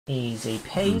Easy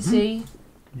peasy,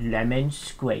 lemon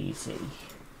squeezy.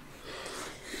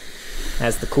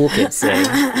 As the cool kids say.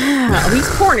 He's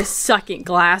pouring his second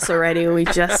glass already. We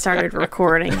just started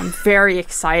recording. I'm very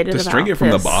excited about this. Just drink it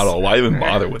from the bottle. Why even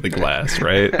bother with the glass,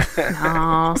 right?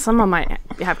 No, someone might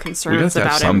have concerns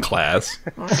about it. Some class.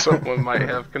 Someone might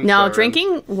have concerns. No,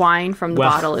 drinking wine from the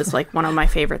bottle is like one of my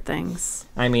favorite things.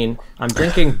 I mean, I'm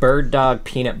drinking Bird Dog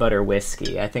peanut butter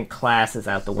whiskey. I think class is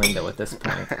out the window at this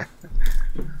point.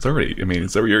 It's already,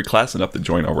 you're classing up the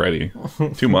joint already.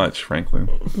 Too much, frankly.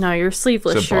 No, your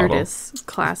sleeveless shirt bottle. is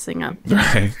classing up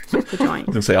Right. the joint.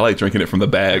 I was gonna say, I like drinking it from the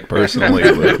bag, personally.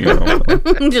 But, you know.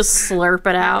 Just slurp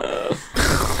it out.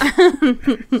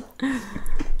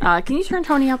 Can you turn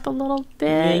Tony up a little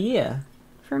bit? Yeah.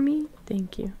 For me?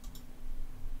 Thank you.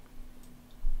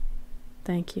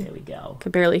 Thank you. There we go.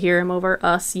 Could barely hear him over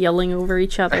us yelling over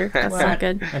each other. That's not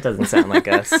good. That doesn't sound like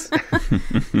us.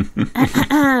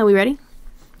 Are we ready?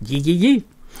 Yeah.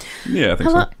 Yeah, I think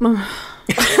Hello. so.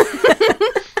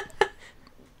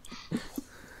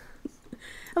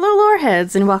 Hello,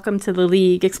 loreheads, and welcome to the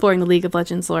League, exploring the League of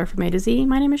Legends lore from A to Z.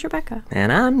 My name is Rebecca.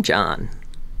 And I'm John.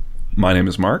 My name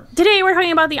is Mark. Today we're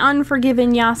talking about the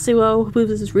Unforgiven Yasuo, who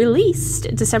was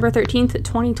released December 13th,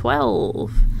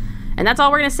 2012. And that's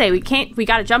all we're going to say. We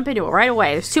got to jump into it right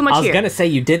away. There's too much here. I was going to say,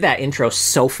 you did that intro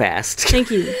so fast. Thank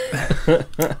you.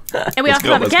 And we also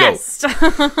have a guest.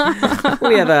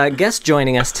 We have a guest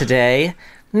joining us today.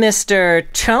 Mr.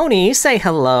 Tony, say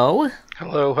hello.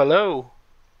 Hello, hello.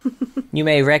 You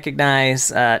may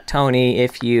recognize Tony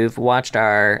if you've watched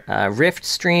our Rift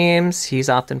streams. He's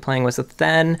often playing with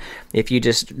Then. If you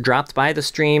just dropped by the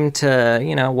stream to,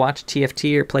 watch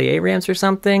TFT or play ARAMs or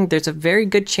something, there's a very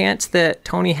good chance that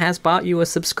Tony has bought you a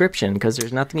subscription, because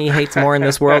there's nothing he hates more in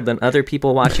this world than other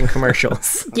people watching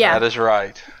commercials. Yeah. That is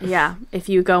right. Yeah. If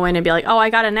you go in and be like, oh, I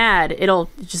got an ad,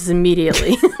 it'll just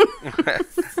immediately.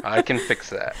 I can fix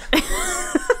that.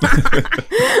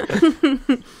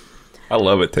 I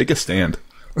love it. Take a stand.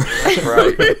 That's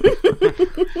right.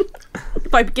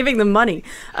 By giving them money.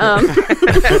 I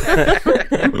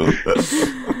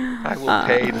will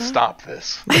pay to stop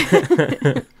this.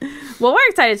 Well, we're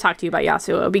excited to talk to you about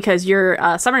Yasuo because your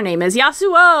summer name is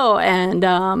Yasuo, and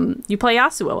you play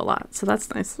Yasuo a lot, so that's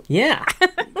nice. Yeah.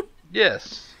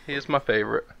 Yes, he is my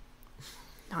favorite.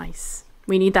 Nice.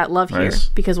 We need that love here, Nice.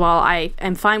 because while I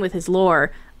am fine with his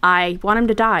lore, I want him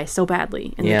to die so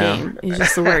badly in the game. He's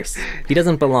just the worst. He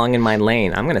doesn't belong in my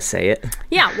lane. I'm going to say it.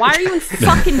 Yeah, why are you in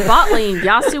fucking bot lane,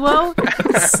 Yasuo?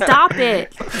 Stop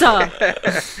it. Duh.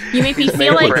 You make me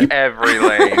feel For like... every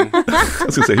lane. I was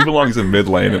going to say, he belongs in mid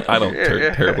lane, and I don't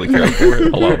terribly care for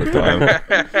it a lot of the time.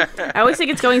 I always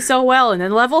think it's going so well, and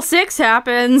then level 6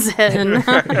 happens, and...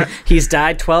 He's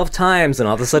died 12 times, and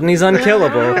all of a sudden he's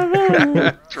unkillable.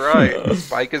 That's right.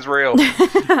 Spike is real.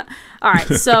 All right,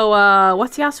 so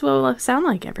what's Yasuo sound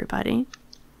like, everybody?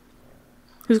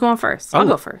 Who's going first? I'll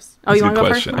go first. Oh, you want to go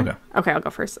first? Okay. Okay, I'll go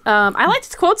first. I liked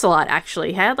his quotes a lot, actually.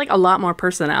 He had a lot more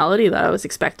personality than I was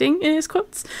expecting in his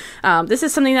quotes. This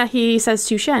is something that he says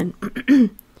to Shen.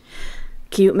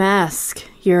 Cute mask.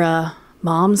 Your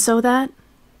mom sew that?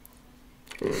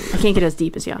 I can't get as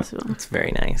deep as Yasuo. It's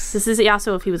very nice. This is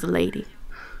Yasuo if he was a lady.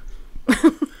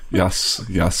 Yes.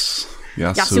 Yasuo.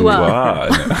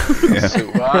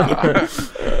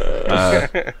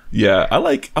 Yeah, I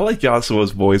like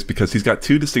Yasuo's voice because he's got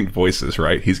two distinct voices,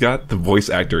 right? He's got the voice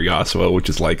actor Yasuo, which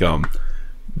is like,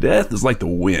 death is like the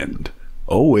wind,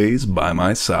 always by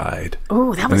my side.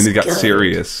 Oh, that was good. And then he's got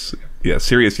serious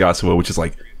Yasuo, which is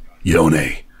like,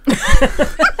 Yone.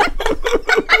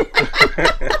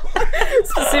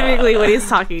 Specifically when he's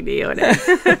talking to you. No,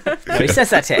 he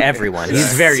says that to everyone.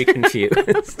 He's very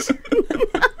confused.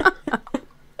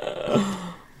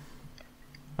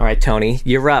 All right, Tony,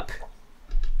 you're up.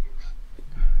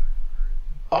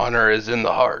 Honor is in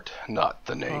the heart, not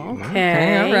the name.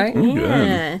 Okay, all right.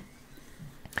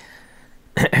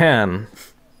 Yeah.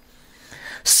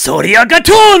 Soria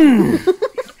Gatun!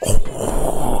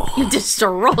 You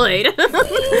destroyed.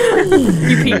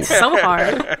 You peeked so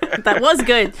hard. That was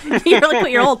good. You really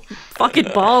put your old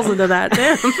fucking balls into that.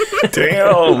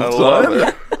 Damn. I love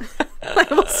it. I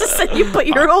almost just said you put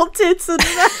your old tits into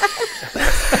that.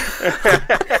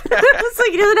 It's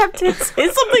like he doesn't have tits. Say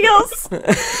something else.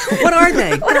 What are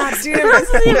they? God What else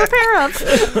does he have a pair of?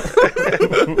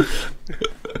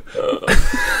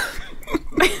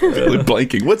 Really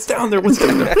blanking. What's down there?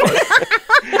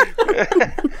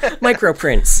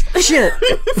 Microprints. Shit.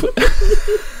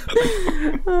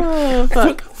 Oh,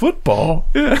 fuck. Football.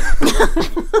 Yeah.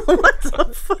 What's a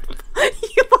football? Why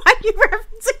do you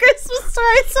reference a Christmas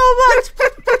story so much?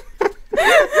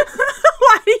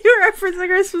 Why do you reference It's a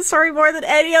Christmas Story more than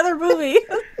any other movie.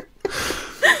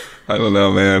 I don't know,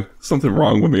 man. Something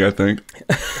wrong with me, I think.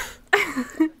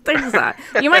 There's that.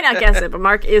 You might not guess it, but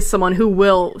Mark is someone who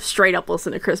will straight up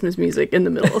listen to Christmas music in the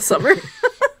middle of summer.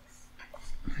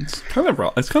 It's kind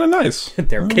of nice.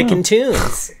 They're kicking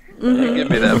tunes. Give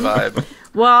me that vibe.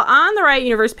 Well, on the right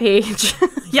universe page,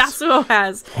 Yasuo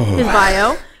has his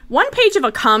bio, one page of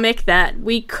a comic that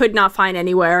we could not find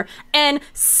anywhere, and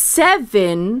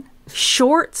 7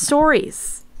 short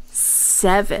stories.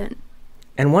 7.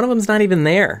 And one of them's not even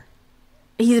there.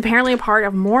 He's apparently a part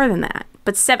of more than that.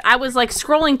 But 7, I was like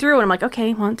scrolling through and I'm like,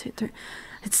 okay, 1, 2, 3.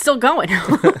 It's still going.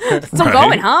 It's still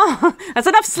going, huh? That's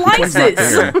enough slices.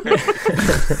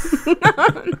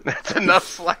 That's enough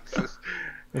slices.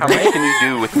 How much can you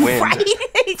do with wind? Right?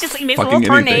 He just like, makes a Fucking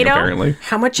little tornado. anything, apparently.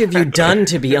 How much have you done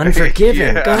to be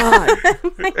unforgiven? Yeah.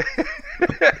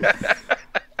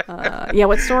 God. Yeah,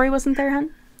 what story wasn't there, hun?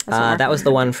 That was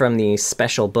the one from the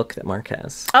special book that Mark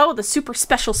has. Oh, the super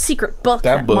special secret book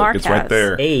That book, Mark it's has. right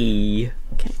there. Hey.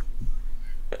 Okay.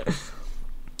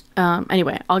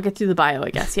 Anyway, I'll get through the bio,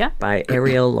 I guess, yeah? By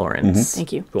Ariel Lawrence.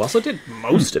 Thank you. Who also did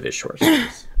most of his short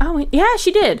stories. Oh, yeah,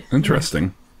 she did.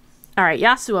 Interesting. All right,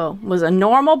 Yasuo was a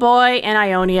normal boy in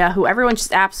Ionia who everyone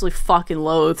just absolutely fucking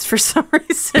loathes for some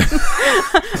reason.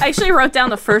 I actually wrote down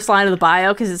the first line of the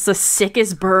bio because it's the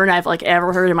sickest burn I've like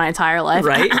ever heard in my entire life.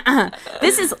 Right?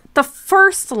 This is the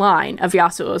first line of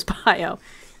Yasuo's bio.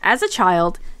 As a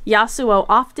child, Yasuo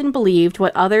often believed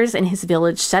what others in his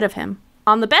village said of him.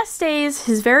 On the best days,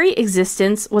 his very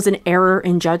existence was an error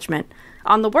in judgment.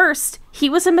 On the worst, he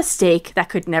was a mistake that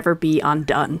could never be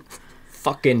undone.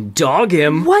 Fucking dog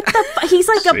him. What the He's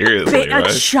like Seriously, a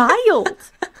right? child.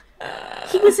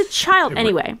 He was a child.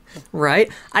 Anyway.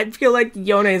 Right? I feel like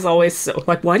Yone's always so...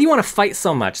 Like, why do you want to fight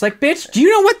so much? Like, bitch, do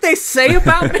you know what they say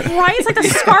about me? Why is like the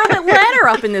Scarlet Letter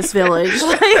up in this village?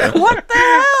 Like, what the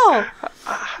hell?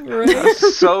 I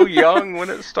was so young when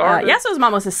it started. Yasuo's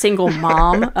mom was a single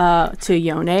mom to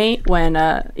Yone when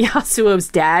Yasuo's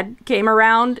dad came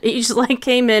around. He just like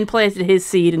came in, planted his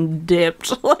seed, and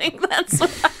dipped. Like that's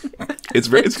what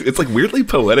It's like weirdly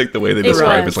poetic the way they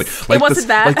describe it. was. It's like wasn't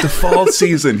that. like the fall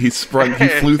season. He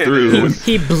flew through. And,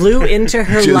 He blew into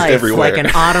her Just life everywhere. like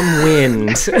an autumn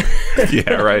wind.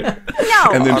 yeah, right.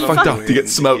 No. And then Autumn fucked off to get wind,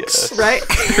 smokes. yes. Right?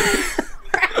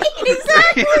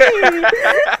 Exactly.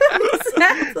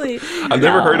 I've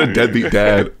never heard a deadbeat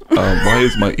dad. Why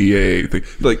is my EA thing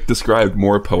like described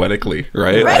more poetically?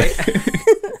 Right. Right.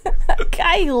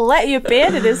 Guy let you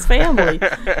abandon his family.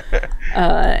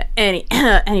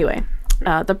 Anyway.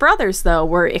 The brothers, though,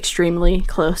 were extremely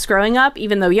close growing up,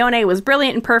 even though Yone was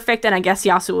brilliant and perfect, and I guess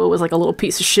Yasuo was like a little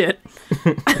piece of shit.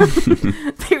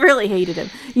 They really hated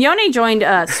him. Yone joined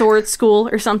sword school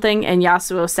or something, and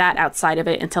Yasuo sat outside of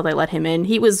it until they let him in.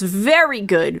 He was very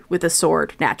good with a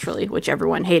sword, naturally, which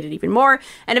everyone hated even more,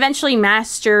 and eventually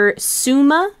Master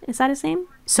Suma, is that his name?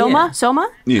 Soma? Yeah.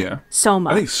 Soma? Yeah.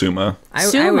 Soma. I think Suma. I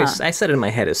Suma. said it in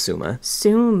my head as Suma.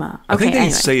 Suma. Okay, I think they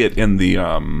anyway. say it in the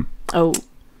Oh,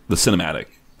 the cinematic,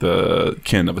 the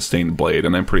kin of a stained blade,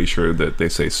 and I'm pretty sure that they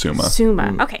say Suma.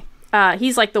 Suma. Okay.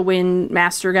 He's like the wind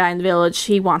master guy in the village.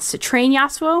 He wants to train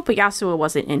Yasuo, but Yasuo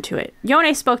wasn't into it.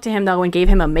 Yone spoke to him, though, and gave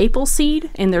him a maple seed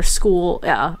in their school.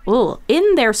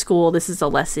 In their school, this is a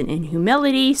lesson in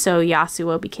humility, so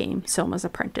Yasuo became Soma's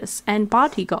apprentice and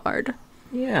bodyguard.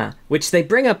 Yeah. Which they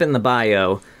bring up in the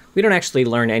bio. We don't actually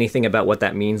learn anything about what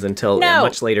that means until a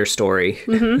much later story.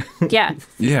 Yeah.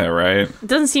 Yeah, right. It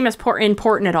doesn't seem as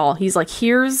important at all. He's like,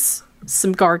 here's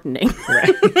some gardening.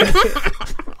 Right.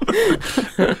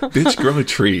 Bitch, grow a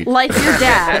tree. Like your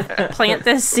dad, plant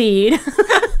this seed,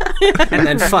 And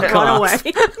then fuck run off. away.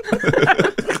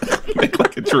 Make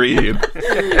like a tree.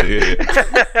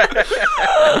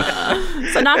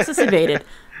 So Noxus invaded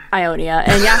Ionia,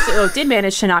 and Yasuo did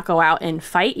manage to not go out and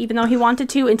fight, even though he wanted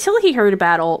to, until he heard a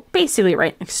battle basically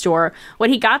right next door. When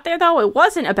he got there, though, it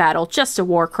wasn't a battle, just a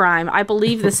war crime. I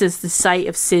believe this is the site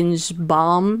of Singe's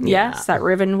bomb, yes, that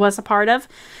Riven was a part of.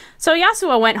 So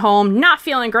Yasuo went home not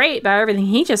feeling great about everything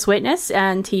he just witnessed,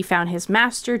 and he found his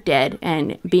master dead,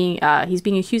 and he's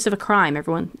being accused of a crime.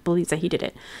 Everyone believes that he did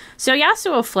it. So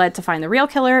Yasuo fled to find the real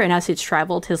killer, and as he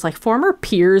traveled, his like former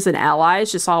peers and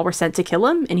allies just all were sent to kill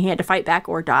him, and he had to fight back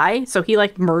or die. So he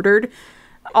like murdered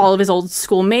all of his old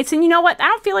schoolmates, and you know what? I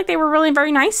don't feel like they were really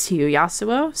very nice to you,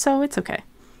 Yasuo, so it's okay.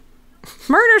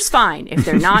 Murder's fine if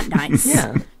they're not nice.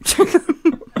 Yeah.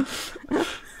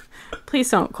 Please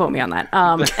don't quote me on that.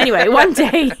 Anyway, one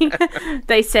day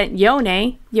they sent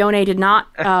Yone. Yone did not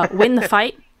win the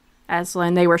fight, as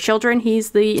when they were children.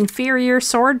 He's the inferior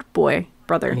sword boy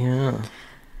brother. Yeah.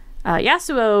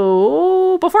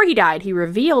 Yasuo, before he died, he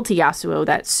revealed to Yasuo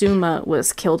that Suma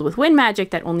was killed with wind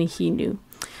magic that only he knew.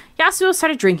 Yasuo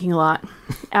started drinking a lot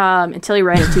until he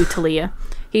ran into Talia.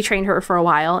 He trained her for a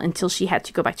while until she had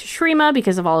to go back to Shurima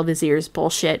because of all of Azir's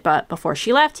bullshit, but before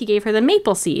she left, he gave her the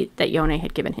maple seed that Yone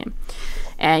had given him.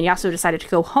 And Yasuo decided to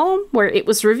go home, where it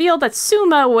was revealed that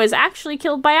Suma was actually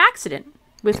killed by accident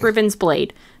with Riven's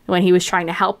blade when he was trying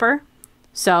to help her.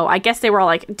 So I guess they were all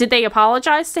like, did they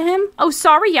apologize to him? Oh,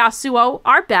 sorry, Yasuo.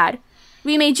 Our bad.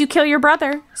 We made you kill your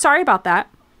brother. Sorry about that.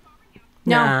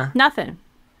 No, nothing.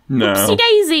 No. Oopsie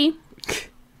daisy.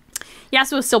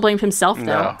 Yasuo still blamed himself, though.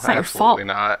 No, it's not your fault.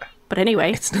 absolutely not. But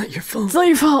anyway. It's not your fault. It's not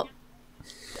your fault.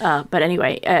 But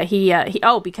anyway,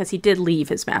 because he did leave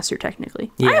his master,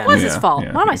 technically. Yeah. It was his fault.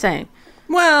 Yeah. What am I saying?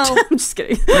 Well, I'm just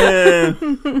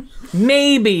kidding.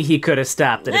 maybe he could have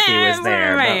stopped it if he was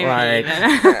there, but like,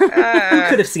 he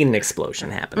could have seen an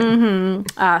explosion happening.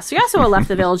 So Yasuo left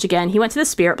the village again. He went to the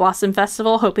Spirit Blossom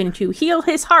Festival, hoping to heal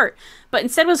his heart, but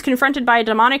instead was confronted by a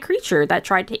demonic creature that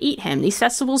tried to eat him. These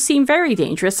festivals seem very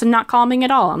dangerous and not calming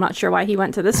at all. I'm not sure why he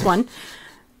went to this one.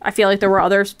 I feel like there were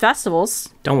other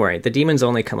festivals. Don't worry, the demons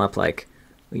only come up like,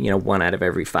 1 out of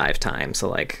every 5 times. So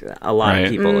like a lot of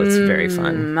people, it's very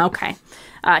fun. Okay.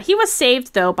 He was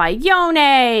saved, though, by Yone,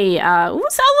 who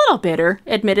was a little bitter,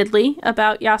 admittedly,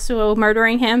 about Yasuo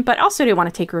murdering him, but also didn't want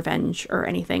to take revenge or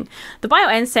anything. The bio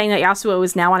ends saying that Yasuo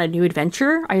is now on a new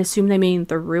adventure. I assume they mean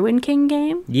the Ruin King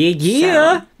game.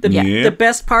 Yeah. The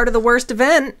best part of the worst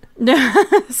event.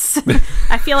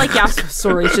 I feel like Yasuo's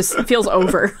story just feels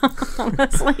over,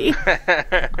 honestly.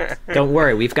 Don't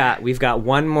worry, we've got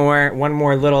one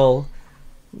more little,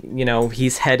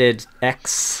 he's headed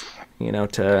X,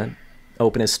 to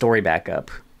open his story back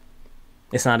up.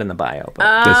 It's not in the bio,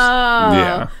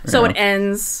 but So it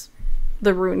ends.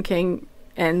 The Ruin King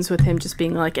ends with him just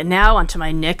being like, and now onto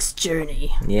my next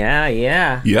journey.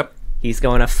 Yeah. Yep. He's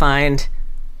going to find.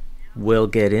 We'll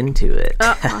get into it.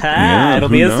 It'll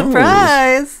be who a knows?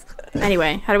 surprise.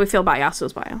 Anyway, how do we feel about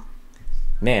Yasuo's bio?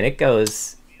 Man, it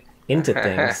goes into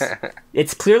things.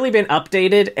 It's clearly been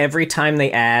updated every time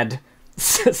they add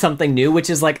something new, which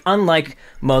is like unlike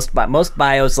most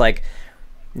bios. Like,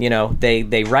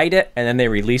 they write it and then they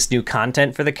release new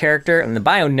content for the character, and the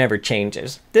bio never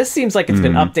changes. This seems like it's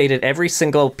been updated every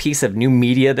single piece of new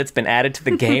media that's been added to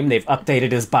the game. They've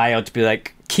updated his bio to be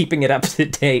like keeping it up to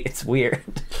date. It's weird.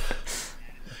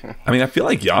 I mean, I feel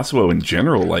like Yasuo in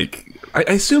general, like, I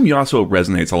assume Yasuo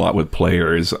resonates a lot with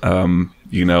players.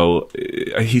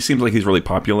 He seems like he's really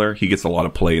popular. He gets a lot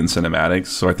of play in cinematics,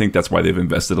 so I think that's why they've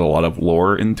invested a lot of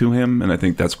lore into him, and I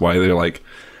think that's why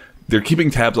they're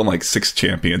keeping tabs on like 6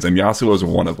 champions, and Yasuo is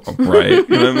one of them, right? You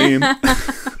know what I mean?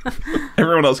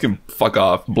 Everyone else can fuck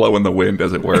off, blow in the wind,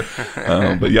 as it were.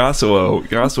 But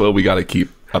Yasuo, we got to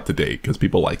keep up to date because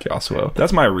people like Yasuo.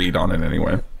 That's my read on it,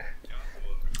 anyway.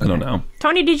 I don't know.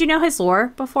 Tony, did you know his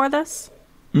lore before this?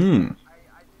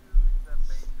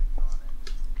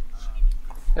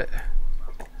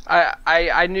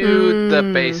 I knew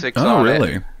the basics on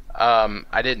really? it.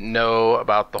 I didn't know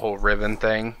about the whole Riven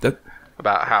thing.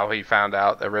 About how he found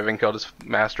out that Riven killed his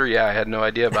master. Yeah, I had no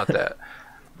idea about that.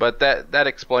 But that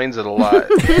explains it a lot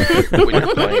when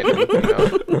you're playing.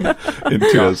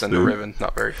 Johnson and Riven's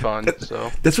not very fun.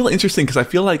 So that's really interesting because I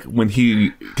feel like because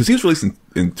he was released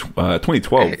in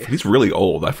 2012, he's really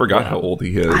old. I forgot how old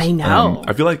he is. I know.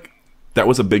 I feel like that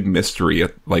was a big mystery,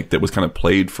 like that was kind of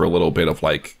played for a little bit of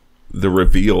like the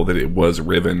reveal that it was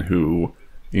Riven who,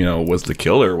 was the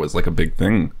killer was like a big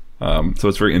thing. So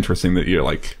it's very interesting that you're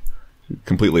like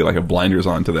completely like have blinders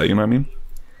on to that. You know what I mean?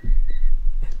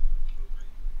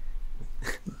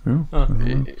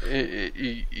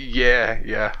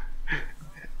 Yeah.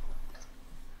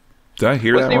 Did I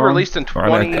hear Wasn't that he wrong? released in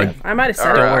 20? I might have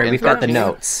said Don't it. worry, we've got the 13?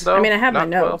 notes. No, I mean, I have my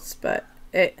not 12. notes, but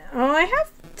I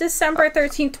have December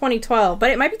 13th, 2012, but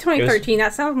it might be 2013.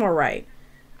 That sounds more right.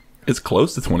 It's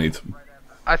close to 20.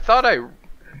 I thought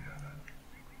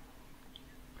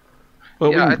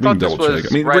Well, Yeah, I we can thought this double check.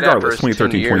 was I mean, right regardless, after his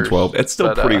 2013, 10 2012, it's still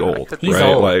years, pretty but, old, He's right?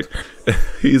 old. Like,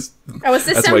 he's. It was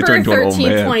That's why he December turned into an old 13th,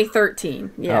 man.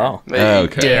 2013. Yeah. Oh,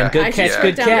 Okay. damn, good I catch, should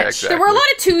good put down- catch. exactly. There were a lot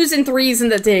of 2s and 3s in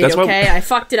the date, That's why- okay? I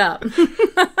fucked it up.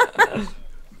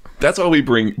 That's why we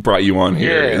brought you on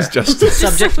here. Yeah. Is just to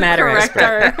Subject matter Correct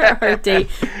expert. our date.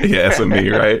 yeah,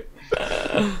 SME, right?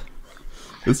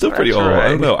 It's still pretty That's old. right. I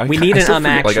don't know. We need an still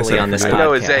forget- like I actually said, on this I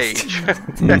know his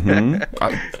podcast.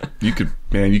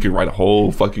 age. you could write a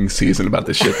whole fucking season about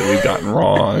the shit that we've gotten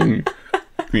wrong.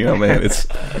 Man,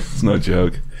 it's no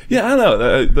joke. Yeah, I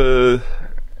don't know.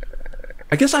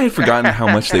 I guess I had forgotten how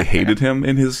much they hated him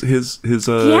in his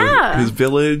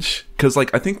village. Because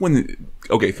like I think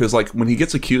when he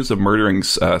gets accused of murdering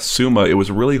Suma, it was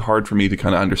really hard for me to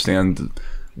kind of understand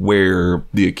where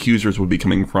the accusers would be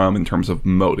coming from in terms of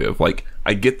motive. Like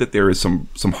I get that there is some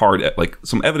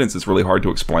evidence that's really hard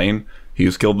to explain. He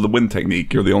was killed with the wind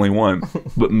technique. You're the only one.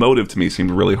 But motive to me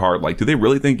seemed really hard. Like, do they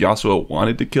really think Yasuo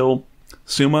wanted to kill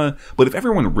Suma? But if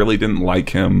everyone really didn't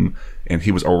like him and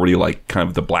he was already like kind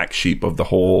of the black sheep of the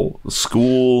whole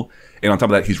school, and on top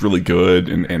of that he's really good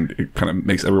and it kind of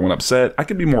makes everyone upset, I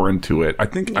could be more into it. I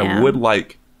think I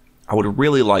would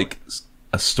really like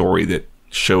a story that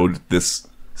showed this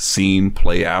scene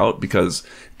play out, because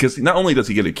not only does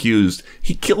he get accused,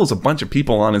 he kills a bunch of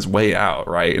people on his way out,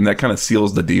 right? And that kind of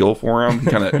seals the deal for him. He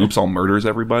kind of oops all murders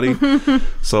everybody.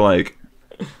 So like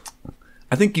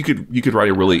I think you could write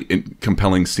a really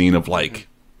compelling scene of like,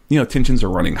 you know, tensions are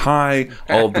running high,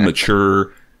 all of the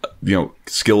mature, you know,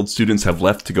 skilled students have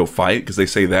left to go fight, because they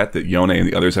say that Yone and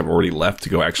the others have already left to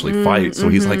go actually fight. So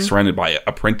he's like surrounded by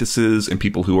apprentices and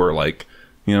people who are like,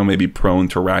 you know, maybe prone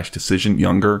to rash decision,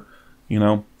 younger, you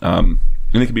know, and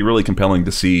it can be really compelling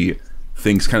to see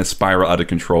things kind of spiral out of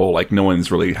control. Like no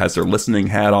one's really has their listening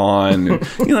hat on, and,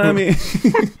 you know what I mean?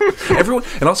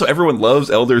 everyone loves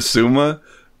Elder Suma.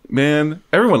 Man,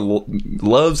 everyone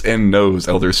loves and knows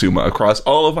Elder Suma across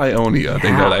all of Ionia. Yeah.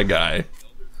 They know that guy.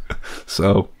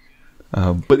 So,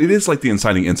 but it is like the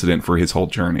inciting incident for his whole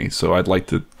journey. So I'd like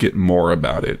to get more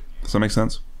about it. Does that make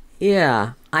sense?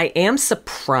 Yeah, I am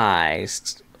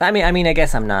surprised. I mean, I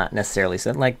guess I'm not necessarily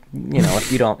like, you know,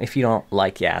 if you don't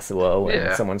like Yasuo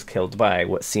and someone's killed by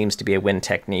what seems to be a wind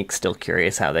technique, still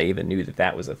curious how they even knew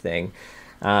that was a thing.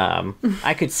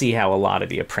 I could see how a lot of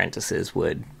the apprentices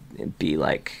would be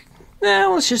like,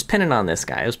 let's just pin it on this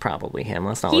guy. It was probably him.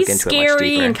 Let's not look into it much deeper. He's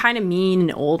scary and kind of mean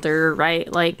and older,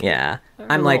 right? Like, yeah,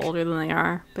 I'm like older than they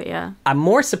are, but yeah. I'm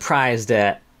more surprised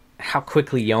at how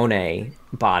quickly Yone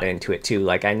bought into it too.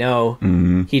 Like I know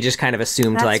he just kind of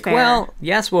assumed that's fair. Well,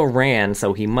 Yasuo ran,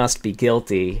 so he must be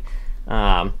guilty.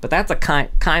 But that's a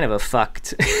kind of a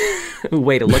fucked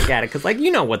way to look at it, because like, you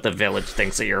know what the village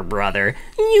thinks of your brother.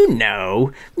 You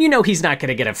know he's not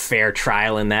gonna get a fair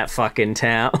trial in that fucking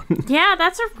town. Yeah,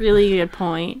 that's a really good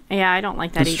point. Yeah, I don't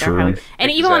like that either. And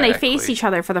exactly. Even when they face each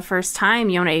other for the first time,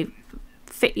 Yone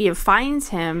finds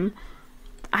him.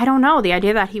 I don't know, the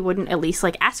idea that he wouldn't at least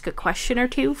like ask a question or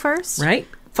two first, right?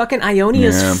 Fucking Ionia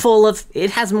is full of,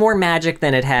 it has more magic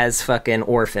than it has fucking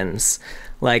orphans.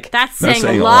 Like that's saying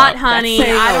a lot, honey.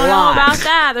 I don't know about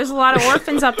that. There's a lot of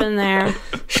orphans up in there.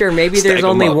 Sure, maybe there's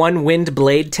only one wind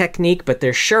blade technique, but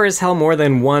there's sure as hell more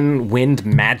than one wind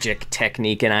magic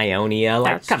technique in Ionia.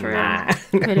 Like, come on.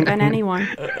 Could have been anyone.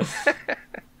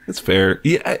 It's fair.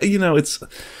 Yeah, you know,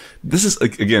 this is,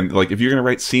 again, like, if you're going to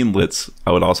write scenelets,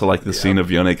 I would also like the scene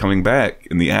of Yone coming back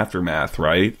in the aftermath,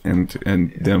 right? And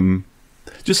them,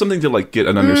 just something to, like, get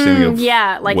an understanding of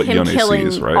like what him Yone killing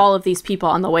sees, right? all of these people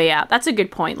on the way out. That's a good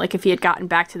point. Like, if he had gotten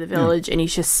back to the village and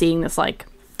he's just seeing this, like,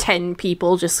 10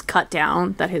 people just cut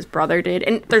down that his brother did.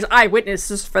 And there's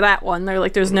eyewitnesses for that one. They're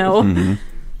like, there's no...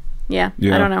 Yeah,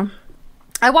 I don't know.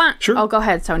 I want... Sure. Oh, go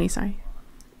ahead, Tony, sorry.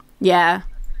 Yeah.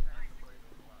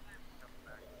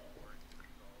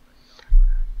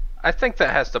 I think that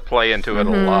has to play into it a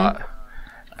lot.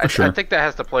 I think that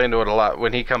has to play into it a lot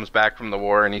when he comes back from the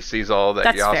war and he sees all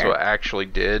that Yasuo actually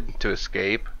did to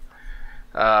escape.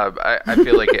 I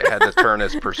feel like it had to turn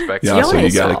his perspective. Yasuo,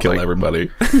 you gotta kill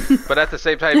everybody. But at the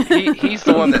same time, he's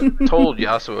the one that told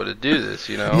Yasuo to do this,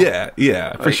 you know?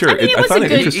 Yeah, for sure. I mean, I found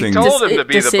it interesting. He told him to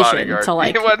be the bodyguard. To,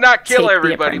 like, well, not kill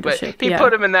everybody, but he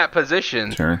put him in that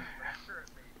position. Sure.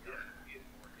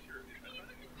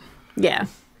 Yeah.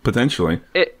 Potentially.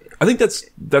 I think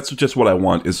that's just what I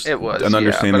want, is an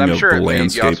understanding of the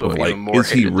landscape of, like, is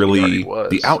he really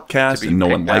the outcast and no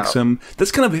one likes him?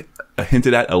 That's kind of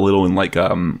hinted at a little in, like,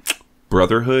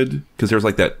 Brotherhood, because there's,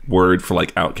 like, that word for,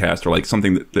 like, outcast, or, like,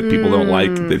 something that people don't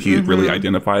like that he really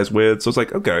identifies with. So it's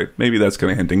like, okay, maybe that's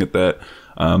kind of hinting at that.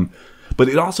 But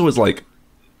it also is, like,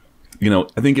 you know,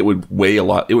 I think it would weigh a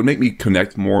lot. It would make me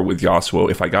connect more with Yasuo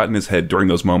if I got in his head during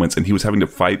those moments and he was having to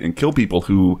fight and kill people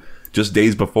who just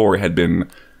days before had been...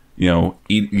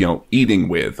 eating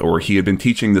with, or he had been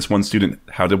teaching this one student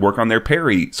how to work on their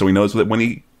parry, so he knows that when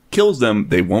he kills them,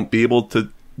 they won't be able to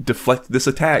deflect this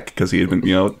attack, because he had been,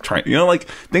 trying, like,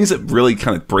 things that really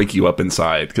kind of break you up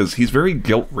inside, because he's very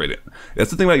guilt-ridden. That's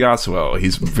the thing about Yasuo.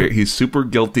 He's super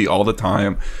guilty all the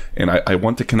time, and I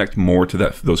want to connect more to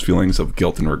those feelings of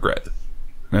guilt and regret.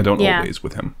 And I don't always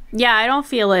with him. Yeah, I don't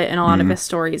feel it in a lot of his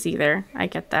stories either. I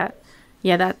get that.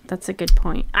 Yeah, that's a good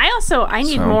point. I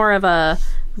need more of a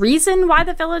reason why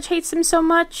the village hates him so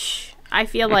much. I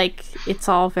feel like it's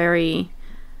all very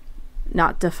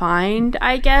not defined,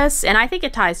 I guess. And I think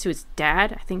it ties to his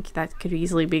dad. I think that could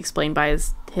easily be explained by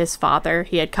his father.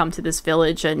 He had come to this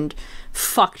village and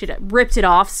fucked it up, ripped it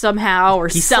off somehow, or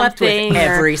he something. Slept with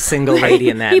every single lady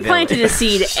in that he village. planted a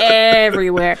seed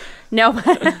everywhere. No,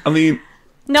 I mean,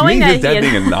 knowing to me, that his dad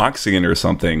being a Noxian or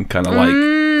something, kind of like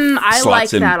I like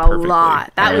slots in that a perfectly.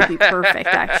 lot. That would be perfect,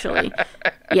 actually.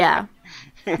 Yeah,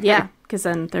 because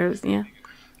then there's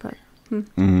but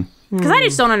because I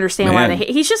just don't understand why they hate.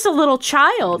 He's just a little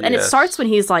child, and it starts when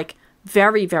he's like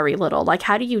very, very little. Like,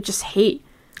 how do you just hate?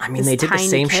 I mean, they did the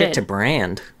same shit to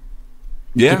Brand.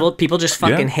 Yeah, people just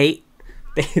fucking hate.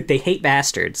 They hate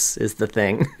bastards is the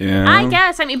thing. Yeah, I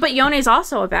guess. I mean, but Yone's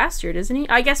also a bastard, isn't he?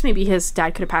 I guess maybe his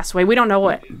dad could have passed away. We don't know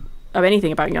of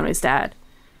anything about Yone's dad.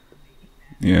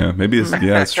 Yeah, maybe it's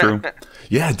it's true.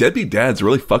 Yeah, deadbeat dad's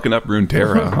really fucking up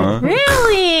Runeterra, huh?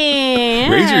 Really?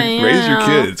 Raise your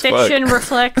kids. Fiction Fuck.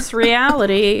 reflects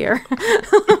reality. Or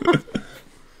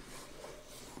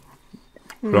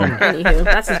anywho,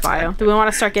 that's his bio. Do we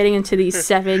want to start getting into these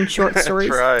 7 short stories?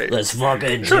 That's right. Let's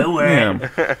fucking do it.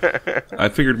 Yeah. I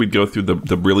figured we'd go through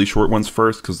the really short ones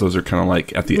first because those are kind of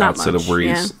like at the Not outset much, of where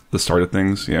he's the start of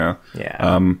things. Yeah.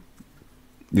 Yeah.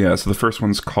 Yeah, so the first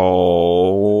one's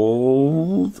called...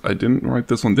 I didn't write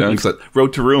this one down because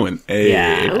Road to Ruin. Hey,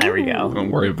 Yeah, there we go.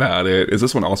 don't worry about it. Is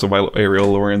this one also by Ariel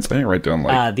Lawrence? I didn't write down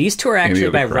like... These two are any actually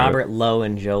of the by credit. Robert Lowe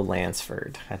and Joe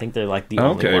Lansford. I think they're like the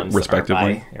only Okay, ones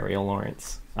respectively. that are by Ariel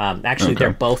Lawrence. Actually, Okay.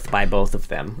 they're both by both of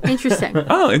them. Interesting.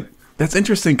 That's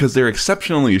interesting because they're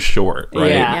exceptionally short, right?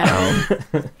 Yeah.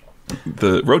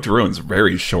 The Road to Ruin's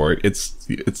very short.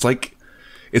 It's like...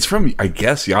 It's from, I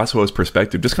guess, Yasuo's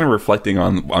perspective, just kind of reflecting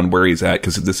on where he's at,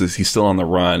 because he's still on the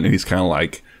run, and he's kind of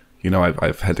like,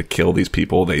 I've had to kill these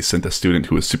people. They sent a student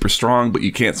who was super strong, but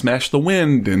you can't smash the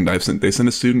wind, and they sent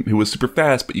a student who was super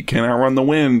fast, but you can't outrun the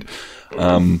wind.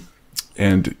 And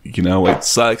it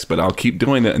sucks, but I'll keep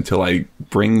doing it until I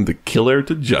bring the killer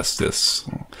to justice.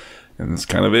 And that's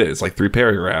kind of it. It's like 3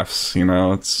 paragraphs.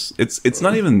 It's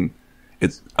not even.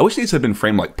 I wish these had been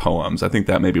framed like poems. I think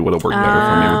that maybe would have worked better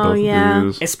for me with both of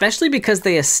these. Especially because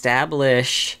they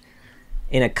establish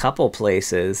in a couple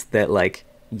places that like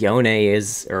Yone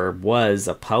is or was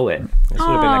a poet. This would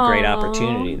have been a great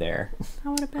opportunity there. That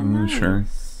would have been nice. Sure.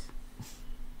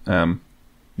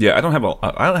 Yeah, I don't have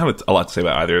a lot to say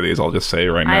about either of these. I'll just say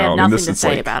right now. I have nothing this to is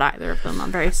say like, about either of them.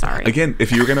 I'm very sorry. Again,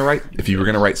 if you were gonna write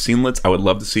scenelets, I would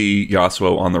love to see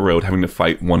Yasuo on the road having to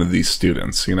fight one of these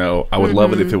students. I would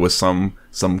love it if it was some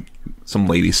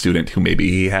lady student who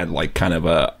maybe he had like kind of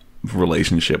a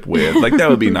relationship with. Like that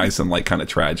would be nice and like kind of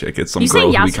tragic. It's some You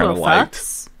girl say who he kind of Yasuo liked.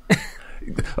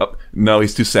 fucks? No,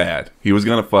 he's too sad. He was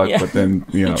gonna fuck, but then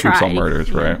oops, all tried.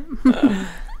 murders, right?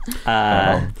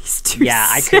 He's too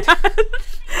I sad. could.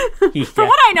 From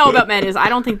what I know about men is I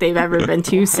don't think they've ever been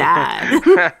too sad.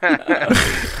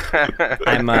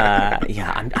 I'm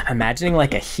imagining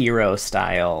like a hero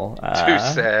style Too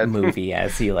sad. movie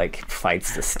as he like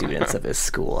fights the students of his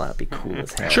school. That'd be cool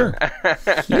as hell. Sure.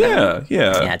 Yeah.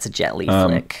 Yeah, it's a Jet Li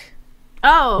flick.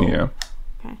 Oh. Yeah.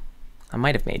 I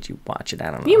might have made you watch it.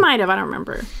 I don't know. You might have. I don't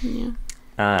remember.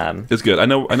 Yeah. It's good. I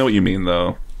know what you mean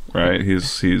though. Right,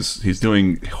 he's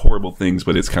doing horrible things,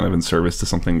 but it's kind of in service to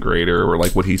something greater, or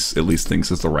like what he at least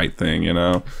thinks is the right thing,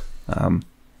 But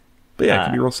yeah, it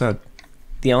can be real sad.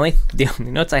 The only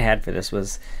notes I had for this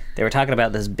was they were talking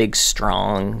about this big,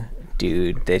 strong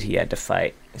dude that he had to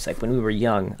fight. It's like, when we were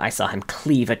young, I saw him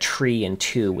cleave a tree in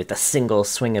 2 with a single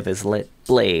swing of his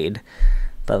blade.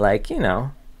 But like,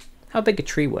 how big a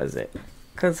tree was it?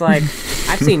 Because like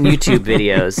I've seen YouTube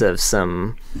videos of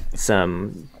some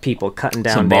people cutting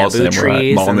down bamboo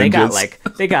trees, and they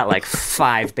got like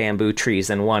 5 bamboo trees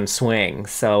in one swing.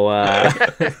 So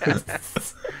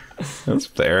that's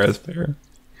fair. That's fair.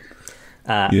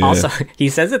 Also, he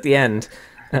says at the end,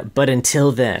 "But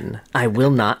until then, I will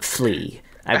not flee.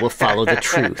 I will follow the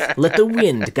truth. Let the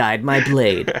wind guide my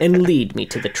blade and lead me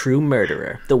to the true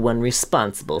murderer, the one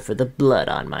responsible for the blood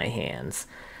on my hands."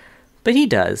 But he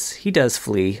does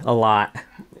flee a lot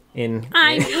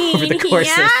over the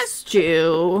course he asked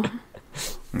you.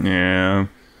 Yeah.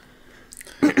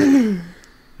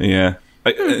 Yeah.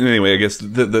 Anyway, I guess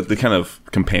the kind of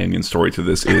companion story to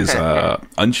this is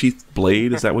Unsheathed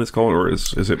Blade. Is that what it's called, or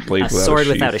is it Blade without a sheath? Sword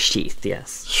without a sheath.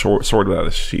 Yes. Sword without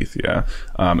a sheath. Yeah.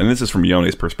 And this is from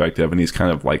Yone's perspective, and he's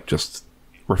kind of like just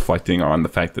reflecting on the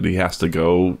fact that he has to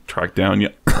go track down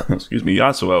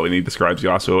Yasuo, and he describes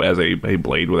Yasuo as a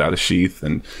blade without a sheath,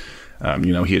 and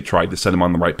he had tried to set him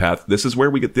on the right path. This is where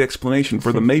we get the explanation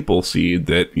for the maple seed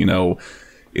that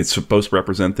it's supposed to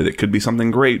represent that it could be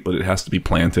something great, but it has to be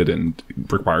planted and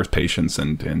requires patience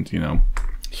and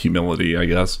humility, I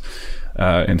guess.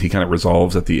 And he kind of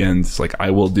resolves at the end. It's like,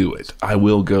 I will do it. I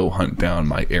will go hunt down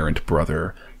my errant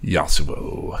brother,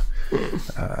 Yasuo.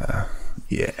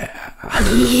 Yeah.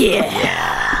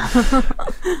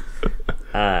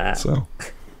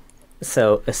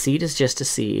 So a seed is just a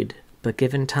seed, but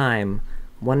given time,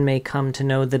 one may come to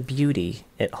know the beauty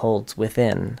it holds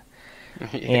within.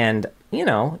 And,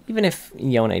 even if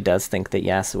Yone does think that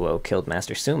Yasuo killed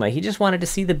Master Suma, he just wanted to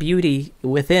see the beauty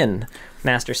within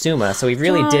Master Suma, so he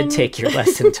really did take your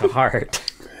lesson to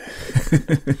heart.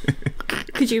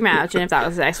 Could you imagine if that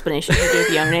was the explanation he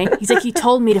gave Yone? He's like, he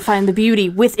told me to find the beauty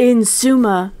within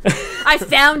Suma. I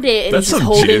found it, and That's he's just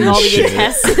some holding Jin all the shit.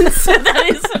 intestines. That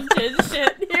is some Jin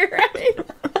shit. You're right.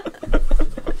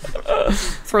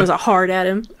 Throws a heart at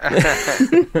him.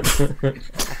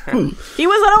 He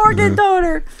was an organ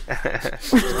donor.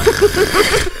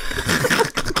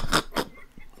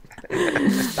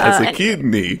 That's a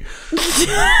kidney.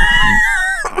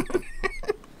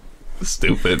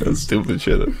 Stupid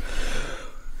shit.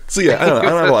 So yeah, I don't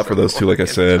have a lot for those two. Like I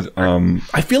said,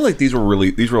 I feel like these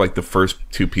were like the first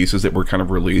two pieces that were kind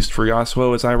of released for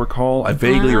Yasuo, as I recall. I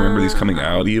vaguely remember these coming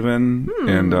out even,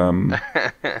 and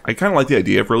I kind of like the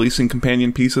idea of releasing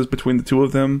companion pieces between the two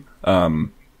of them.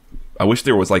 I wish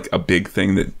there was like a big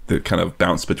thing that kind of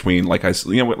bounced between, like like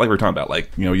we were talking about,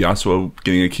 like Yasuo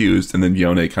getting accused, and then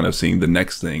Yone kind of seeing the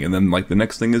next thing, and then like the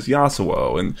next thing is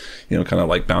Yasuo, and kind of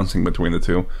like bouncing between the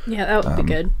two. Yeah, that would be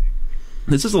good.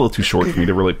 This is a little too short for me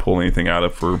to really pull anything out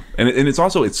of and it's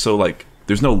so like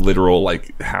there's no literal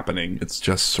like happening. It's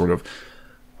just sort of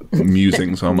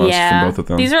musings almost from both of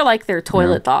them. These are like their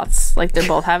toilet thoughts. Like they're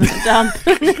both having a dump.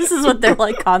 This is what they're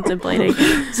like contemplating.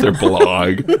 It's their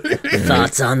blog.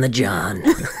 Thoughts on the John.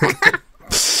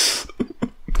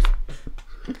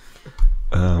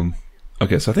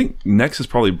 Okay, so I think next is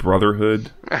probably Brotherhood.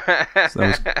 So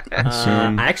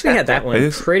I actually had that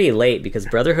one pretty late because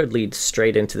Brotherhood leads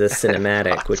straight into the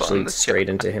cinematic, which leads straight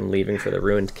into him leaving for the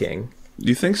Ruined King. Do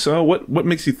you think so? What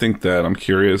makes you think that? I'm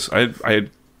curious.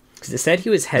 Because it said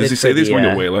he was headed. Does he say he's going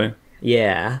to Waylay?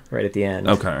 Yeah, right at the end.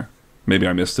 Okay, maybe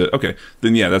I missed it. Okay,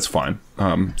 then yeah, that's fine.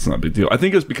 It's not a big deal. I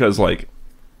think it's because like,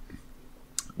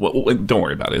 well, don't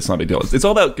worry about it. It's not a big deal. It's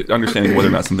all about understanding whether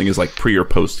or not something is like pre or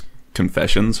post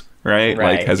confessions, right?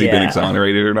 Like, has he been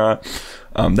exonerated or not?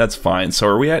 That's fine. So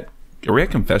are we at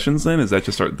confessions then? Is that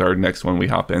just our next one we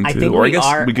hop into? I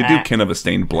guess we could do Kin of a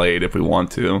Stained Blade if we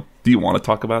want to. Do you want to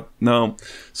talk about? No,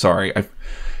 sorry.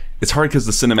 It's hard because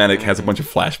the cinematic has a bunch of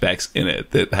flashbacks in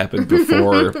it that happened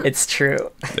before. It's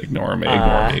true. Ignore me.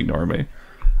 Are we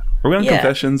on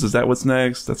confessions? Is that what's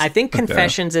next? I think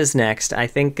confessions is next. I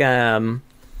think it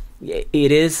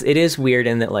is weird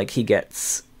in that like he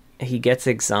gets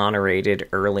exonerated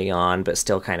early on, but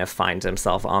still kind of finds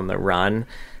himself on the run.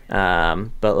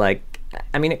 But like,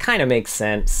 I mean, it kind of makes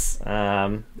sense.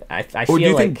 I feel do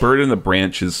you like think Bird in the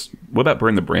Branch is? What about Bird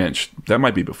in the Branch? That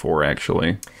might be before,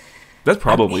 actually. That's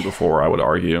probably before, I would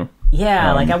argue.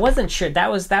 Yeah, like I wasn't sure. That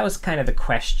was kind of the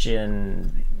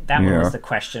question. That one was the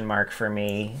question mark for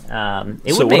me.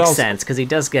 It would make sense because he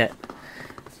does get,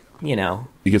 he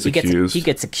gets accused. He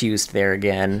gets accused there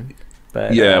again.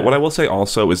 But yeah, what I will say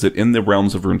also is that in the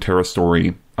Realms of Runeterra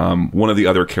story, one of the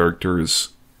other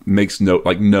characters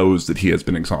knows that he has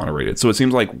been exonerated. So it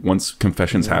seems like once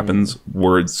confessions happens,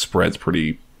 word spreads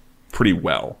pretty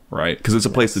well, right? Because it's a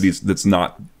place that's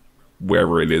not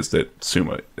wherever it is that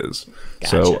Suma is.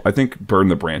 Gotcha. So I think Bird in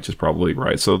the Branch is probably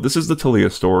right. So this is the Talia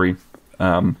story.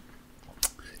 It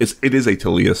is a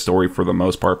Talia story for the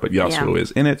most part, but Yasuo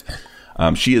is in it.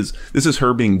 This is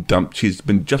her being dumped. She's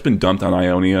just been dumped on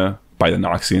Ionia by the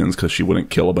Noxians because she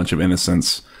wouldn't kill a bunch of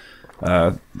innocents.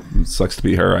 Sucks to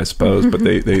be her, I suppose, but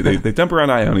they dump her on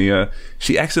Ionia.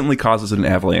 She accidentally causes an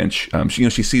avalanche.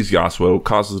 She sees Yasuo,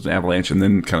 causes an avalanche, and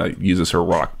then kind of uses her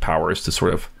rock powers to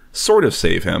sort of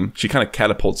save him. She kind of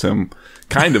catapults him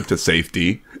kind of to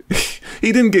safety.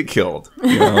 He didn't get killed.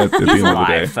 At the end of the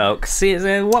day, folks. See,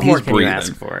 what more can you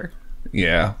ask for?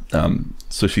 Yeah.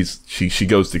 So she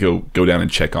goes to go down and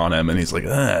check on him, and he's like,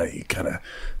 you kind of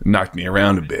knocked me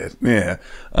around a bit. Yeah.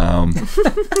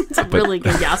 It's a really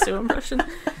good Yasuo impression.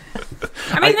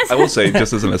 I will say,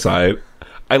 just as an aside,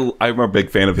 I'm a big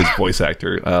fan of his voice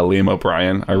actor, Liam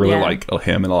O'Brien. I really like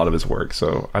him and a lot of his work,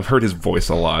 so I've heard his voice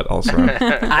a lot also.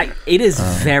 It is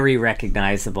very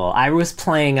recognizable. I was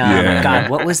playing, God,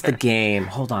 what was the game?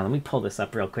 Hold on, let me pull this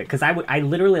up real quick, because I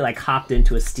literally like hopped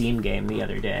into a Steam game the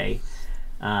other day.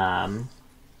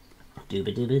 He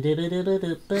does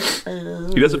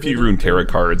a few Runeterra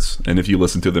cards, and if you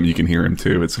listen to them, you can hear him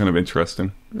too. It's kind of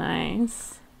interesting.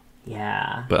 Nice.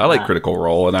 Yeah. But I like Critical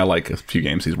Role, and I like a few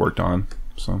games he's worked on.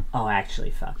 So. Oh, actually,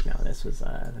 fuck no. This was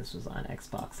on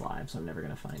Xbox Live, so I'm never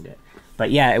gonna find it. But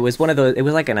yeah, it was one of those. It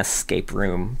was like an escape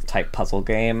room type puzzle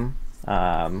game,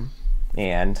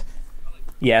 and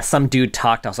yeah, some dude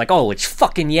talked. I was like, oh, it's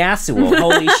fucking Yasuo.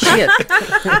 Holy shit.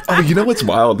 Oh, you know what's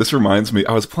wild? This reminds me.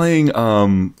 I was playing.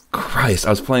 I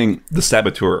was playing The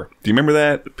Saboteur. Do you remember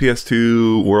that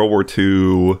PS2 World War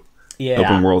II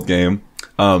open world game?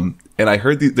 And I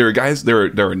heard there were guys, there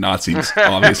were Nazis,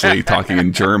 obviously, talking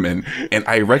in German. And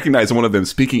I recognized one of them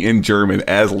speaking in German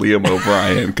as Liam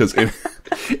O'Brien. Because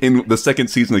in the second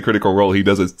season of Critical Role, he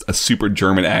does a super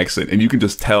German accent. And you can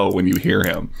just tell when you hear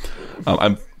him.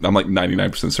 I'm like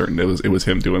 99% certain it was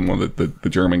him doing one of the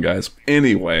German guys.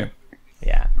 Anyway.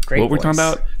 Yeah, great. What we're talking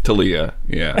about? Talia.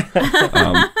 Yeah.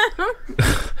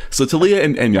 So Talia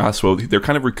and Yasuo, they're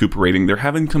kind of recuperating. They're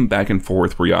having come back and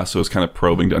forth where Yasuo is kind of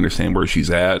probing to understand where she's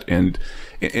at, and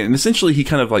essentially he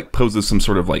kind of like poses some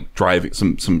sort of like driving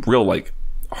some real like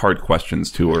hard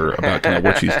questions to her about kind of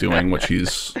what she's doing, what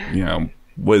she's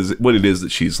what it is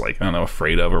that she's like, I don't know,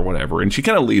 afraid of or whatever. And she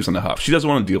kind of leaves in a huff. She doesn't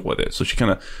want to deal with it, so she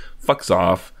kind of fucks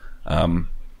off,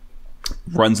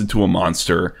 runs into a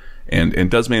monster.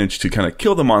 And does manage to kind of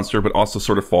kill the monster, but also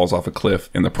sort of falls off a cliff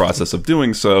in the process of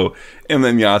doing so. And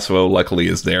then Yasuo, luckily,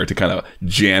 is there to kind of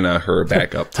Janna her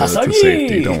back up to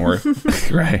safety. Don't worry.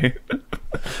 Right?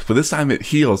 But this time it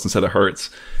heals instead of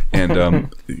hurts.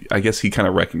 And I guess he kind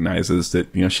of recognizes that,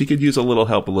 she could use a little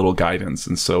help, a little guidance.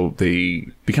 And so they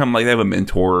become like they have a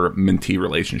mentor-mentee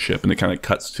relationship. And it kind of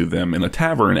cuts to them in a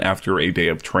tavern after a day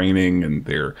of training. And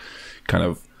they're kind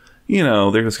of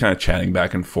they're just kind of chatting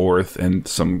back and forth, and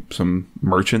some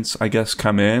merchants, I guess,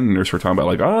 come in and they're sort of talking about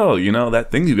like, oh,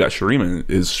 that thing you got, Shuriman,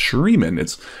 is Shuriman.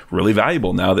 It's really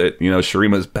valuable now that,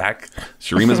 Shurima's back.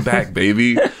 Shurima's back,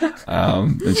 baby.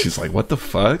 And she's like, what the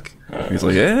fuck? And he's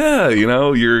like, yeah,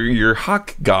 your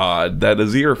hawk god, that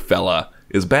Azir fella,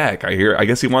 is back. I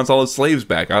guess he wants all his slaves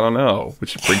back. I don't know,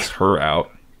 which freaks her out.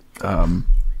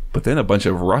 But then a bunch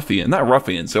of not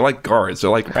ruffians, they're like guards. They're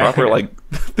like proper, like,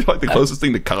 they're like the closest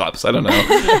thing to cops. I don't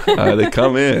know. They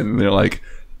come in and they're like,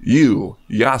 you,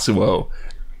 Yasuo,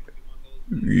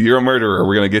 you're a murderer.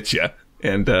 We're going to get you.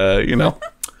 And,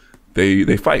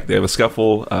 they fight. They have a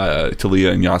scuffle.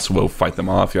 Talia and Yasuo fight them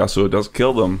off. Yasuo does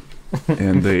kill them.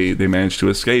 And they manage to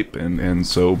escape. And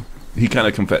so he kind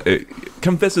of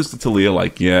confesses to Talia,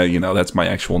 like, yeah, that's my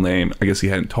actual name. I guess he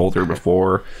hadn't told her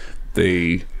before.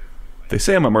 They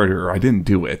say I'm a murderer. I didn't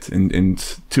do it. And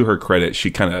to her credit,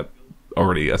 she kind of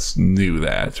already knew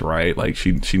that, right? Like,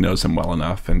 she knows him well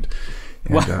enough.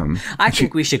 I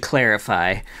think we should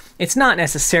clarify. It's not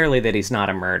necessarily that he's not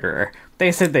a murderer.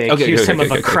 They said they accused him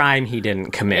of a crime he didn't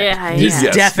commit. Yeah, he's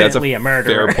definitely a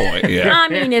murderer. Fair point, yeah. I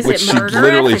mean, is Which it murder? She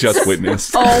literally just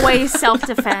witnessed. Always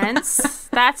self-defense.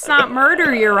 That's not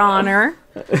murder, Your Honor.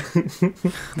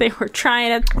 They were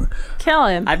trying to kill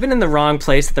him. I've been in the wrong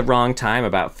place at the wrong time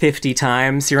about 50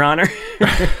 times, Your Honor.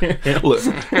 Look,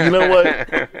 you know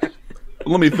what?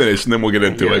 Let me finish, and then we'll get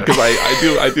into it, because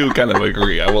I do kind of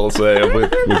agree. I will say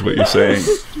with what you're saying,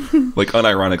 like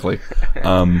unironically.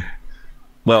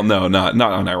 Well, no, not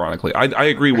unironically. I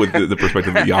agree with the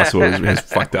perspective that Yasuo has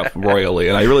fucked up royally,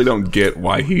 and I really don't get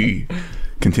why he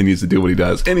continues to do what he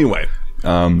does. Anyway,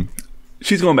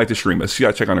 she's going back to Shurima. She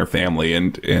got to check on her family,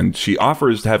 and she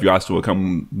offers to have Yasuo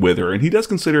come with her, and he does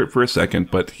consider it for a second,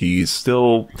 but he's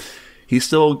still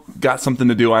got something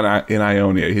to do in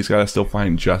Ionia. He's got to still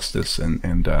find justice,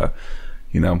 and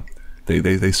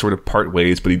they sort of part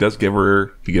ways. But he gives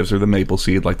her the maple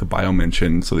seed, like the bio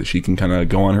mentioned, so that she can kind of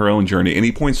go on her own journey. And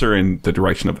he points her in the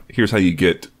direction of, here's how you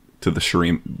get to the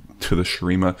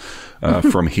Shurima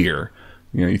from here.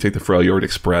 You take the Freljord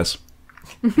Express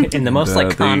in the most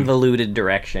convoluted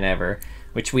direction ever,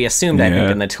 which we assumed, I think,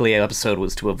 in the Talia episode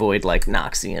was to avoid like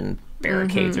Noxian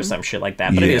barricades or some shit like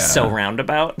that. But it is so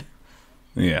roundabout.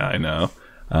 Yeah, I know.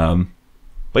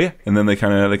 But yeah, and then they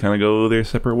kind of go their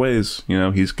separate ways.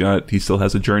 He still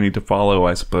has a journey to follow,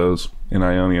 I suppose, in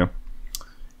Ionia.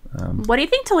 What do you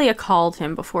think Talia called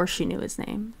him before she knew his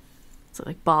name? Is it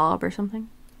like Bob or something?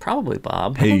 Probably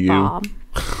Bob. Hey, you. Bob.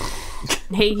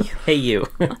 Hey, you. Hey, you.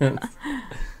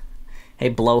 Hey,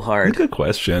 blowhard. Good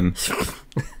question.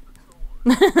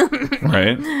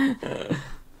 Right?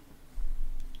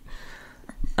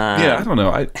 Yeah, I don't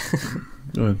know.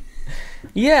 Go ahead.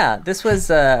 Yeah, this was.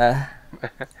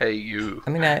 Hey, you.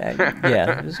 I mean,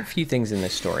 there's a few things in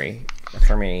this story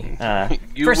for me.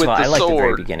 First of all, I like the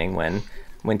very beginning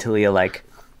when Talia like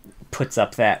puts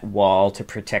up that wall to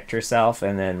protect herself,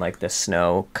 and then like the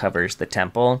snow covers the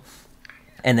temple,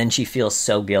 and then she feels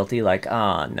so guilty, like,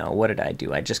 oh no, what did I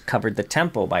do? I just covered the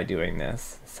temple by doing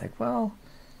this. It's like, well,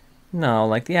 no,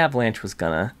 like the avalanche was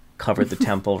gonna cover the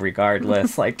temple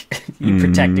regardless. Like you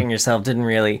protecting yourself didn't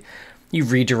really, you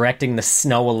redirecting the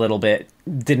snow a little bit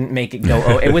didn't make it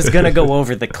go. It was gonna go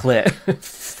over the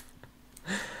cliff.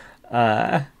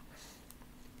 Also,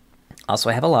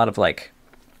 I have a lot of like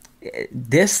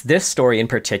this story in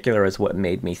particular is what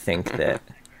made me think that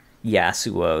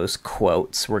Yasuo's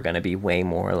quotes were gonna be way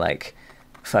more like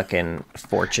fucking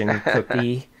fortune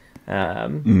cookie,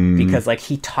 because like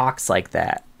he talks like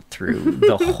that through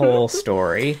the whole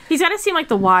story. He's got to seem like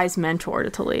the wise mentor to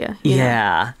Talia.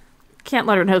 Yeah. Can't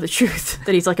let her know the truth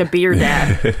that he's like a beer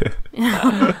dad.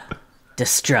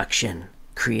 Destruction,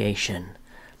 creation,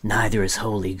 neither is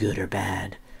wholly good or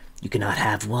bad. You cannot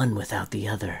have one without the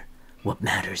other. What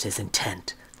matters is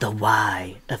intent, the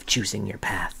why of choosing your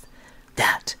path.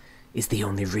 That is the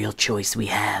only real choice we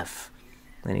have.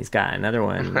 And he's got another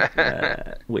one,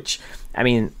 which, I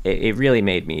mean, it really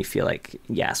made me feel like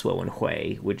Yasuo and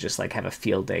Hui would just like have a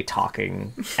field day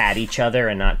talking at each other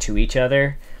and not to each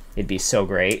other. It'd be so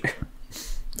great.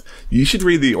 You should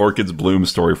read the Orchids Bloom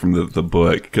story from the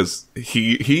book, because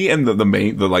he and the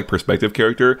main, the like perspective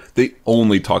character, they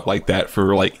only talk like that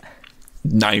for like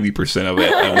 90% of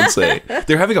it, I would say.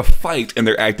 They're having a fight and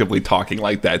they're actively talking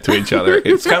like that to each other.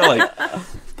 It's kind of like,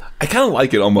 I kind of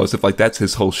like it almost if like that's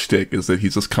his whole shtick, is that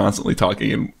he's just constantly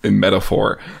talking in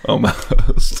metaphor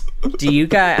almost. Do you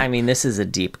guys, I mean, this is a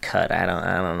deep cut. I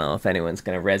don't know if anyone's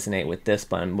going to resonate with this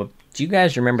one. Do you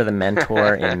guys remember the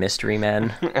mentor in Mystery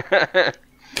Men?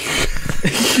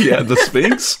 Yeah, the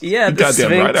Sphinx? Yeah, the Goddamn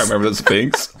Sphinx. right, I remember the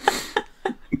Sphinx.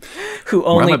 Who Why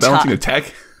only am I balancing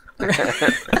attack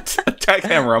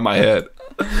hammer on my head?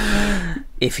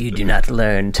 If you do not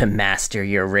learn to master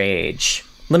your rage,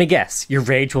 let me guess, your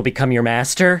rage will become your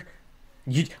master?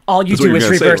 All you do is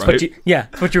reverse what you... Yeah,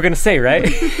 that's what you were going to say, right?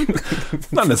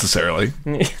 Not necessarily.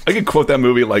 I could quote that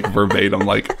movie like verbatim,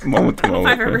 like moment to moment.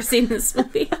 I've ever seen this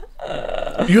movie.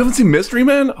 You haven't seen Mystery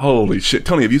Men? Holy shit.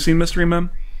 Tony, have you seen Mystery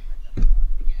Men?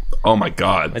 Oh my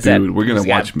god, dude. We're going to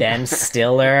watch... Ben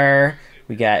Stiller.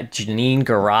 We got Janine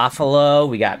Garofalo.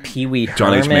 We got Pee Wee Herman.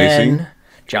 John H. Macy.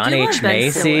 John H.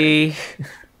 Macy.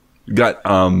 We got,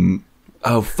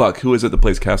 oh fuck, who is it that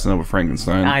plays Casanova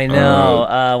Frankenstein? I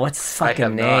know. What's his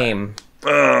fucking name?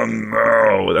 Oh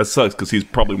no, that sucks because he's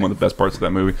probably one of the best parts of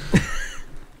that movie.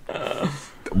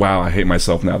 Wow, I hate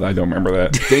myself now that I don't remember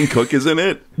that. Dane Cook is in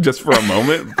it just for a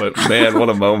moment, but man, what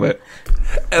a moment.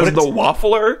 As the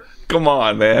waffler? Come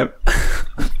on, man.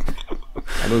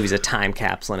 That movie's a time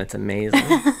capsule and it's amazing.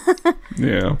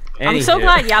 Yeah. I'm so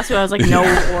glad Yasuo has like no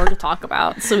war to talk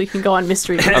about, so we can go on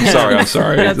Mystery Men. I'm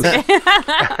sorry.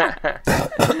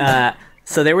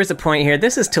 So there was a point here.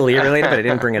 This is Talia related, but I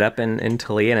didn't bring it up in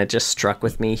Talia, and it just struck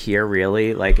with me here,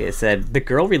 really. Like it said, the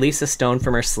girl released a stone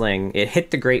from her sling. It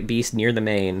hit the great beast near the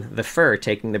mane, the fur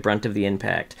taking the brunt of the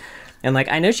impact. And like,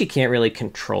 I know she can't really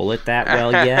control it that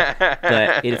well yet,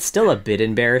 but it's still a bit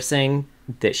embarrassing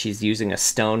that she's using a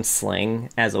stone sling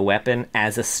as a weapon,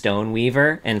 as a stone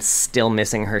weaver, and still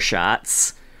missing her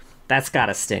shots. That's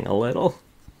gotta sting a little.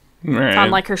 Right.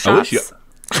 Unlike her shots.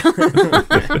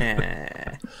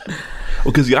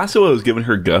 Well, because Yasuo was giving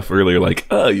her guff earlier, like,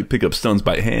 oh, you pick up stones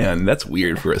by hand. That's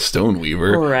weird for a stone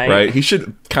weaver. Right? He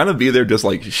should kind of be there just,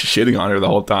 like, shitting on her the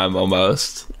whole time,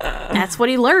 almost. That's what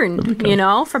he learned,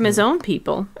 from his own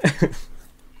people.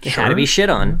 How to be shit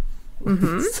on.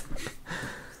 Mm-hmm.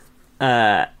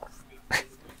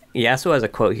 Yasuo has a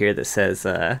quote here that says,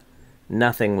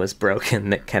 nothing was broken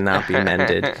that cannot be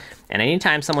mended. And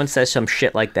anytime someone says some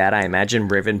shit like that, I imagine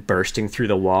Riven bursting through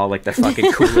the wall like the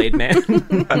fucking Kool-Aid man.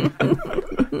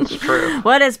 It's true.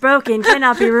 What is broken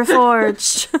cannot be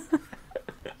reforged.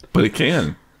 But it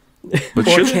can. But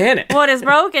or can it? What is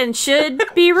broken should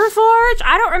be reforged?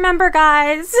 I don't remember,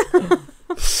 guys.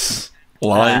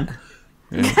 Line.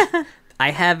 Yeah.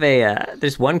 I have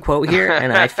there's one quote here,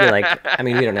 and I feel like, I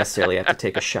mean, we don't necessarily have to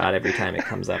take a shot every time it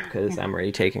comes up because I'm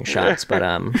already taking shots, but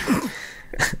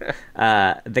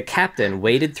the captain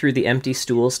waded through the empty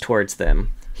stools towards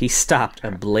them. He stopped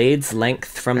a blade's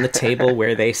length from the table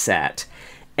where they sat.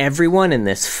 Everyone in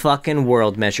this fucking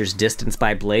world measures distance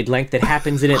by blade length. It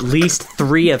happens in at least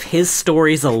 3 of his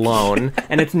stories alone,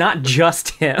 and it's not just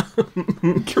him.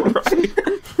 You're right.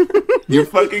 You're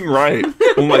fucking right.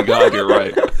 Oh my god, you're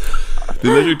right. They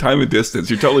measure time and distance.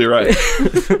 You're totally right.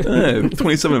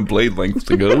 27 blade lengths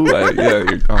to go. Oh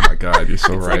my god, you're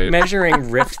so right. Like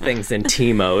measuring rift things in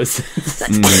Teemos.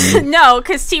 No,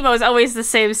 because Teemo is always the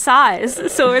same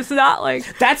size, so it's not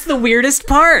like... That's the weirdest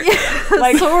part.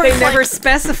 Like, they never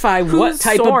specify what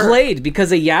type of blade,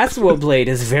 because a Yasuo blade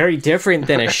is very different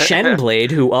than a Shen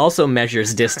blade, who also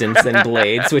measures distance in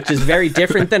blades, which is very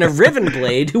different than a Riven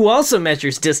blade, who also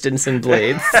measures distance in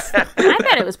blades. I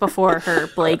bet it was before her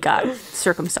blade got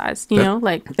circumcised, you know?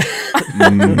 Like...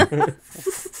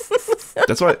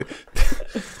 That's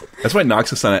why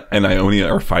Noxus and Ionia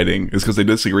are fighting, is because they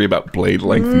disagree about blade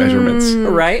length measurements.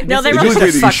 Right? No, they really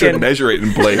agree that you should measure it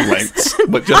in blade lengths.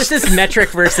 But just this is metric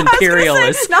versus imperial.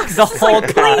 The whole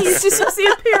like, cost. please, just use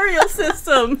the imperial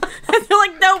system. And they're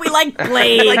like, no, we like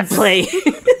blades. We like blade.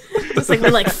 It's like we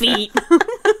like feet.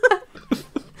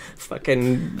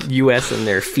 Fucking US and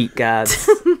their feet gods.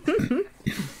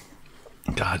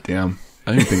 God damn.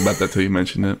 I didn't think about that till you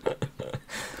mentioned it.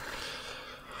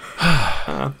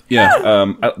 I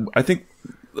think,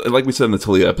 like we said in the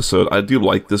Talia episode, I do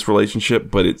like this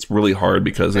relationship, but it's really hard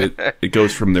because it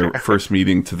goes from their first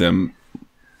meeting to them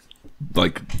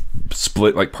like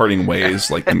split, like parting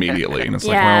ways, like immediately, and it's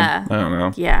like, well, I don't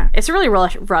know. Yeah, it's a really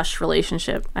rushed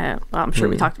relationship. I'm sure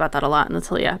we talked about that a lot in the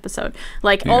Talia episode.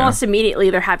 Like almost immediately,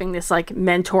 they're having this like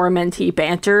mentor-mentee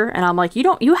banter, and I'm like,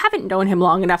 you haven't known him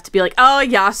long enough to be like, oh,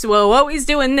 Yasuo, oh, he's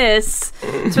doing this.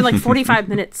 It's been like 45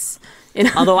 minutes. You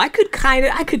know? Although I could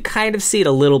kind of see it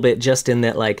a little bit, just in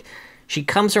that, like, she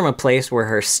comes from a place where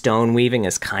her stone weaving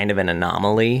is kind of an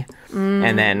anomaly,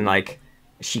 and then like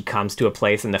she comes to a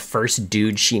place and the first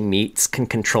dude she meets can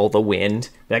control the wind.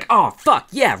 Like, oh fuck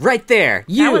yeah, right there,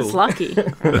 you. That was lucky.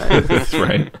 That's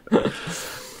right.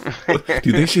 Do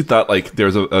you think she thought like there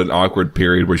was an awkward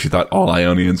period where she thought all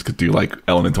Ionians could do like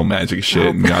elemental magic shit,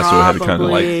 and Yasuo had to kind of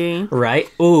like, right?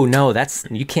 Oh no, that's,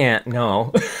 you can't,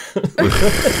 no.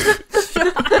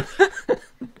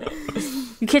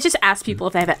 You can't just ask people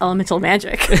if they have elemental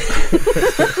magic.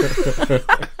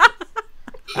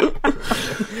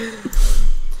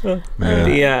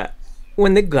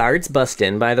 When the guards bust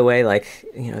in, by the way, like,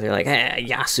 you know, they're like, hey,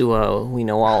 Yasuo, we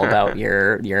know all about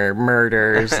your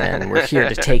murders, and we're here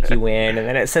to take you in. And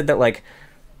then it said that, like,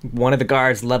 one of the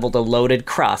guards leveled a loaded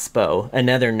crossbow,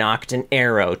 another knocked an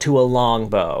arrow to a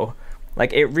longbow.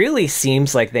 Like, it really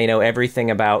seems like they know everything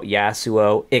about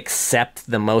Yasuo except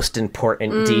the most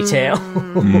important detail.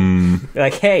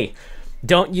 Like, hey,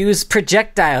 don't use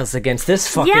projectiles against this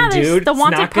fucking dude. The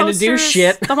wanted it's not gonna do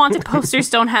shit. The wanted posters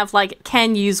don't have, like,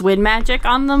 can use wind magic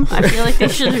on them. I feel like they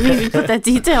should have maybe put that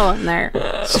detail in there.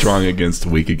 Strong against,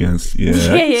 weak against. Yeah, I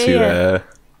can see that.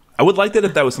 I would like that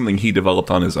if that was something he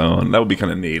developed on his own. That would be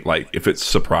kind of neat. Like, if it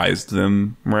surprised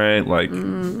them, right? Like,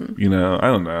 you know, I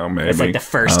don't know, maybe. It's like the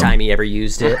first time he ever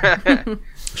used it.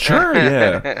 Sure,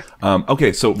 yeah.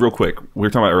 Okay, so real quick, we were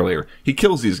talking about earlier. He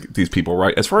kills these people,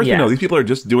 right? As far as we know, these people are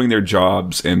just doing their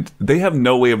jobs, and they have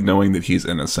no way of knowing that he's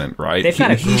innocent, right? They've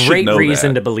got a great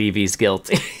reason to believe he's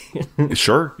guilty.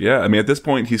 Sure, yeah. I mean, at this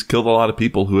point, he's killed a lot of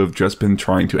people who have just been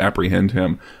trying to apprehend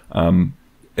him. And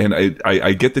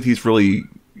I get that he's really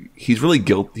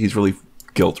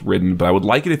guilt-ridden, but I would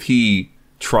like it if he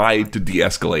tried to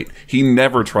de-escalate. He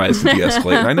never tries to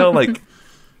de-escalate. And I know, like,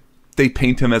 they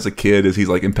paint him as a kid as he's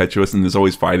like impetuous and is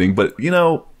always fighting, but you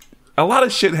know, a lot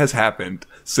of shit has happened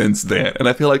since then, and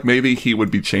I feel like maybe he would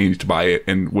be changed by it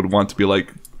and would want to be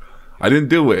like, I didn't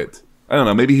do it. I don't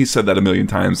know, maybe he said that a million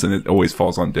times and it always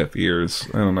falls on deaf ears.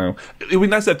 I don't know. It would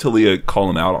be nice to have Talia call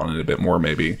him out on it a bit more,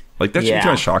 maybe. Like, that should be kind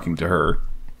of shocking to her,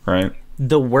 right?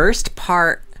 The worst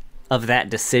part of that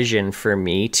decision for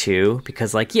me too,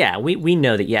 because like, yeah, we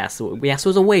know that Yasuo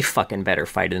was a way fucking better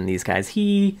fighter than these guys.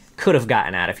 He could have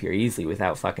gotten out of here easily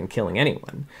without fucking killing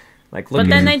anyone. Like, look, but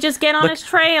then they just get on his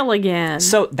trail again.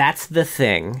 So that's the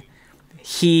thing.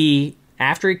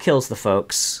 After he kills the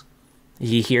folks,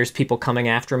 he hears people coming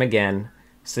after him again.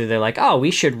 So they're like, oh,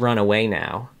 we should run away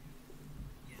now.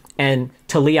 And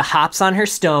Talia hops on her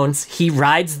stones. He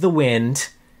rides the wind.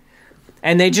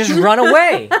 And they just run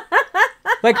away.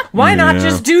 Like, why not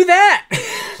just do that?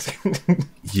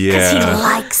 Yeah. Because he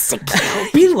likes to kill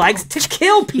people. He likes to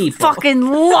kill people. Fucking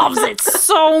loves it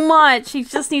so much. He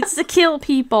just needs to kill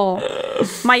people.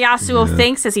 My Yasuo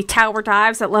thinks as he tower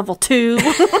dives at level 2.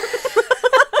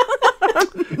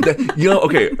 You know,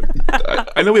 okay,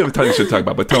 I know we have a ton of shit to talk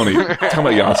about, but Tony, talking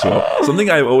about Yasuo, something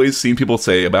I've always seen people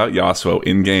say about Yasuo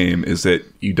in-game is that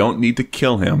you don't need to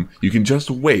kill him. You can just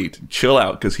wait, chill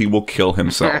out, because he will kill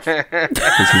himself.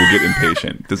 Because he will get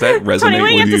impatient. Does that resonate Tony,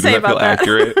 with you? Does that feel that?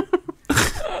 accurate?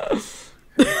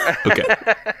 Okay.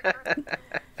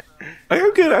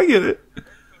 I get it.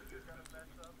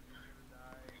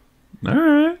 All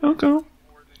right, okay.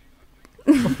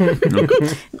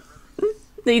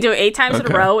 Then you do it 8 times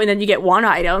in a row, and then you get 1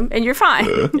 item, and you're fine.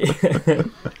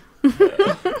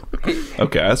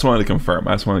 Okay, I just wanted to confirm.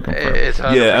 It's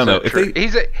I don't know. True.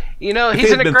 He's an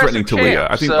aggressive threatening Talia,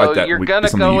 champ, I think so like that you're is gonna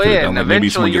something go you could have in. done. Like, maybe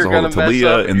someone Eventually, gets you're a hold gonna of mess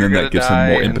Talia, up, and then that gives him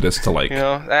more and, impetus to like.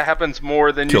 That happens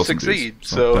more than you succeed.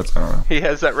 So he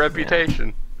has that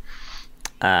reputation.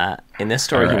 In this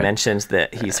story, he mentions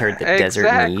that he's heard that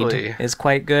desert mead is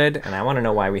quite good, and I want to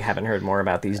know why we haven't heard more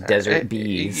about these desert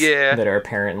bees that are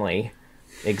apparently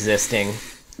existing.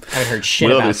 I haven't heard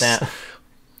shit about that.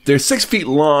 They're 6 feet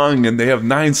long, and they have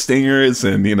 9 stingers,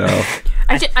 and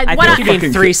I think you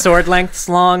mean 3 sword lengths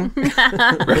long.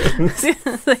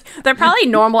 They're probably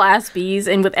normal ass bees,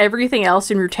 and with everything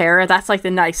else in Ruterra, that's like the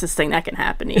nicest thing that can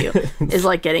happen to you is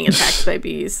like getting attacked by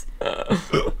bees.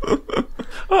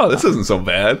 Oh, this isn't so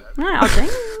bad. Oh, dang.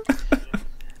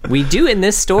 We do in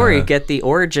this story get the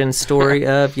origin story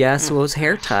of Yasuo's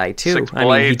hair tie too. I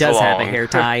mean, he does have a hair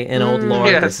tie in old lore.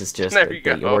 Yes, this is just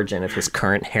the origin of his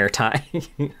current hair tie.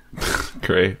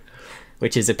 Great.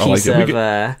 Which is a piece of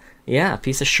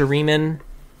piece of Shuriman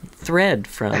thread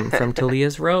from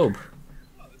Talia's robe.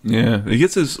 Yeah, he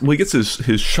gets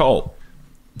his shawl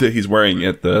that he's wearing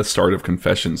at the start of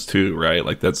Confessions too, right?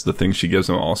 Like that's the thing she gives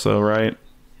him also, right?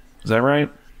 Is that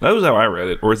right? That was how I read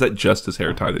it. Or is that just his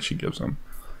hair tie that she gives him?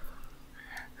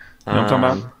 You know what I'm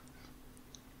talking about?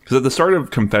 Because at the start of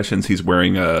Confessions, he's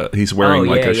wearing a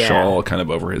shawl kind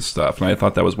of over his stuff, and I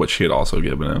thought that was what she had also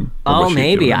given him. Oh,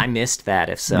 maybe I missed that.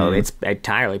 If so, it's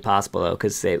entirely possible though,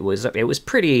 because it was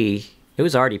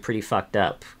already pretty fucked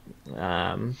up.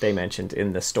 They mentioned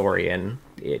in the story, and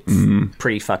it's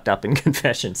pretty fucked up in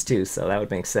Confessions too. So that would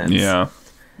make sense. Yeah.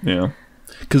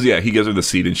 Because he gives her the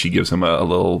seed, and she gives him a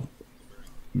little,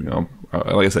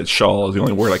 like I said, shawl is the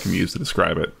only word I can use to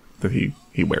describe it that he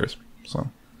wears. So,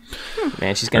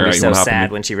 man, she's gonna be so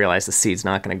sad when she realizes the seed's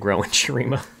not gonna grow in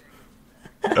Shurima.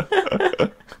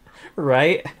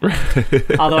 Right?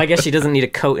 Although I guess she doesn't need a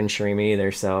coat in Shurima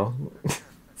either. So,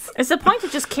 is the point to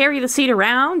just carry the seed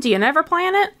around? Do you never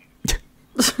plan it?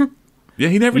 Yeah,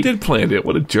 he never did plan it.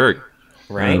 What a jerk!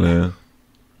 Right?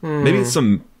 Maybe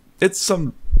it's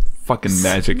some fucking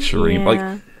magic Shurima.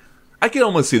 Like, I can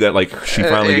almost see that, like, she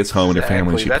finally gets home in her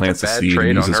family, and she plants the seed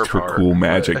and uses her cool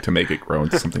magic to make it grow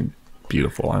into something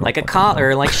beautiful. Like a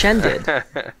collar, like Shen did.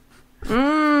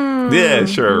 Yeah,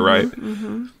 sure, right.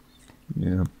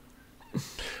 Yeah.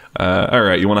 All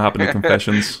right, you want to hop into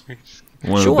Confessions?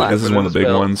 Sure. This is one of the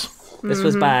big ones. This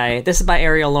is by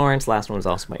Ariel Lawrence. Last one was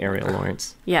also by Ariel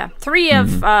Lawrence. Yeah, 3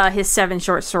 of his 7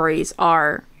 short stories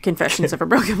are Confessions of a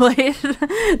Broken Blade.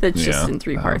 That's just in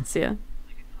 3 parts.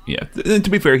 Yeah, and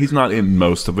to be fair, he's not in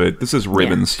most of it. This is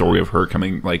Riven's story of her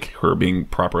her being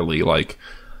properly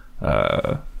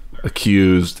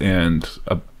accused and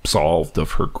absolved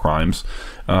of her crimes.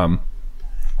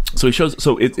 So he shows.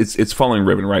 So it's following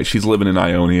Riven, right? She's living in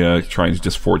Ionia, trying to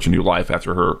just forge a new life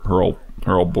after her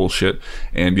old bullshit.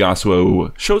 And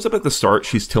Yasuo shows up at the start.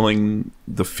 She's tilling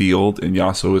the field, and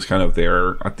Yasuo is kind of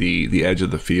there at the edge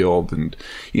of the field. And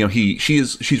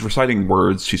she's reciting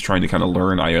words. She's trying to kind of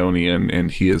learn Ionian,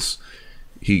 and he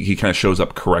kind of shows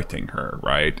up correcting her,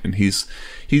 right? And he's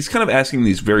kind of asking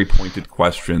these very pointed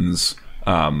questions.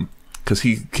 Because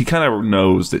he kind of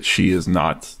knows that she's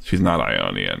not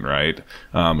Ionian, right?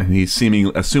 And he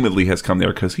assumedly has come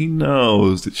there because he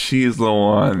knows that she is the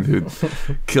one who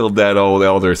killed that old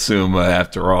elder Suma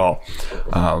after all.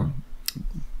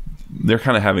 They're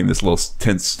kind of having this little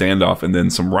tense standoff, and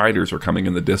then some riders are coming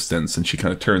in the distance, and she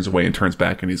kind of turns away and turns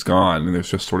back, and he's gone, and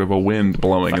there's just sort of a wind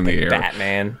blowing in the air.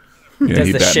 Batman. Yeah,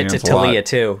 does the shit to Talia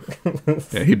too.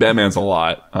 Yeah, he Batmans a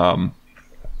lot.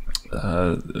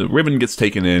 Riven gets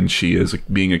taken in. She is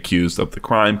being accused of the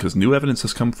crime because new evidence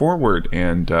has come forward,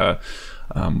 and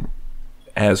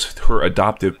as her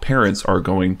adoptive parents are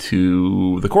going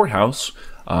to the courthouse,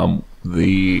 her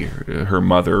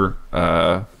mother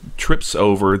trips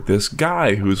over this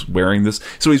guy who's wearing this.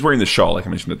 So he's wearing the shawl, like I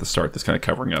mentioned at the start, that's kind of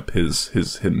covering up his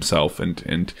himself,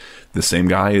 and the same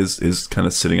guy is kind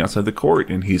of sitting outside the court,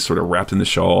 and he's sort of wrapped in the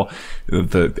shawl.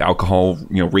 The alcohol,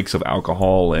 reeks of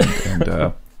alcohol,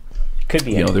 and could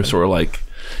be. They're sort of like,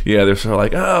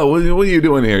 oh, what are you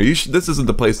doing here? This isn't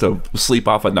the place to sleep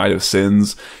off a night of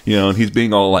sins, and he's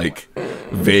being all like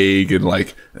vague and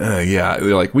like,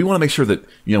 they're like, we want to make sure that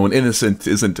an innocent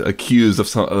isn't accused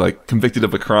of convicted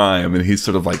of a crime, and he's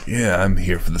sort of like, yeah, I'm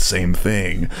here for the same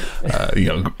thing,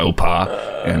 Opa,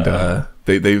 and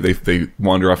they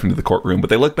wander off into the courtroom, but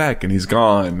they look back and he's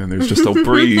gone, and there's just a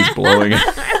breeze blowing.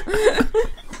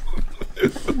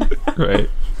 Right.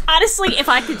 I honestly, if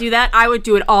I could do that, I would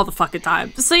do it all the fucking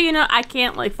time. So, I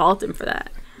can't, fault him for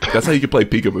that. That's how you could play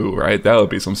peekaboo, right? That would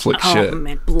be some slick shit. Oh,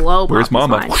 man, blow Where's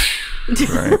Mama?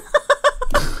 Right.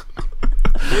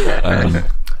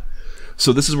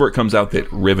 So this is where it comes out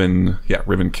that Riven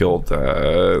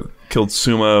killed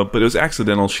Suma, but it was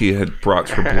accidental. She had brought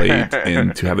her blade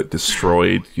in to have it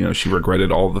destroyed. She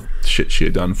regretted all the shit she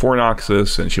had done for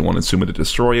Noxus, and she wanted Suma to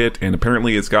destroy it. And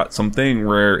apparently it's got something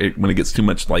where when it gets too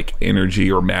much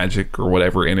energy or magic or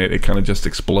whatever in it, it kind of just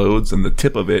explodes, and the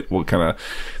tip of it will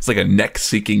it's like a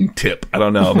neck-seeking tip. I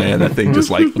don't know, man. That thing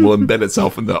just will embed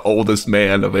itself in the oldest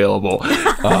man available.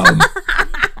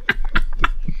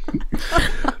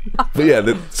 But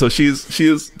yeah, so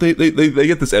they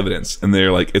get this evidence, and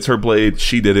they're like, it's her blade,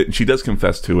 she did it, and she does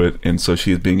confess to it, and so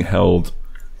she is being held,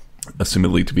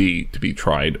 assumedly to be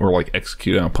tried or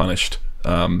executed and punished.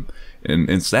 And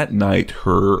it's that night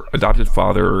her adopted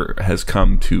father has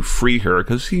come to free her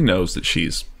because he knows that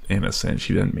she's innocent.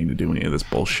 She didn't mean to do any of this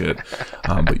bullshit.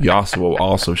 But Yasuo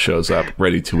also shows up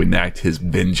ready to enact his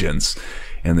vengeance,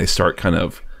 and they start kind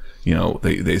of,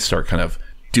 they start kind of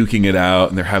duking it out,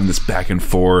 and they're having this back and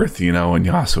forth, and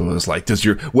Yasuo is like,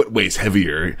 what weighs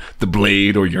heavier, the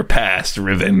blade or your past,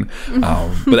 Riven?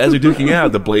 But as they're duking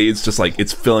out, the blade's just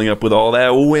it's filling up with all that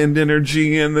wind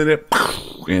energy, and then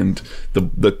and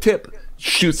the tip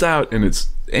shoots out, and it's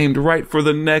aimed right for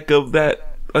the neck of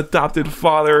that adopted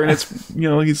father, and it's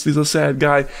he's a sad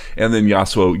guy, and then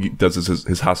Yasuo does his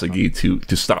Hasagi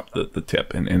to stop the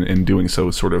tip, and in doing so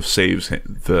sort of saves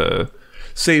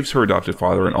her adopted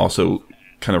father, and also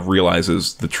kind of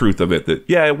realizes the truth of it, that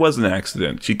it was an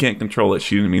accident, she can't control it,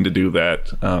 she didn't mean to do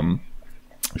that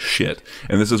shit.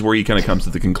 And this is where he kind of comes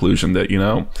to the conclusion that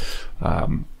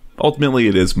ultimately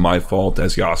it is my fault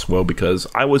as Yasuo, because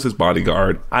I was his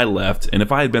bodyguard, I left, and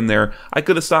if I had been there, I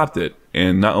could have stopped it,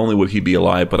 and not only would he be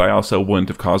alive, but I also wouldn't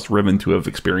have caused Riven to have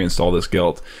experienced all this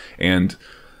guilt. And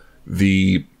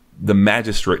the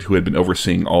magistrate who had been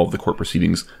overseeing all of the court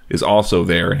proceedings is also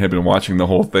there and had been watching the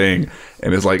whole thing,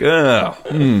 and is like, well,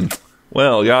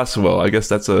 Yasuo, I guess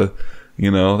that's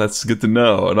that's good to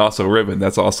know. And also Riven,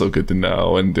 that's also good to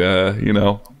know. And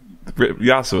Yasuo,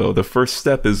 the first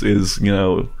step is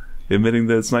admitting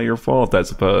that it's not your fault, I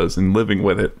suppose, and living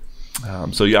with it.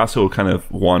 So Yasuo kind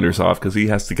of wanders off because he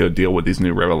has to go deal with these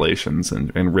new revelations,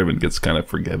 and Riven gets kind of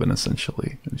forgiven,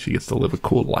 essentially, and she gets to live a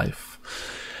cool life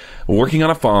working on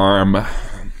a farm.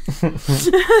 For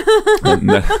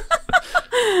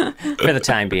the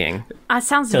time being. That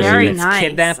sounds very nice.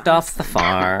 Kidnapped off the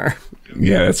farm.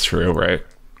 Yeah, that's true, right?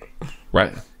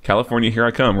 Right. California, here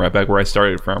I come, right back where I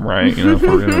started from, right? I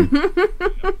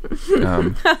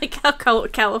like how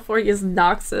California's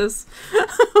Noxus.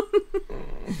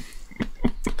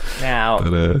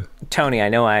 Now, Tony, I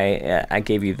know I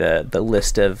gave you the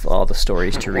list of all the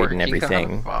stories to read and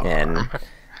everything, and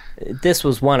this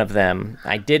was one of them.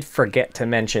 I did forget to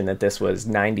mention that this was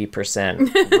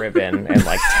 90% Riven and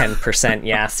 10%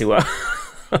 Yasuo.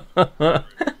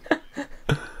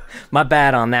 My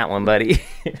bad on that one, buddy.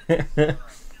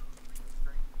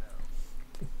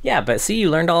 Yeah, but see,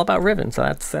 you learned all about Riven, so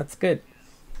that's good.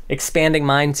 Expanding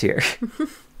minds here.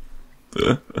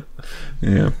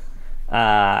 Yeah.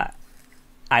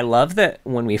 I love that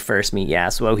when we first meet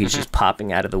Yasuo, he's just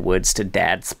popping out of the woods to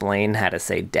dad-splain how to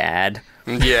say dad.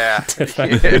 Yeah. To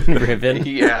fucking Riven.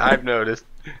 Yeah, I've noticed.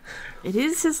 It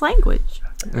is his language.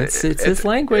 It's his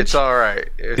language. It's all right.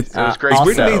 It was great. It's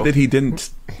weird to me that he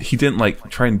didn't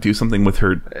try and do something with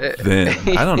her then.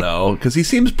 I don't know, because he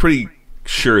seems pretty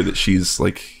sure that she's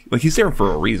he's there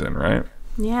for a reason, right?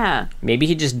 Yeah. Maybe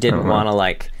he just didn't want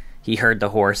to he heard the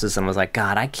horses and was like,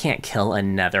 God, I can't kill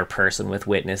another person with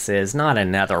witnesses. Not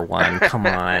another one. Come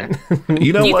on.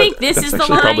 You know Do you what? think this That's is the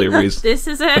actually line? probably a reason. This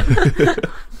is it?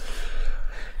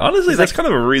 Honestly, that's kind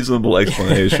of a reasonable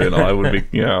explanation. I would be,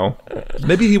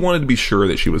 maybe he wanted to be sure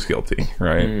that she was guilty,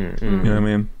 right? You know what I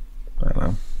mean? I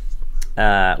don't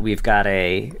know. We've got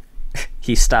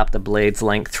he stopped the blade's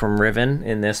length from Riven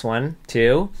in this one,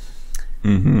 too.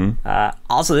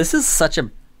 Also, this is such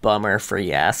a bummer for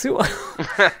Yasuo.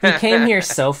 He came here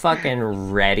so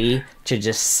fucking ready to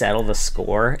just settle the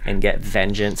score and get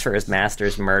vengeance for his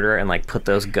master's murder and put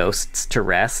those ghosts to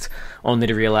rest, only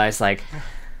to realize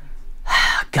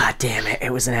God damn it,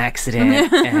 it was an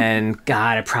accident, and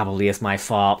God, it probably is my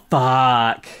fault.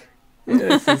 Fuck.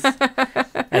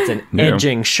 That's an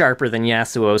edging sharper than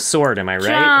Yasuo's sword, am I right?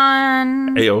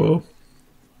 John. Ayo.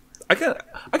 I kind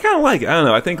of I don't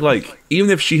know, I think even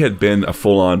if she had been a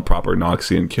full-on proper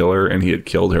Noxian killer and he had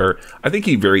killed her, I think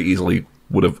he very easily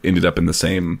would have ended up in the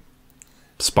same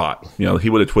spot. He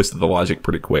would have twisted the logic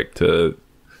pretty quick to,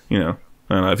 I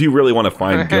If you really want to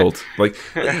find guilt, like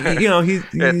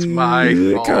it's my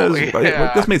fault.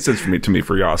 This made sense to me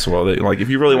for Yasuo. That, like, if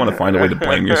you really want to find a way to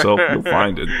blame yourself, you'll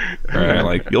find it. Right?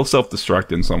 Like, you'll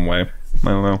self-destruct in some way. I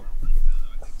don't know.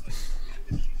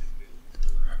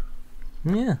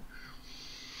 Yeah.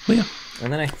 Well, yeah.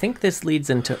 And then I think this leads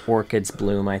into Orchid's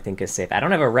Bloom. I think is safe. I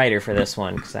don't have a writer for this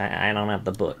one because I don't have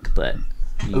the book, but.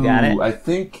 You got it? I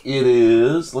think it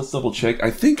is. Let's double check. I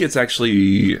think it's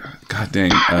actually... God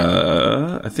dang.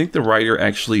 I think the writer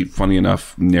actually, funny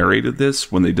enough, narrated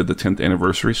this when they did the 10th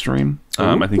anniversary stream.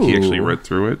 I think he actually read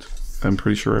through it. I'm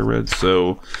pretty sure I read.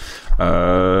 So,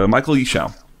 Michael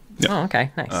Yishao. Yeah. Oh, okay.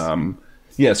 Nice.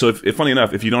 Yeah, so if funny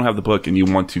enough, if you don't have the book and you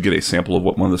want to get a sample of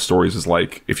what one of the stories is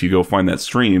like, if you go find that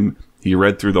stream, he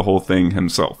read through the whole thing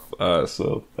himself.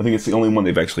 So, I think it's the only one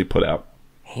they've actually put out.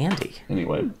 Handy.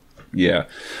 Anyway. Yeah.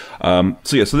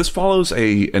 So this follows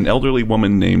an elderly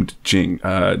woman named Jing.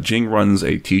 Jing runs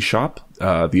a tea shop,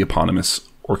 the eponymous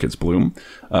Orchid's Bloom.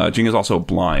 Jing is also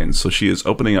blind, so she is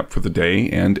opening up for the day,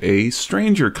 and a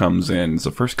stranger comes in. It's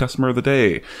the first customer of the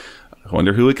day. I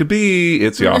wonder who it could be.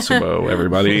 It's Yasuo,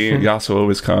 everybody. Yasuo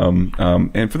has come.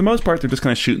 And for the most part, they're just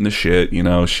kind of shooting the shit. You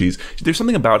know, there's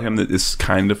something about him that is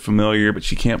kind of familiar, but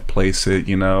she can't place it,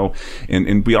 you know.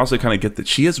 And we also kind of get that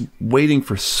she is waiting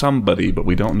for somebody, but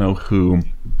we don't know who.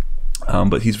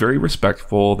 But he's very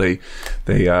respectful. She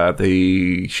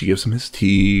gives him his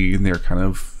tea, and they're kind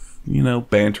of, you know,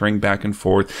 bantering back and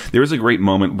forth. There is a great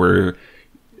moment where,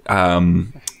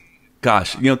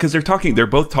 gosh, you know, because they're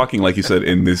both talking, like you said,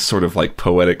 in this sort of like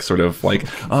poetic sort of like,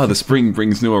 oh, the spring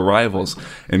brings new arrivals.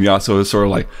 And Yasuo is sort of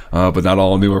like, but not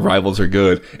all new arrivals are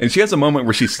good. And she has a moment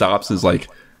where she stops and is like,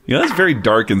 you know, that's very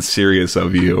dark and serious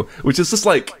of you, which is just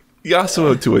like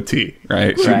Yasuo to a T,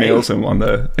 right? She nails him on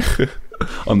the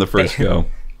on the first go.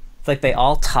 It's like they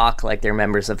all talk like they're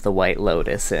members of the White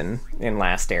Lotus in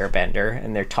Last Airbender,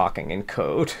 and they're talking in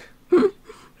code.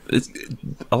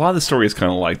 A lot of the story is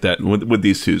kind of like that with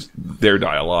these two, their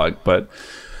dialogue, but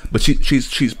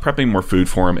she's prepping more food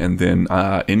for him, and then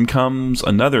in comes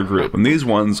another group, and these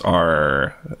ones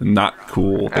are not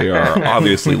cool. They are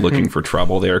obviously looking for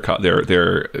trouble. They're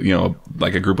you know,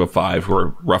 like a group of 5 who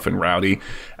are rough and rowdy,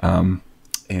 and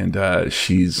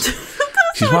she's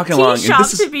walking along. And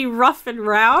this is to be rough and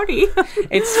rowdy.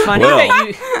 It's funny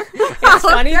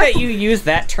that you use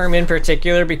that term in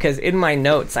particular, because in my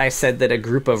notes I said that a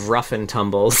group of rough and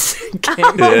tumbles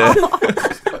came. Yeah.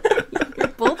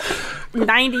 Both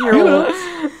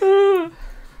 90-year-olds.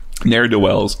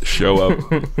 Ne'er-do-wells show up.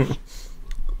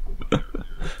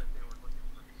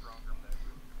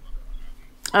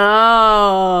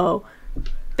 Oh.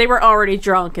 They were already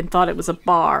drunk and thought it was a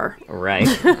bar. Right.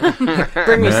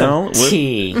 Bring me some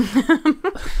tea.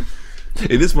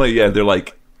 It is funny, yeah, they're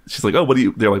like, she's like, oh,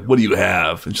 they're like, what do you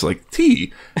have? And she's like,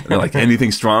 tea. And they're like,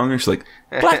 anything stronger? She's like,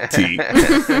 black tea.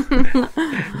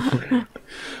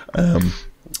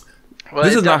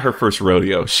 This is not her first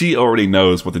rodeo. She already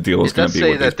knows what the deal is going to be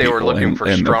with these people.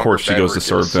 And of course, she goes to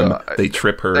serve them. They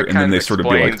trip her, and then they sort of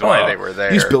be like, oh,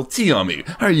 you spilled tea on me.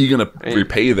 How are you going to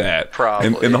repay that?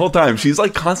 Probably. And the whole time, she's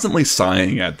like constantly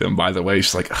sighing at them, by the way.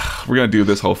 She's like, we're going to do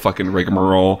this whole fucking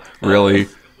rigmarole. Really?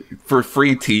 For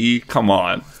free tea? Come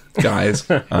on, guys.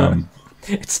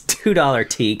 It's $2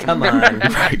 tea. Come on.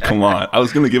 Right, come on. I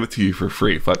was going to give it to you for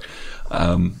free. But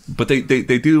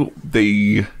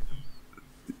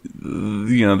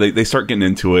you know, they start getting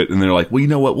into it, and they're like, well, you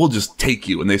know what, we'll just take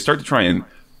you. And they start to try and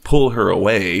pull her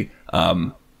away,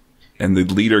 and the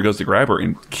leader goes to grab her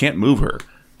and can't move her.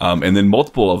 And then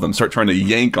multiple of them start trying to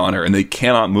yank on her, and they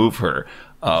cannot move her.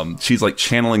 She's like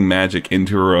channeling magic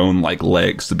into her own like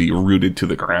legs to be rooted to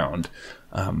the ground.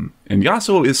 And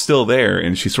Yasuo is still there,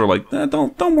 and she's sort of like,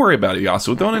 don't worry about it,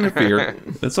 Yasuo, don't interfere.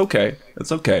 It's okay.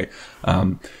 It's okay.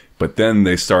 But then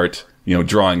they start, you know,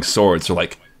 drawing swords. They're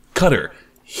like, cut her.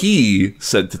 He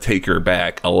said to take her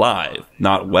back alive,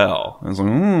 not well. I was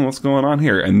like, what's going on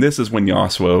here? And this is when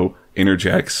Yasuo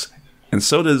interjects, and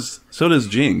so does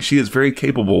Jing. She is very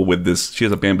capable with this. She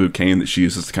has a bamboo cane that she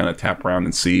uses to kind of tap around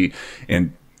and see.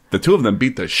 And the two of them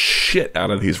beat the shit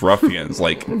out of these ruffians,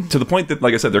 like to the point that,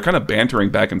 like I said, they're kind of bantering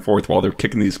back and forth while they're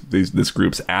kicking this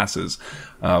group's asses.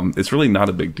 It's really not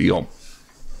a big deal,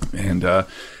 and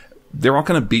they're all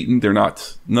kind of beaten. They're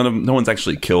not. No one's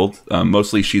actually killed.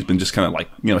 Mostly, she's been just kind of like,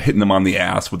 you know, hitting them on the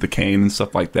ass with the cane and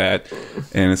stuff like that.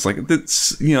 And it's like,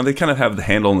 it's, you know, they kind of have the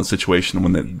handle on the situation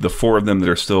when the 4 of them that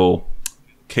are still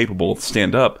capable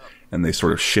stand up, and they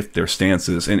sort of shift their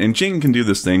stances. And Jing can do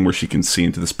this thing where she can see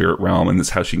into the spirit realm, and this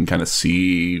is how she can kind of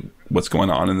see what's going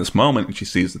on in this moment. And she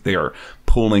sees that they are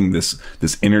pulling this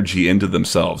energy into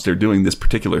themselves. They're doing this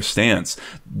particular stance.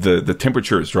 The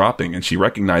temperature is dropping, and she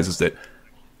recognizes that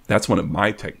that's one of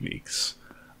my techniques.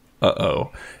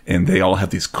 Uh-oh. And they all have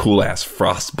these cool-ass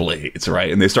frost blades,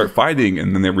 right? And they start fighting,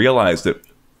 and then they realize that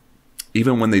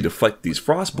even when they deflect these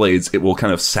frost blades, it will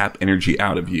kind of sap energy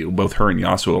out of you. Both her and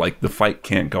Yasuo, like, the fight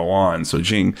can't go on. So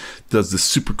Jing does this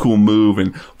super cool move,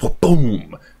 and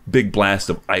boom! Big blast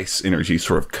of ice energy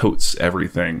sort of coats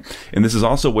everything. And this is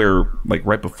also where, like,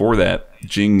 right before that,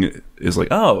 Jing is like,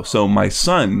 oh, so my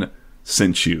son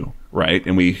sent you, right?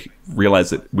 And we realize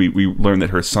that we learn that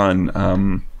her son,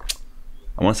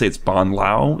 I want to say it's Ban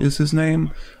Lao is his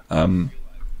name,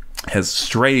 has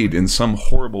strayed in some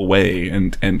horrible way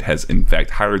and has in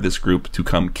fact hired this group to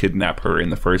come kidnap her in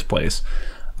the first place.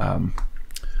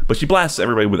 But she blasts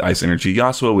everybody with ice energy.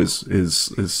 Yasuo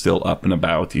is still up and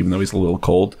about, even though he's a little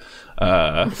cold.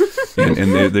 And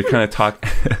they're kind of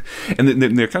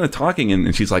they're kind of talking,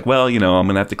 and she's like, well, I'm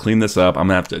gonna have to clean this up. I'm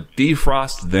gonna have to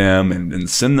defrost them and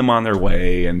send them on their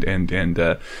way. And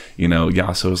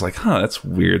Yasuo is like, that's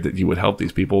weird that you would help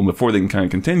these people. And before they can kind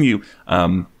of continue,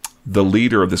 the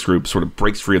leader of this group sort of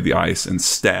breaks free of the ice and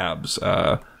stabs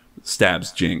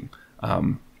Jing.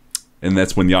 And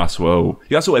that's when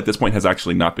Yasuo at this point has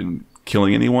actually not been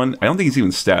killing anyone. I don't think he's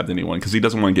even stabbed anyone because he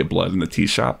doesn't want to get blood in the tea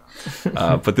shop.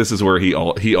 But this is where he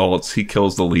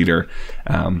kills the leader.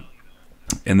 And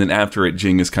then after it,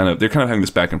 Jing is they're kind of having this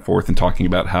back and forth and talking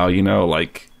about how,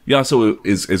 like, Yasuo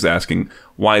is asking,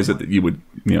 why is it that you would,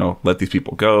 let these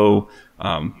people go?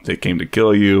 They came to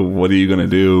kill you. What are you going to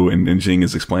do? And Jing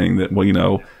is explaining that,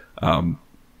 well,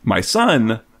 my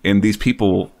son and these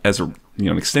people, as an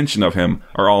extension of him,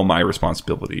 are all my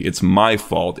responsibility. It's my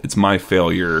fault. It's my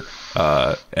failure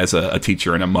as a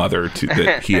teacher and a mother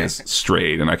that he has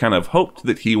strayed. And I kind of hoped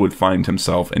that he would find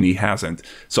himself, and he hasn't.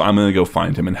 So I'm going to go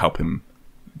find him and help him,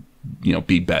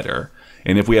 be better.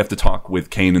 And if we have to talk with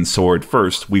cane and sword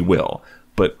first, we will.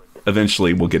 But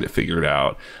eventually we'll get it figured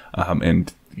out.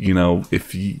 And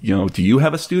if do you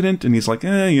have a student? And he's like,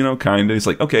 kind of. He's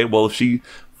like, okay, well, if she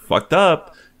fucked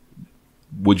up,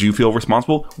 would you feel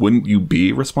responsible? Wouldn't you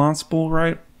be responsible,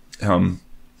 right? And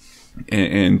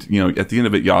at the end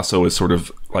of it, Yasuo is sort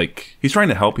of like, he's trying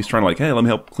to help. He's trying to like, hey, let me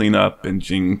help clean up. And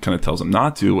Jing kind of tells him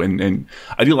not to. And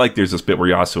I do like there's this bit where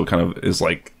Yasuo kind of is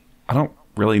like, I don't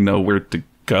really know where to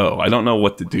go. I don't know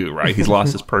what to do, right? He's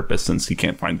lost his purpose since he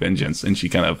can't find vengeance. And she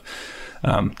kind of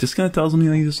just kind of tells him,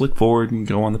 you just look forward and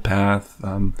go on the path.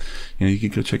 You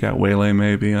could go check out Waylay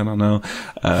maybe. I don't know.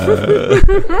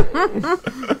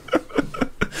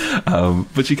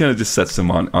 But she kind of just sets him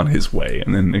on his way,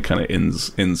 and then it kind of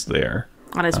ends there.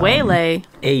 On his waylay.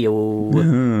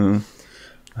 Ayo.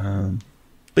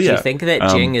 But yeah, do you think that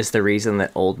Jing is the reason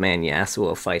that old man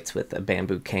Yasuo fights with a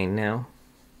bamboo cane now?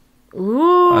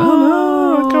 Ooh. I don't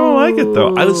know. I kind of like it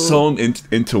though. I was so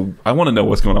into. I want to know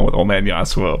what's going on with old man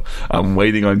Yasuo. I'm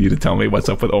waiting on you to tell me what's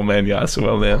up with old man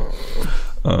Yasuo,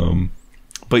 man.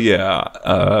 But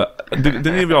yeah, did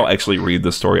any of y'all actually read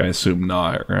the story? I assume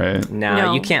not, right?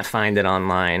 No, you can't find it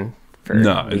online.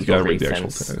 No, you gotta read the actual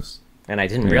text. And I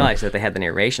didn't realize that they had the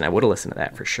narration. I would have listened to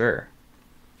that for sure.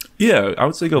 Yeah, I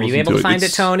would say go listen to it. Were you able to find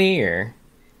it, Tony, or?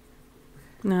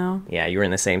 No. Yeah, you were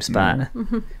in the same spot.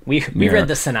 Mm-hmm. We read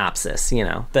the synopsis,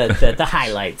 the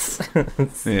highlights.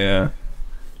 Yeah.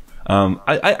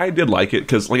 I did like it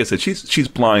because, like I said, she's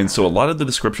blind, so a lot of the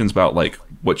descriptions about like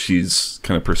what she's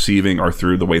kind of perceiving are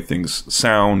through the way things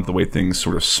sound, the way things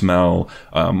sort of smell,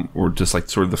 or just like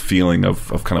sort of the feeling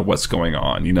of kind of what's going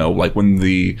on. Like when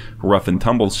the rough and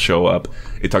tumbles show up,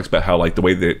 it talks about how like the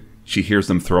way that she hears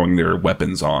them throwing their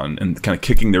weapons on and kind of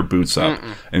kicking their boots up,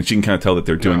 and she can kind of tell that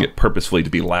they're doing it purposefully to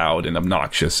be loud and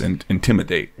obnoxious and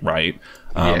intimidate, right?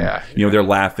 They're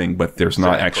laughing, but there's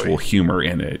not actual humor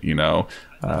in it,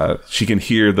 she can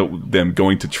hear them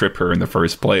going to trip her in the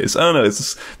first place. I don't know.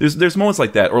 There's moments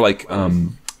like that, or like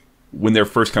when they're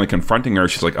first kind of confronting her,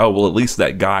 she's like, "Oh, well, at least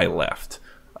that guy left."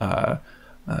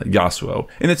 Yasuo.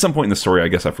 And at some point in the story, I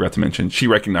guess I forgot to mention, she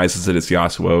recognizes it as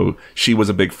Yasuo. She was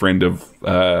a big friend of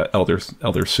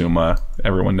Elder Suma.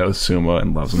 Everyone knows Suma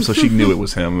and loves him, so she knew it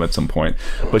was him at some point.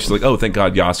 But she's like, "Oh, thank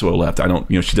God Yasuo left."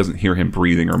 She doesn't hear him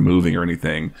breathing or moving or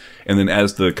anything. And then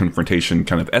as the confrontation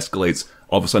kind of escalates,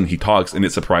 all of a sudden he talks, and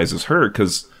it surprises her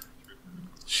because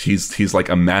he's like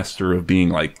a master of being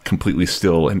like completely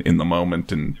still and in the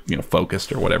moment and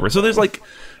focused or whatever. So there's like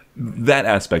that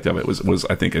aspect of it was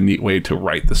I think a neat way to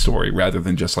write the story rather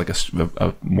than just like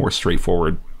a more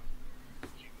straightforward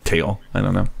tale. I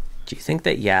don't know. Do you think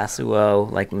that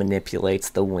Yasuo like manipulates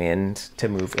the wind to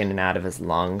move in and out of his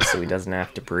lungs so he doesn't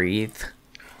have to breathe?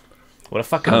 What a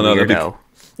fucking weirdo!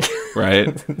 Right?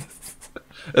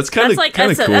 That's kind of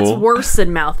cool. That's worse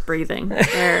than mouth breathing.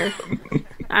 I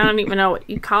don't even know what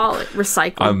you call it.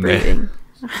 Recycled breathing.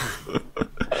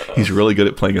 He's really good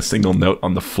at playing a single note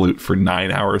on the flute for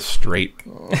 9 hours straight.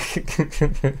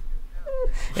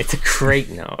 It's a great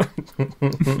note.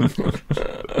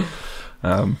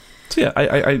 So yeah,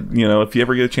 I if you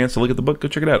ever get a chance to look at the book, go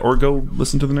check it out, or go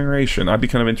listen to the narration. I'd be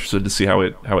kind of interested to see how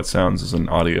it sounds as in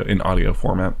audio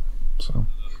format. So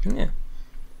Yeah.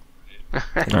 all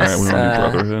right, we're on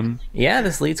to Brotherhood. Yeah,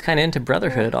 this leads kind of into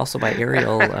Brotherhood, also by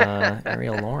Ariel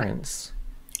Lawrence.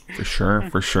 For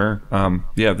sure.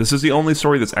 Yeah, this is the only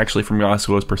story that's actually from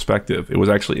Yasuo's perspective. It was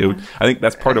actually, I think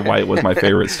that's part of why it was my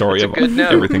favorite story of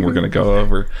everything we're going to go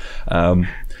over.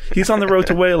 He's on the road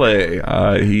to Waylay.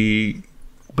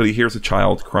 But he hears a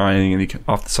child crying, and he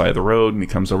off the side of the road, and he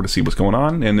comes over to see what's going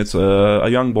on. And it's a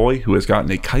young boy who has gotten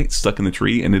a kite stuck in the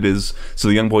tree, and so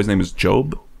the young boy's name is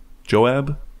Joab.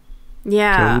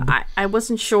 Yeah, Job? I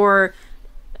wasn't sure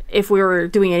if we were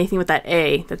doing anything with that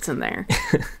A that's in there.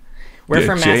 We're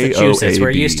from Massachusetts. We're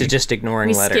used to just ignoring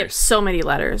We letters. skip so many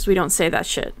letters. We don't say that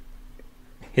shit.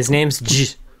 His name's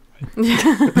J.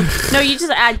 No, you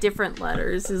just add different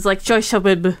letters. It's like Joy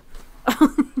Shabib.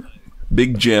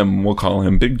 Big Jim, we'll call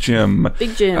him Big Jim.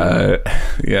 Big Jim.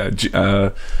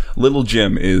 Little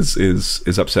Jim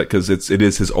is upset because it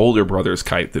is his older brother's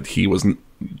kite that he was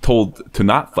told to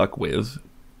not fuck with,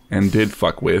 and did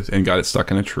fuck with, and got it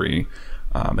stuck in a tree.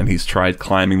 And he's tried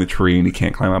climbing the tree, and he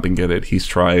can't climb up and get it. He's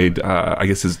tried, I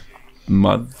guess his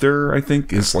mother, I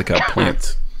think, is like a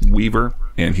plant weaver,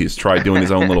 and he's tried doing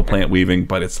his own little plant weaving,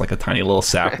 but it's like a tiny little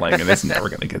sapling, and it's never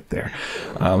going to get there.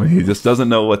 He just doesn't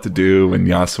know what to do, and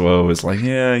Yasuo is like,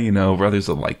 yeah, brothers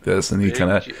are like this, and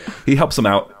he helps him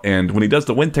out, and when he does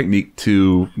the wind technique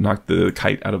to knock the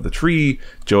kite out of the tree,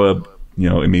 Joab,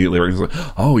 immediately is like,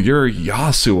 oh, you're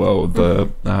Yasuo,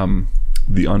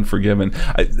 the Unforgiven.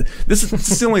 This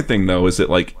is the only thing, though, is that,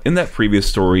 like, in that previous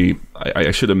story,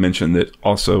 I should have mentioned that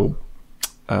also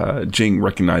Jing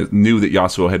knew that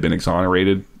Yasuo had been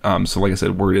exonerated. So, like I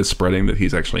said, word is spreading that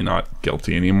he's actually not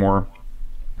guilty anymore.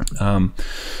 But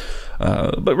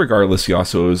regardless,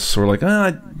 Yasuo is sort of like,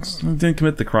 I didn't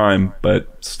commit the crime,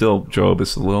 but still, Joab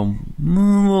is a little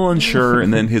unsure.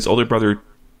 And then his older brother,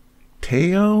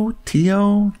 Teo? What do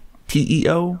y'all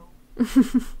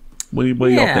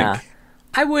think?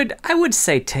 I would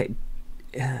say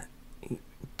I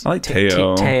like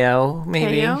Teo. Teo,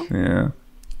 maybe. Teo? Yeah.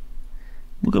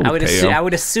 We'll go with Teo. I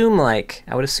would assume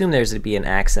there's to be an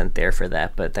accent there for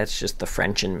that, but that's just the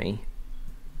French in me.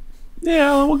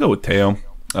 Yeah, we'll go with Teo.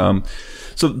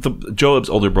 So Joab's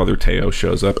older brother Teo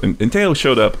shows up, and Teo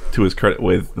showed up, to his credit,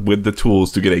 with the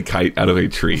tools to get a kite out of a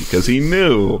tree, because he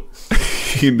knew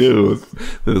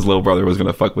that his little brother was going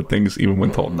to fuck with things even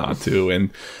when told not to.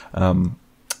 And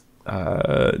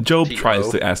Joab tries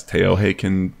to ask Teo, hey,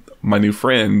 can my new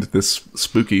friend, this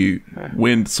spooky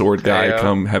wind sword guy,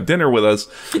 come have dinner with us?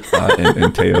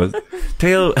 And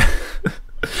Teo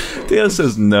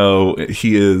says no.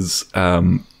 He is,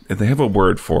 they have a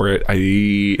word for it.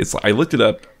 I looked it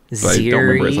up, but I don't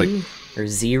remember. It's like, or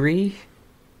Ziri?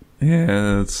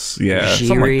 Yeah,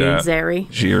 something like that.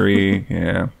 Zeri,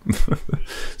 yeah.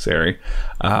 Zeri.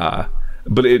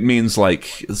 But it means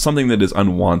like something that is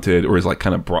unwanted, or is like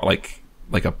kind of brought like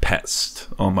a pest,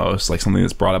 almost like something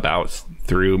that's brought about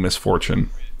through misfortune.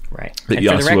 Right. That and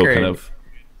for Yasuo the record, kind of.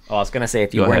 I was going to say,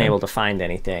 if you weren't able to find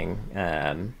anything,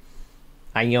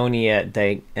 Ionia,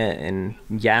 and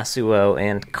Yasuo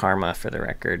and Karma, for the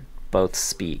record, both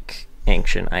speak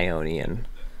ancient Ionian.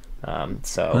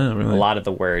 So really? A lot of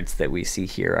the words that we see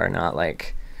here are not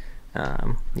like,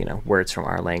 words from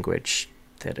our language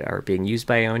that are being used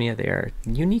by Ionia. They are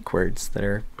unique words that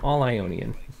are all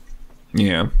Ionian.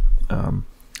 Yeah. And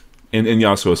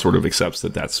Yasuo sort of accepts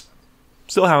that that's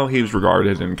still how he was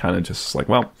regarded, and kind of just like,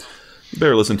 well, you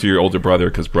better listen to your older brother,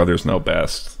 because brothers know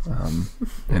best.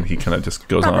 And he kind of just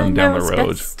goes on down the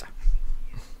road.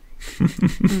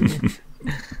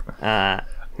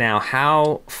 Now,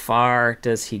 how far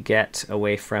does he get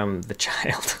away from the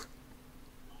child?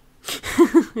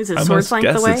 Is it sword's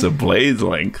length away? It's a blade's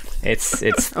length.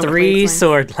 It's 3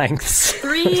 sword lengths.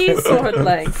 3 sword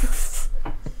lengths.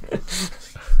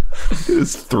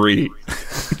 It's 3.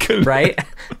 Right?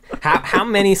 How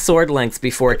many sword lengths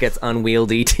before it gets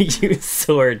unwieldy to use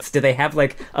swords? Do they have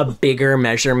like a bigger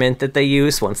measurement that they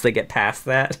use once they get past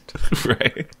that?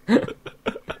 Right.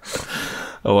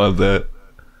 I love that.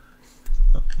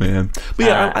 Man, but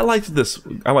yeah, I liked this.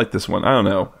 I like this one. I don't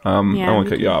know. I don't want to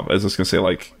cut you off. I was just gonna say,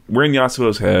 like, we're in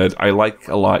Yasuo's head. I like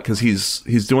a lot because he's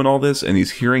doing all this, and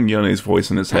he's hearing Yone's voice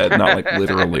in his head, not like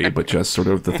literally, but just sort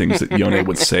of the things that Yone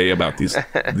would say about these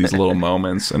little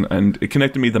moments, and it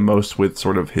connected me the most with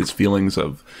sort of his feelings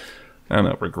of, I don't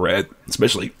know, regret,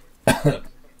 especially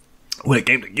When it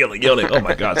came to killing Yone, oh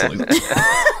my god,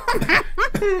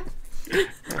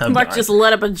 Mark just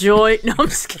let up a joint. No, I'm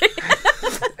just kidding.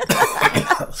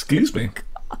 Excuse me.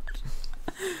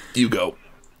 You go.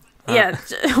 Yeah,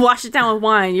 wash it down with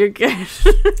wine. You're good.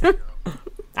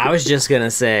 I was just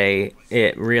gonna say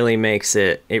it really makes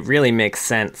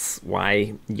sense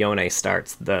why Yone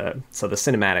starts the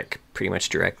cinematic pretty much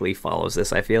directly follows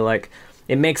this. I feel like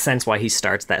it makes sense why he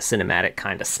starts that cinematic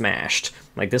kind of smashed.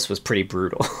 Like, this was pretty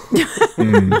brutal.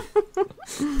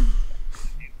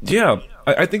 Yeah,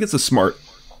 I think it's a smart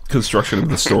construction of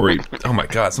the story. Oh my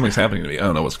god, something's happening to me. I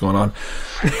don't know what's going on.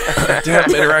 To have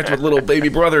him interact with little baby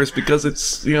brothers because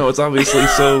it's obviously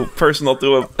so personal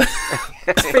to him.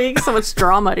 Bringing so much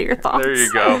drama to your thoughts. There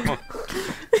you go.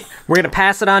 We're gonna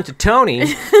pass it on to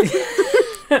Tony.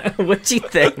 What do you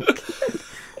think?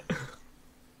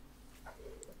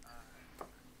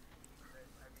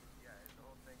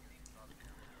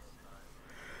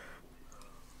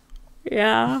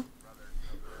 Yeah.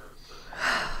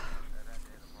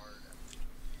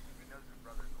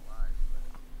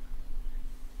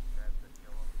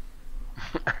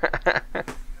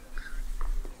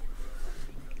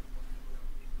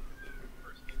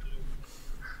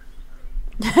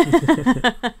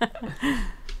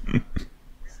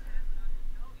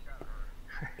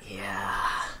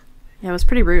 Yeah, it was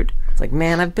pretty rude. It's like,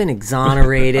 man, I've been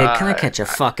exonerated. Can I catch a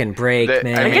fucking break,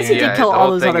 man? I guess he did kill all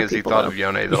those other people. He thought of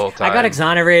Yone the whole time. I got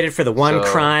exonerated for the one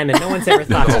crime, and no one's ever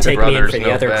thought to take me in for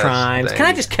the other crimes. Can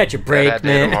I just catch a break,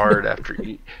 man? Hit him hard after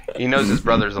he knows his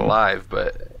brother's alive,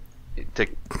 but to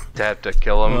have to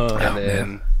kill him and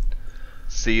then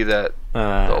see that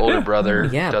the older brother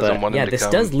doesn't want him to this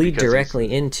come. Does lead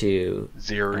directly into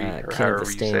Ziri, or King of the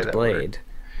Stained Blade,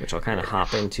 which I'll kind of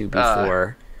hop into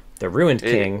before the Ruined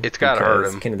King. It's gotta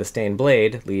hurt him. King of the Stained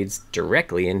Blade leads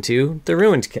directly into the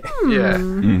Ruined King. Yeah,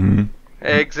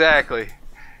 exactly.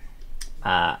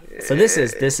 So this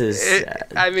is the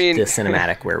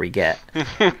cinematic where we get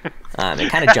it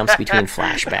kind of jumps between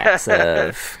flashbacks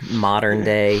of modern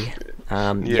day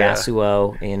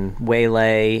Yasuo in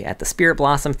Waylay at the Spirit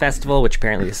Blossom Festival, which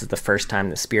apparently this is the first time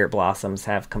the Spirit Blossoms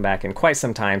have come back in quite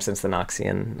some time since the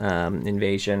Noxian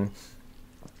invasion.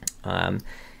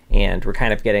 And we're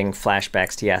kind of getting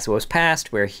flashbacks to Yasuo's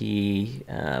past, where he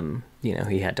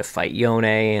had to fight Yone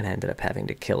and ended up having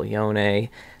to kill Yone.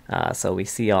 So we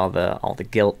see all the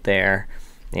guilt there,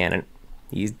 and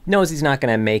he knows he's not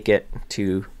going to make it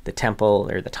to the temple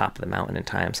or the top of the mountain in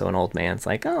time. So an old man's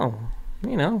like, why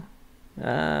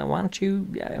don't you?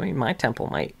 I mean, my temple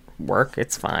might work.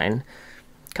 It's fine.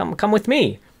 Come with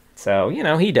me. So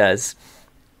he does,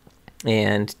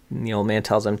 and the old man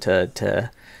tells him to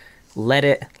let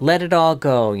it all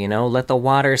go. Let the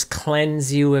waters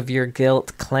cleanse you of your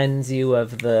guilt, cleanse you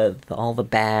of all the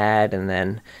bad, and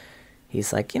then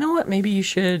he's like, you know what? Maybe you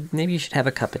should have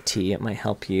a cup of tea. It might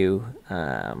help you.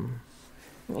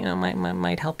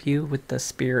 Might help you with the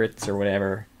spirits or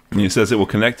whatever. And he says it will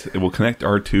connect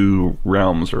our two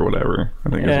realms or whatever. I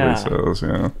think that's what he says.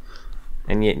 Yeah.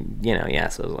 And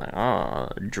so it's like,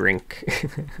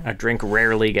 a drink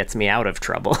rarely gets me out of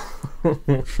trouble.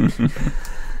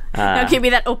 Now give me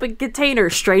that open container,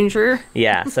 stranger.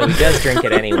 Yeah, so he does drink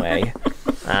it anyway.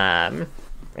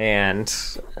 And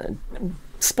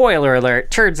spoiler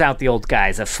alert, turns out the old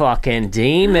guy's a fucking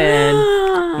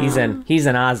demon. He's an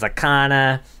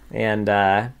Azakana,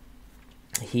 and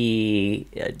he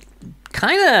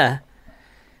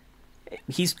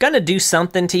he's gonna do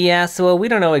something to Yasuo. We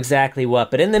don't know exactly what,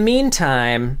 but in the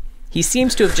meantime, he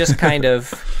seems to have just kind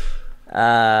of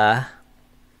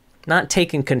not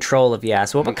taken control of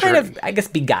Yasuo, but kind of, I guess,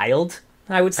 beguiled,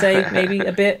 I would say, maybe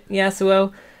a bit,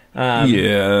 Yasuo.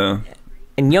 Yeah.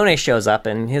 And Yone shows up,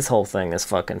 and his whole thing is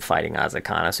fucking fighting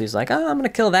Azakana, so he's like, I'm gonna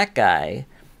kill that guy.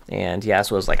 And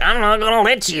Yasuo's like, I'm not gonna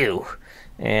let you.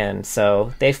 And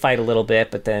so they fight a little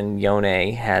bit, but then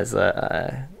Yone has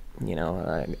a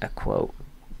quote.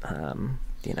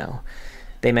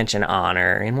 They mention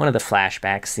honor in one of the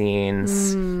flashback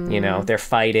scenes. They're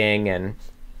fighting, and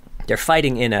they're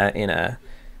fighting in a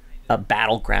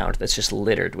battleground that's just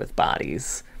littered with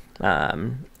bodies.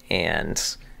 And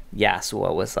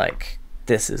Yasuo was like,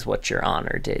 this is what your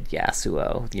honor did,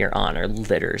 Yasuo. Your honor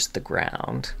litters the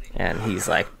ground. And he's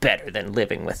like, better than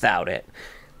living without it.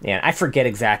 And I forget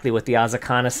exactly what the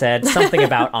Azakana said. Something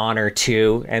about honor,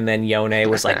 too. And then Yone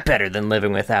was like, better than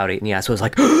living without it. And Yasuo was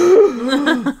like,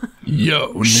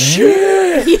 Yone?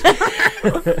 Shit!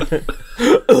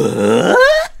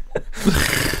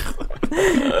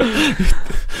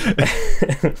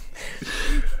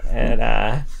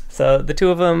 And so the two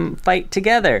of them fight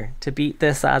together to beat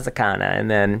this Azakana.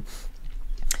 And then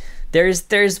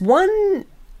there's one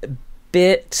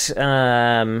bit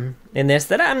in this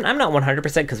that I'm not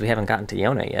 100% because we haven't gotten to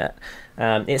Yone yet.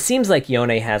 It seems like Yone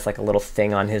has like a little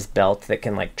thing on his belt that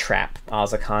can like trap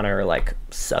Azakana or like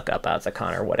suck up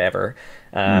Azakana or whatever.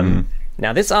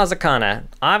 Now this Azakana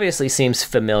obviously seems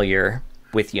familiar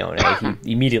with Yone.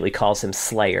 He immediately calls him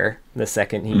Slayer the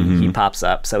second he pops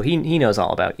up, so he knows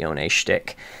all about Yone's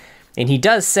shtick. And he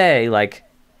does say, like,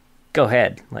 go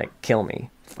ahead, like, kill me.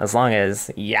 As long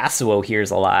as Yasuo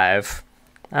here's alive,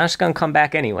 I'm just gonna come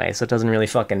back anyway, so it doesn't really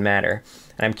fucking matter.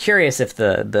 And I'm curious if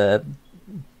the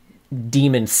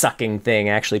demon sucking thing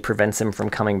actually prevents him from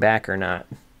coming back or not.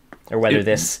 Or whether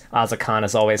this Azakana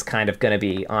is always kind of gonna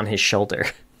be on his shoulder.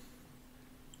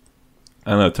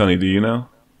 I don't know, Tony, do you know?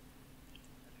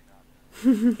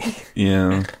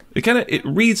 Yeah. It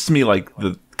reads to me like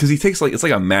because he takes like, it's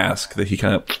like a mask that he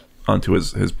kind of onto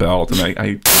his belt, and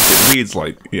it reads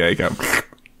like, yeah, he got,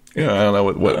 I don't know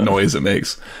what noise it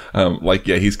makes. Like,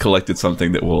 yeah, he's collected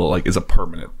something that will, like, is a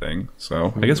permanent thing.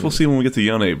 So I guess we'll see when we get to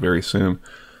Yone very soon.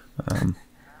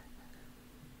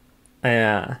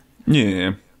 Yeah.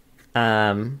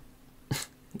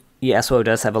 Yasuo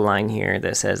does have a line here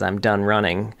that says, "I'm done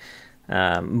running,"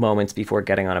 moments before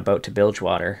getting on a boat to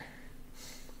Bilgewater.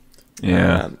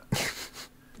 Yeah.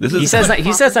 He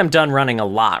says I'm done running a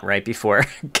lot right before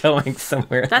going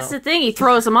somewhere That's else. the thing. He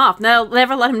throws him off. They'll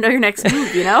never let him know your next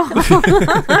move, you know?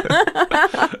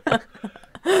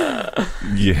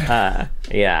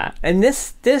 Yeah. And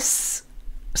this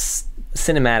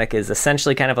cinematic is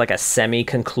essentially kind of like a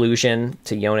semi-conclusion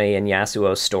to Yone and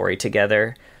Yasuo's story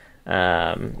together.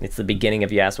 It's the beginning of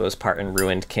Yasuo's part in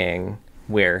Ruined King,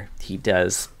 where he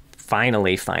does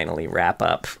finally wrap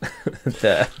up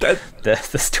the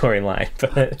storyline.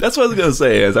 But that's what I was gonna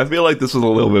say. Is I feel like this was a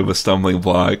little bit of a stumbling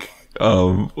block.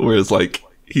 Whereas like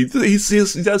he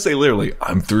does say literally,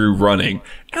 "I'm through running,"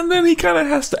 and then he kind of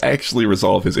has to actually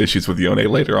resolve his issues with Yone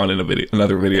later on in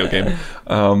another video game.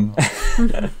 So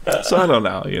I don't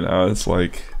know. It's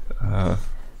like,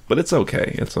 but it's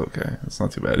okay. It's okay. It's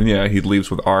not too bad. And yeah, he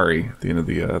leaves with Ari at the end of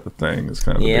the thing. It's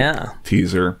kind of a big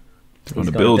teaser. Going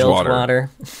to Bilgewater.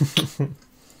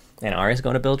 And Ari's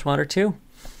going to Bilgewater too.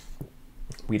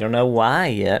 We don't know why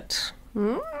yet.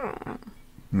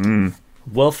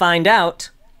 We'll find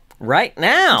out right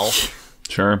now.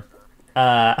 Sure.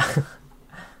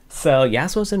 So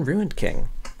Yasuo's in Ruined King.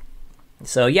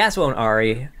 So Yasuo and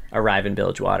Ari arrive in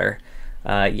Bilgewater.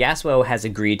 Yasuo has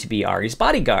agreed to be Ari's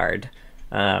bodyguard.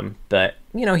 But,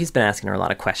 he's been asking her a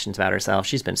lot of questions about herself.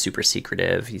 She's been super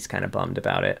secretive. He's kind of bummed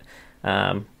about it.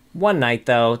 One night,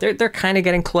 though, they're kind of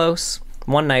getting close.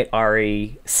 One night,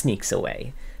 Ari sneaks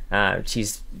away.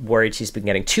 She's worried she's been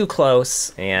getting too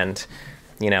close, and,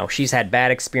 she's had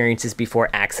bad experiences before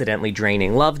accidentally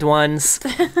draining loved ones.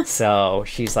 So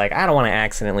she's like, I don't want to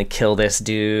accidentally kill this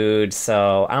dude,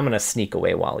 so I'm going to sneak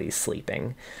away while he's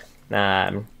sleeping.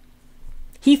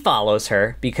 He follows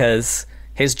her because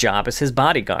his job is his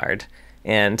bodyguard,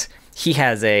 and he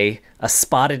has a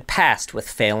spotted past with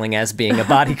failing as being a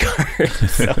bodyguard.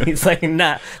 So he's like,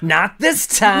 not this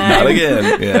time. Not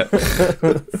again. Yeah.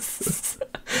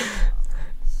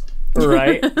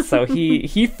 Right. So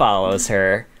he follows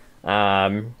her.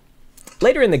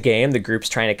 Later in the game, the group's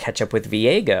trying to catch up with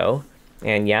Viego,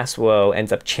 and Yasuo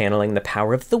ends up channeling the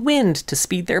power of the wind to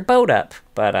speed their boat up.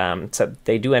 But so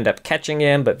they do end up catching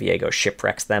him, but Viego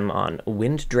shipwrecks them on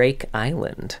Winddrake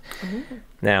Island. Mm-hmm.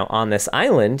 Now, on this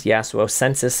island, Yasuo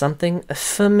senses something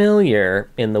familiar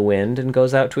in the wind and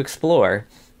goes out to explore.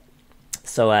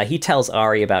 So he tells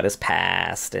Ari about his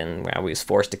past and how he was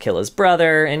forced to kill his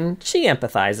brother, and she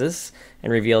empathizes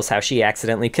and reveals how she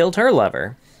accidentally killed her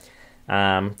lover.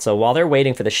 So while they're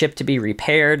waiting for the ship to be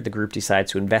repaired, the group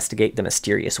decides to investigate the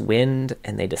mysterious wind,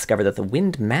 and they discover that the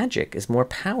wind magic is more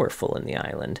powerful in the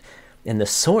island. And the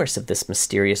source of this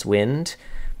mysterious wind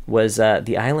was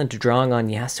the island drawing on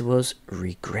Yasuo's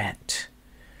regret.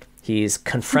 He's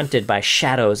confronted by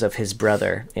shadows of his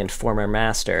brother and former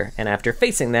master, and after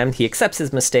facing them, he accepts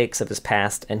his mistakes of his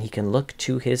past, and he can look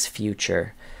to his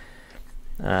future.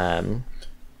 Kind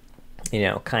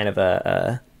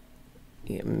of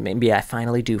maybe I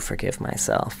finally do forgive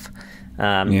myself.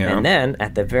 And then,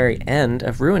 at the very end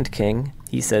of Ruined King,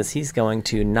 he says he's going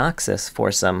to Noxus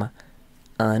for some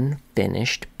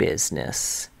unfinished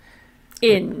business.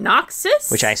 In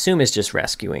Noxus? Which I assume is just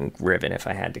rescuing Riven, if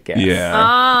I had to guess. Yeah.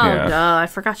 Oh, duh. I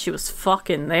forgot she was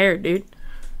fucking there, dude.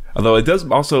 Although it does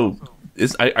also...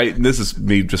 this is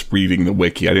me just reading the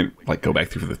wiki. I didn't go back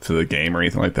to the game or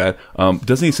anything like that.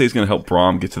 Doesn't he say he's going to help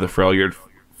Braum get to the Freljord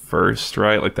first,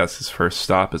 right? Like, that's his first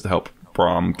stop, is to help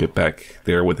Braum get back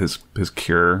there with his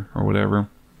cure or whatever.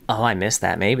 Oh, I missed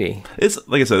that, maybe. It's,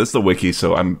 like I said, it's the wiki,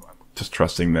 so I'm just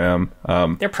trusting them.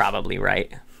 They're probably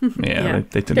right. Yeah,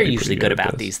 they tend to They're be usually pretty good about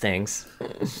at this. these things.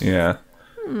 Yeah.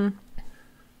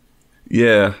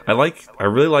 Yeah, I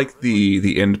really like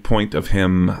the end point of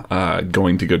him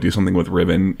going to go do something with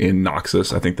Riven in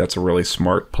Noxus. I think that's a really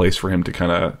smart place for him to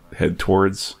kind of head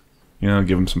towards. You know,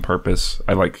 give him some purpose.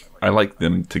 I like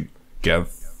them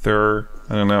together.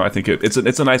 I don't know. I think it's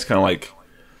a nice kind of like,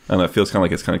 I don't know, it feels kind of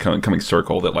like it's kind of coming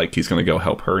circle that like he's going to go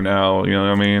help her now. You know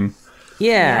what I mean?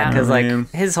 Yeah, because Yeah. like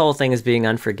his whole thing is being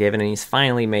unforgiven, and he's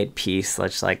finally made peace.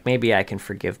 Just like maybe I can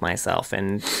forgive myself,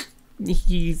 and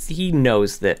he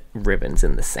knows that Riven's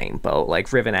in the same boat.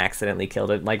 Like Riven accidentally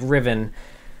killed it. Like Riven,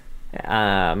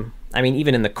 I mean,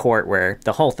 even in the court where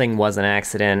the whole thing was an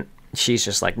accident, she's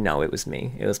just like, no, it was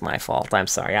me. It was my fault. I'm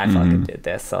sorry. I fucking did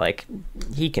this. So like,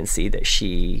 he can see that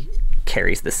she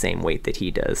carries the same weight that he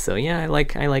does. So yeah, I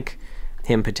like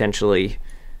him potentially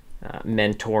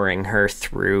mentoring her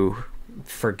through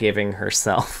forgiving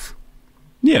herself.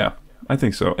 Yeah, I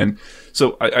think so. And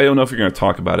so I don't know if you're going to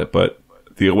talk about it, but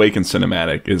the Awaken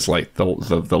cinematic is like the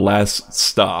last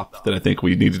stop that I think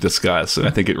we need to discuss, and I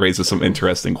think it raises some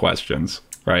interesting questions,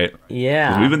 right?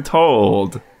 Yeah. 'Cause we've been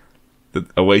told that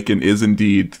Awaken is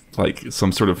indeed like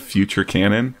some sort of future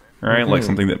canon, right? Like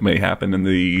something that may happen in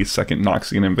the second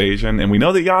Noxian invasion, and we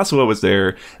know that Yasuo was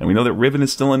there, and we know that Riven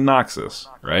is still in Noxus,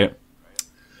 right?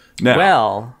 Now,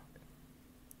 Well,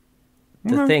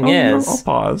 the thing is,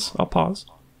 I'll pause.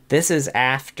 this is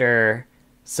after.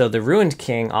 So the Ruined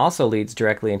King also leads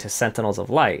directly into Sentinels of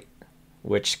Light,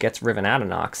 which gets Riven out of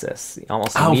Noxus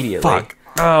almost immediately.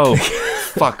 Oh,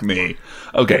 fuck me.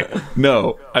 Okay,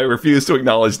 no, I refuse to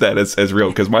acknowledge that as real,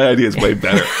 because my idea is way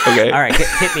better. Okay, All right,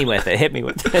 hit me with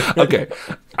it. okay.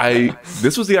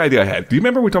 This was the idea I had. Do you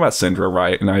remember we were talking about Syndra,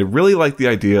 right? And I really like the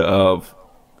idea of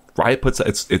Riot puts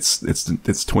it's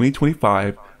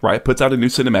 2025. Riot puts out a new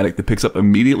cinematic that picks up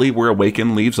immediately where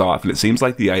Awaken leaves off, and it seems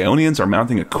like the Ionians are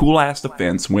mounting a cool-ass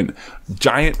defense when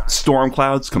giant storm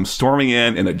clouds come storming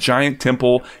in a giant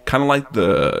temple, kind of like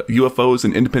the UFOs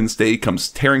in Independence Day comes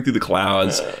tearing through the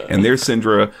clouds, and there's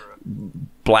Syndra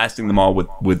blasting them all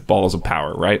with balls of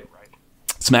power, right?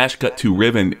 Smash cut to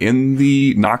Riven in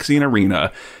the Noxian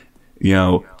arena. You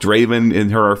know, Draven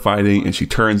and her are fighting, and she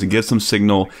turns and gives some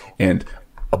signal, and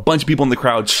a bunch of people in the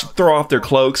crowd throw off their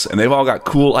cloaks, and they've all got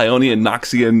cool Ionian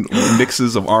Noxian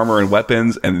mixes of armor and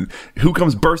weapons. And who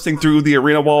comes bursting through the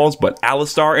arena walls but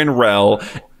Alistar and Rel,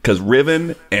 because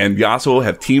Riven and Yasuo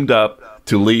have teamed up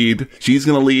to lead. She's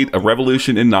going to lead a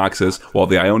revolution in Noxus while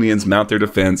the Ionians mount their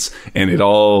defense, and it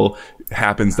all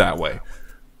happens that way.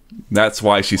 That's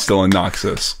why she's still in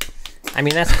Noxus. I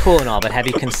mean, that's cool and all, but have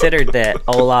you considered that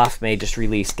Olaf may just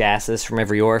release gases from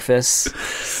every orifice?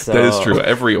 So... That is true.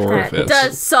 Every orifice. That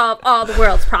does solve all the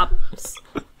world's problems.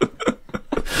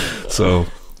 So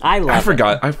I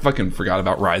forgot. I fucking forgot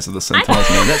about Rise of the Sentinels,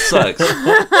 man. That sucks.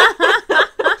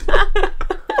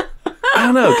 I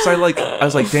don't know, because I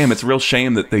was like, damn, it's a real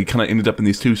shame that they kind of ended up in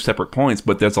these two separate points,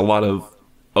 but there's a lot of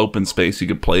open space you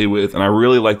could play with, and I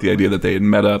really like the idea that they had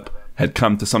met up, had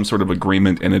come to some sort of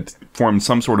agreement, and had formed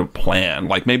some sort of plan.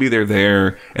 Like, maybe they're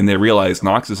there, and they realize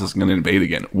Noxus is going to invade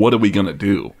again. What are we going to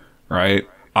do, right?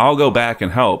 I'll go back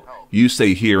and help. You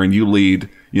stay here, and you lead,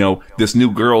 you know, this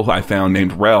new girl I found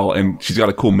named Rel, and she's got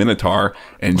a cool Minotaur,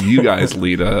 and you guys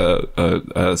lead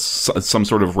some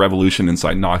sort of revolution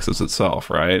inside Noxus itself,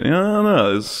 right? I don't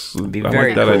know. be I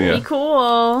very like that cool. idea. Be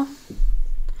cool.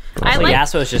 I So like.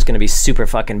 Yasuo's just going to be super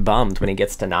fucking bummed when he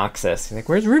gets to Noxus. He's like,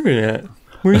 where's Riven at?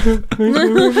 Who's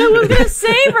gonna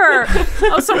save her?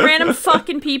 Oh, some random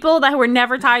fucking people that were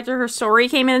never tied to her story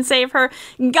came in and saved her,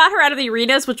 got her out of the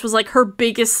arenas, which was like her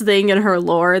biggest thing in her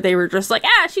lore. They were just like,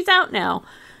 she's out now.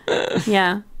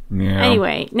 Yeah.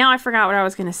 Anyway, now I forgot what I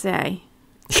was gonna say.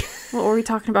 What were we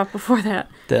talking about before that?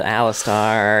 The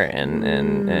Alistar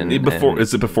and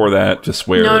Is it before that? Just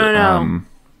where? No.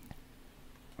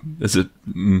 Is it?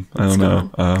 I don't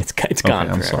know. it's gone.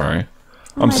 Okay, I'm forever. sorry.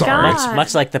 Oh I'm my sorry. God.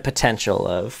 Much like the potential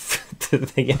of the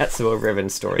Yasuo Riven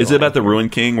story. Is it about the Ruin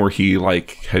King where he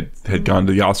like had gone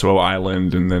to Yasuo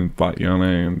Island and then fought Yone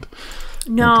and?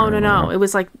 No. well. It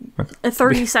was like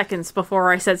 30 seconds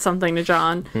before I said something to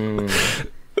John.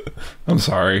 I'm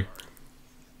sorry.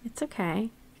 It's okay.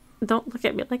 Don't look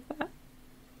at me like that.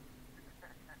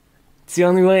 It's the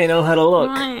only way I know how to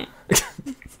look.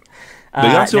 The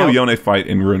Yasuo now- Yone fight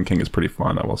in Ruin King is pretty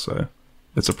fun, I will say.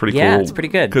 It's a pretty Yeah, cool. it's pretty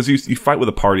good. Because you fight with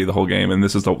a party the whole game, and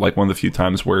this is like one of the few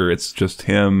times where it's just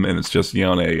him and it's just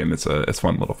Yone, and it's a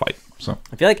fun little fight. So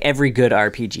I feel like every good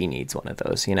RPG needs one of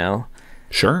those, you know?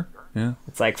 sure. Yeah.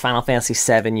 It's like Final Fantasy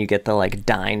VII, you get the like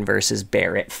Dyne versus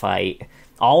Barret fight.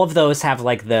 All of those have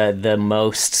like the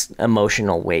most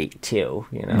emotional weight too,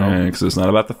 you know? Because it's not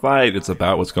about the fight, it's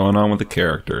about what's going on with the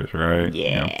characters, right?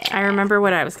 Yeah. I remember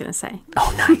what I was going to say.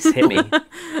 Oh, nice. Hit me.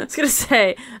 I was going to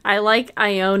say, I like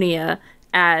Ionia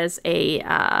as a,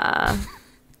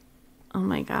 oh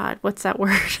my God, what's that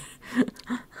word?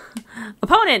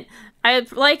 Opponent. I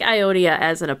like Ionia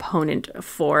as an opponent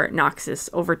for Noxus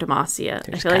over Demacia.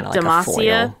 I feel like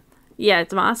Demacia,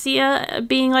 Demacia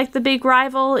being like the big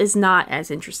rival is not as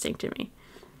interesting to me.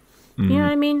 You know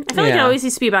what I mean? I feel like it always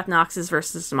used to be about Noxus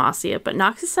versus Demacia, but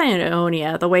Noxus and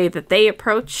Ionia, the way that they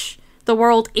approach the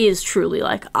world is truly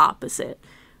like opposite.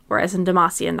 Whereas in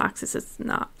Demacia and Noxus, it's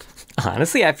not.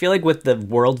 Honestly, I feel like with the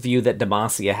worldview that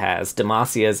Demacia has,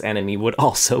 Demacia's enemy would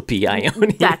also be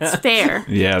Ionia. That's fair.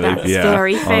 Yeah, that's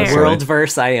very fair. Honestly. World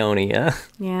versus Ionia.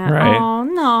 Yeah. Right. Oh,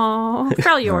 no.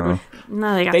 Probably ordered.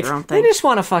 No, they got their own thing. They just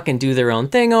want to fucking do their own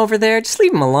thing over there. Just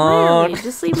leave them alone. Really?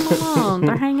 Just leave them alone.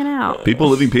 They're hanging out. People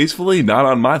living peacefully? Not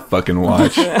on my fucking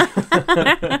watch.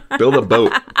 Build a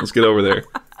boat. Let's get over there.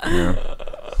 Yeah.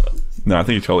 No, I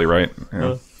think you're totally right.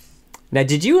 Yeah. Now,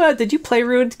 did you play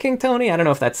Ruined King, Tony? I don't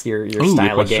know if that's your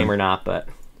style of game or not, but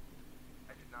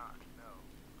I did not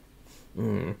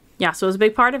know. Yasuo was a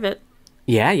big part of it.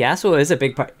 Yeah, Yasuo is a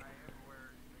big part.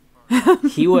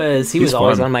 He was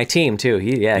always fun. on my team too.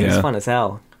 He's fun as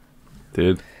hell.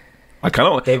 Dude. I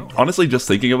kind of, honestly, just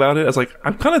thinking about it, I was like,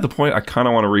 I'm kind of at the point I kind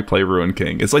of want to replay Ruined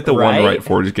King. It's like the one Right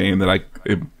Forge game that I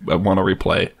want to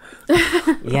replay.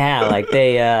 Yeah, like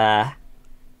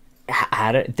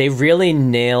they really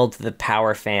nailed the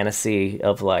power fantasy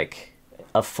of like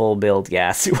a full build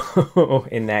Yasuo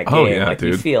in that game. Oh, yeah, like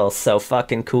dude. He feels so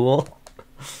fucking cool.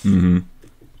 Mm-hmm.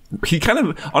 He kind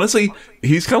of, honestly,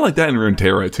 he's kind of like that in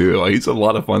Runeterra too. Like, he's a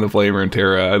lot of fun to play in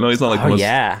Runeterra. I know he's not like the most,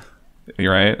 yeah.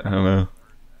 You're right. I don't know.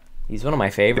 He's one of my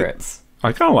favorites.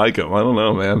 I kind of like him. I don't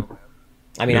know, man.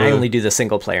 I mean, I only do the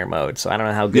single player mode, so I don't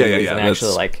know how good he is in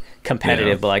actually like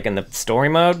competitive, but like in the story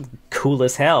mode, cool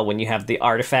as hell when you have the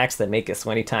artifacts that make it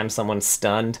so anytime someone's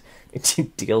stunned, it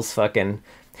deals fucking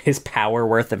his power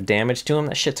worth of damage to him.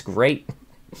 That shit's great.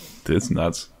 It's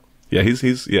nuts. Yeah,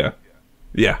 he's yeah.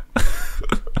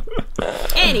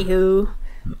 Anywho.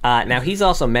 Now he's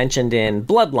also mentioned in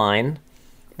Bloodline,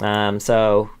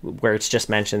 so where it's just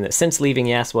mentioned that since leaving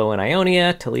Yasuo and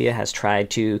Ionia, Talia has tried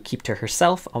to keep to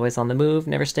herself, always on the move,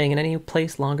 never staying in any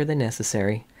place longer than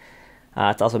necessary.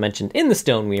 It's also mentioned in the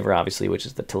Stoneweaver, obviously, which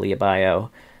is the Talia bio,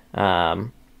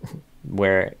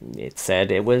 where it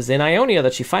said it was in Ionia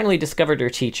that she finally discovered her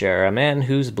teacher, a man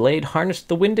whose blade harnessed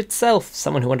the wind itself,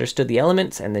 someone who understood the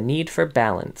elements and the need for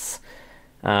balance.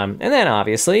 And then,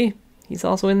 obviously, he's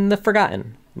also in the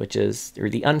Forgotten,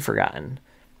 the Unforgotten,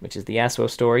 which is the Yasuo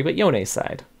story, but Yone's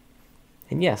side.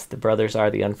 And yes, the brothers are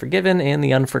the Unforgiven and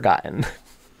the Unforgotten.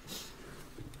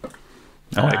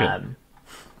 I like it.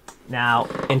 Now,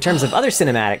 in terms of other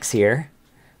cinematics here,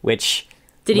 which...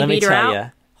 Did he beat her out?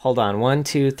 Hold on. 1,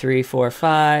 2, 3, 4,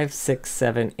 5, 6,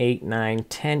 7, 8, 9,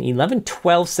 10, 11,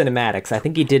 12 cinematics. I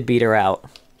think he did beat her out.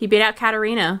 He beat out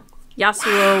Katarina.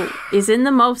 Yasuo is in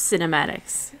the most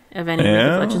cinematics of any League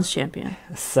of Legends champion.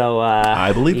 So,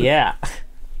 I believe it. Yeah.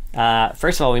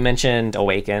 First of all, we mentioned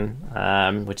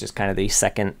Awaken, which is kind of the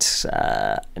second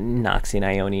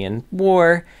Noxian-Ionian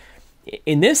war.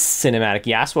 In this cinematic,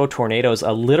 Yasuo tornadoes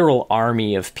a literal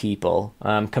army of people.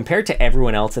 Compared to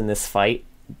everyone else in this fight,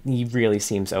 he really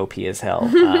seems OP as hell.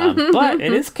 But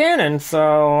it is canon,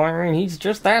 so I mean, he's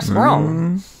just that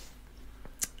strong.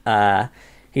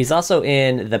 He's also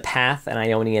in The Path and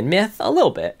Ionian Myth a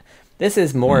little bit. This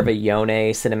is more of a Yone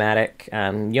cinematic.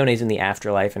 Yone's in the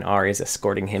afterlife and Ahri's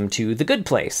escorting him to the good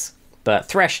place. But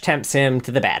Thresh tempts him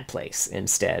to the bad place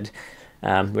instead,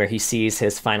 where he sees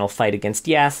his final fight against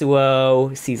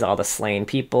Yasuo, sees all the slain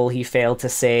people he failed to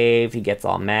save, he gets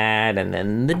all mad, and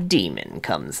then the demon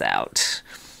comes out.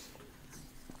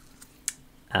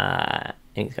 And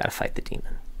he's got to fight the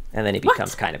demon. And then he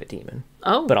becomes kind of a demon.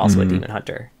 Oh. But also a demon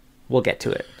hunter. We'll get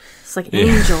to it. It's like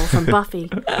Angel from Buffy.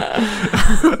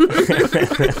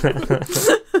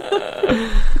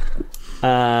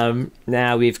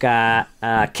 Now we've got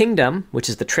Kingdom, which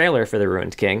is the trailer for the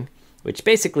Ruined King, which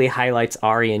basically highlights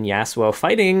Ahri and Yasuo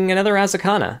fighting another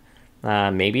Azakana.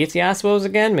 Maybe it's Yasuo's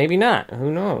again, maybe not.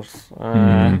 Who knows?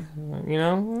 You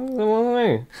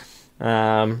know,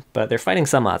 but they're fighting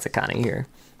some Azakana here.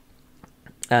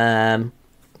 Then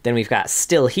we've got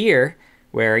Still Here,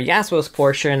 where Yasuo's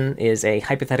portion is a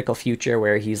hypothetical future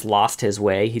where he's lost his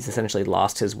way. He's essentially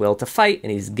lost his will to fight,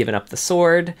 and he's given up the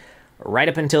sword, right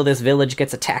up until this village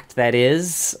gets attacked, that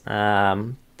is.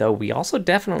 Though we also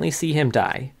definitely see him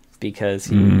die. because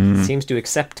he seems to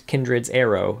accept Kindred's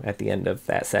arrow at the end of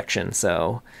that section.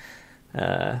 So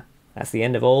that's the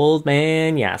end of Old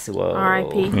Man Yasuo.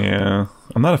 R.I.P. Yeah,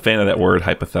 I'm not a fan of that word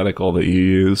hypothetical that you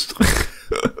used.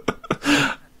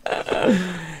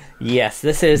 Yes,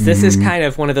 this is kind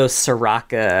of one of those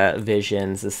Soraka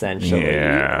visions, essentially.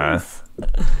 Yeah.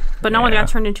 But no one got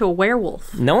turned into a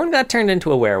werewolf. No one got turned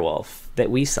into a werewolf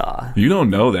that we saw. You don't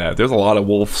know that. There's a lot of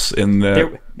wolves in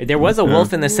the... There was a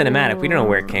wolf in the cinematic. We don't know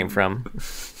where it came from.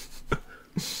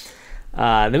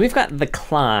 Then we've got The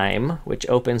Climb, which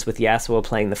opens with Yasuo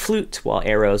playing the flute while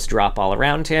arrows drop all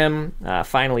around him.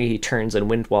 Finally, he turns and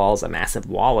wind walls a massive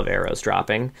wall of arrows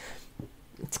dropping.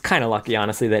 It's kind of lucky,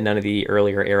 honestly, that none of the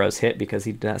earlier arrows hit because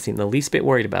he did not seem the least bit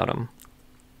worried about them.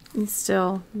 He's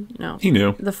still, no. He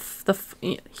knew.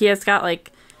 He has got,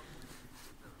 like...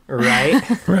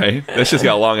 Right? Right. That's just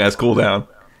got a long-ass cooldown.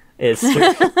 It's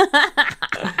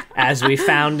as we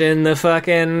found in the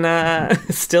fucking...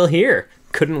 still here.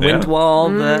 Couldn't wind wall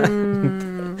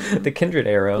the Kindred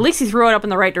arrow. At least he threw it up in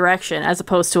the right direction, as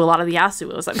opposed to a lot of the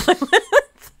Yasuos I play with.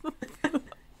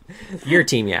 Your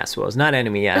team Yasuos, not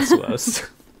enemy Yasuos.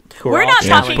 We're not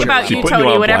talking about you,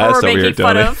 Tony, whatever we're making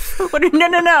fun of.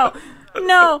 No.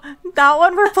 No, not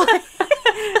when we're playing.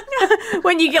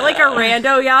 When you get like a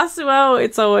rando Yasuo,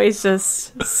 it's always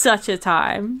just such a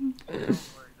time.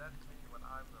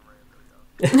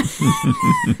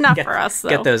 Not for us, though.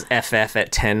 Get those FF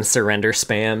at 10 surrender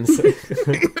spams.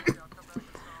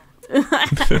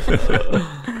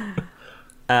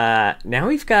 Now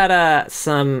we've got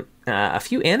a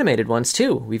few animated ones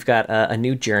too. We've got a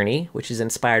new journey, which is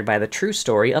inspired by the true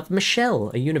story of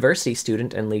Michelle, a university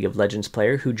student and League of Legends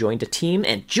player who joined a team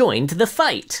and joined the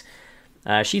fight.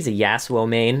 She's a Yasuo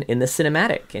main in the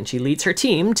cinematic, and she leads her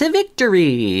team to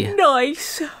victory.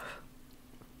 Nice.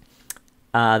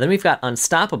 Then we've got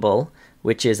Unstoppable,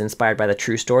 which is inspired by the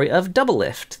true story of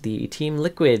Doublelift, the Team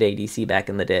Liquid ADC back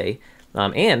in the day,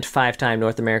 and 5-time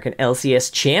North American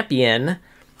LCS champion.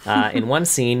 In one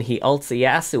scene, he ults a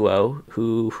Yasuo,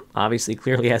 who obviously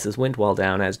clearly has his wind wall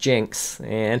down as Jinx,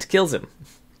 and kills him.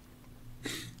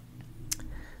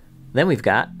 Then we've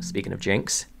got, speaking of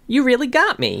Jinx, You Really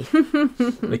Got Me,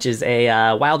 which is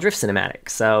a Wild Rift cinematic.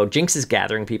 So Jinx is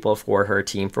gathering people for her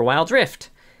team for Wild Rift.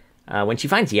 When she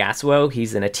finds Yasuo,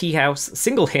 he's in a tea house,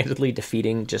 single-handedly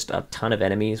defeating just a ton of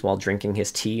enemies while drinking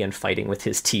his tea and fighting with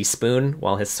his teaspoon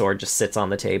while his sword just sits on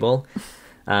the table.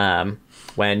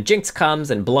 When Jinx comes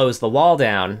and blows the wall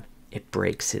down, it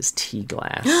breaks his tea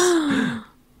glass.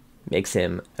 Makes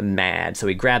him mad, so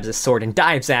he grabs his sword and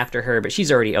dives after her, but she's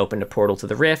already opened a portal to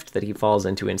the rift that he falls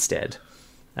into instead.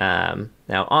 Now,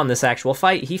 on this actual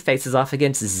fight, he faces off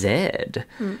against Zed,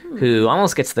 who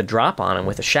almost gets the drop on him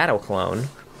with a shadow clone.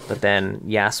 But then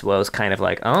Yasuo's kind of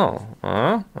like, all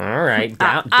right,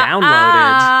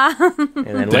 downloaded.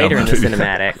 And then later in the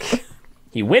cinematic,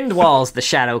 he wind walls the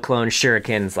shadow clone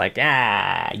shurikens like,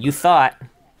 you thought.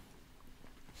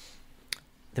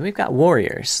 Then we've got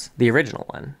Warriors, the original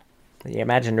one. The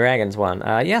Imagine Dragons one.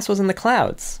 Yasuo's in the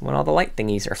clouds when all the light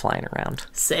thingies are flying around.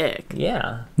 Sick.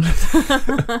 Yeah.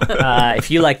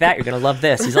 If you like that, you're going to love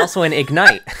this. He's also in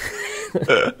Ignite.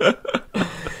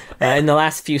 In the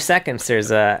last few seconds,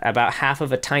 there's about half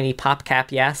of a tiny PopCap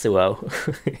Yasuo.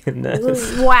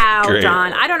 Wow, Great.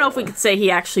 John. I don't know if we could say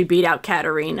he actually beat out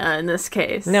Katarina in this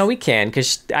case. No, we can,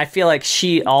 because I feel like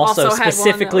she also had one that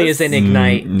specifically was- is in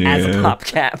Ignite as a yeah.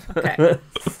 PopCap.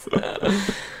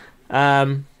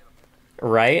 Okay.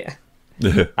 Right?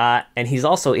 And he's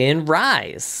also in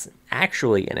Rise,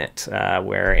 actually in it,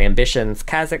 where Ambition's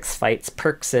Kha'Zix fights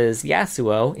Perks'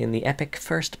 Yasuo in the epic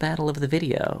first battle of the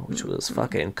video, which was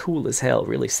fucking cool as hell.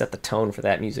 Really set the tone for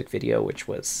that music video, which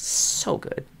was so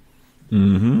good.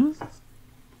 Mm-hmm.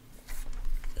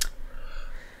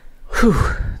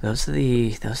 Whew. Those are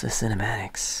the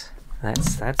cinematics.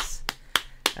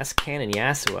 That's canon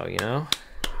Yasuo, you know?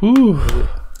 Whew.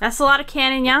 That's a lot of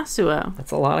canon Yasuo.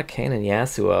 That's a lot of canon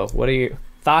Yasuo. What are your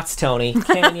thoughts, Tony?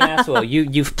 Canon Yasuo.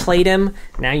 You've played him.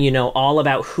 Now you know all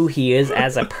about who he is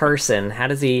as a person. How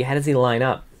does he line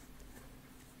up?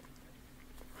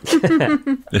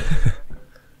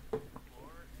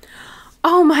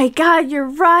 Oh my god, you're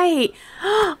right.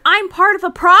 I'm part of the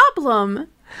problem.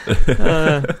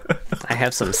 I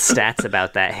have some stats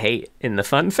about that hate in the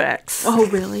fun facts. Oh,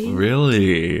 really?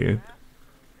 Really?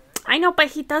 I know, but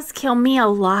he does kill me a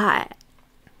lot.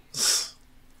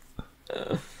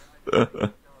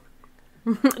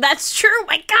 That's true.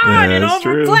 My god, Yeah, it that's all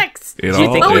true. reflects. It Do you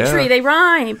all- think Poetry, yeah. they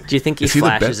rhyme. Do you think he Is he the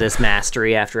flashes best? his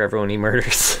mastery after everyone he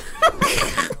murders?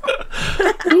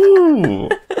 Ooh.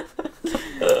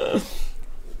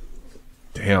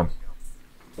 Damn.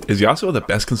 Is Yasuo the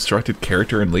best constructed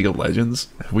character in League of Legends?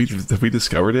 Have we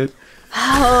discovered it?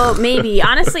 Oh, maybe.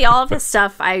 Honestly, all of his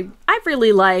stuff I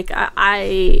really like.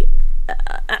 I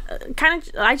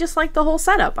just like the whole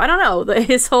setup. I don't know.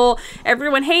 His whole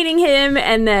everyone hating him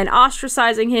and then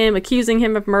ostracizing him, accusing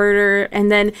him of murder,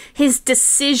 and then his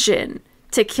decision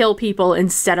to kill people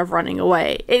instead of running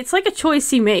away. It's like a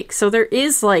choice he makes. So there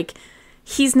is like,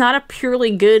 he's not a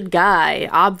purely good guy,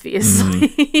 obviously.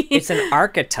 It's an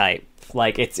archetype.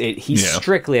 Like he's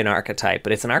strictly an archetype,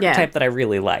 but it's an archetype that I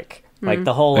really like. Like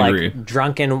the whole like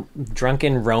drunken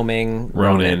roaming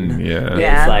Ronin. Yeah.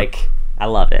 It's like, I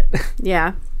love it.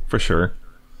 Yeah. For sure.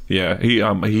 Yeah,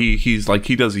 he's like,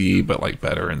 he does E, but like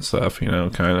better and stuff, kind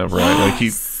of, right? Like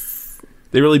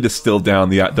they really distilled down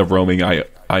the roaming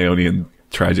Ionian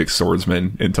tragic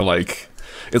swordsman into like,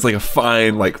 it's like a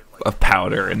fine like a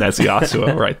powder, and that's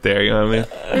Yasuo right there. You know what I mean?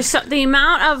 There's the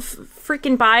amount of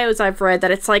freaking bios I've read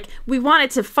that it's like, we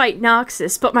wanted to fight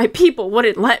Noxus, but my people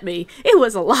wouldn't let me. It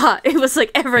was a lot. It was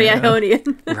like every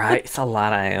Ionian. Right, it's a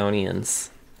lot of Ionians.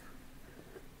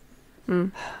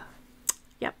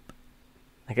 Yep.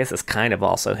 I guess it's kind of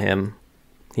also him.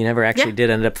 He never actually did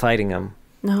end up fighting him.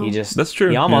 No. That's true.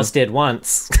 He almost did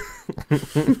once.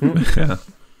 Yeah.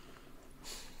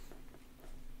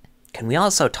 Can we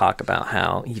also talk about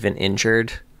how, even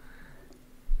injured,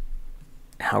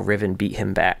 how Riven beat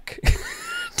him back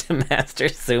to Master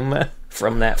Suma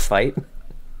from that fight?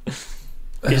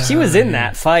 Because she was in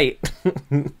that fight.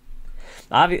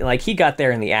 Like, he got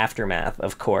there in the aftermath,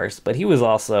 of course, but he was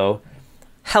also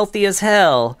healthy as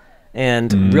hell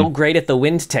and real great at the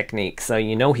wind technique, so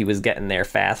he was getting there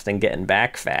fast and getting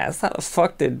back fast. How the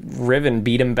fuck did Riven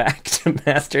beat him back to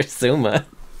Master Suma?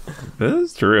 That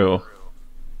is true.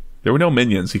 There were no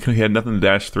minions. He had nothing to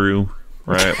dash through,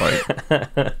 right?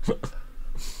 Like,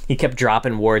 he kept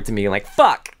dropping wards and being like,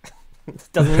 fuck! This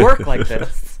doesn't work like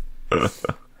this.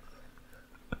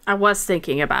 I was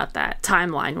thinking about that,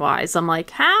 timeline-wise. I'm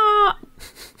like, how...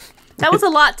 That was a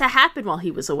lot to happen while he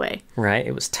was away. Right,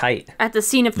 it was tight. At the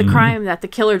scene of the crime that the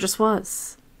killer just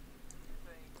was.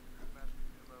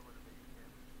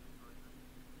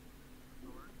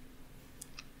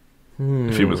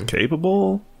 If he was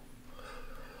capable?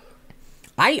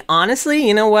 I honestly,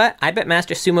 you know what? I bet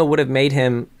Master Suma would have made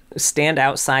him stand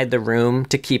outside the room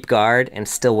to keep guard and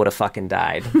still would have fucking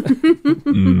died.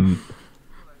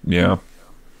 Yeah.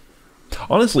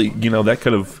 Honestly, that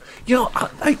could have...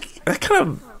 that kind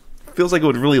of feels like it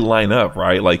would really line up,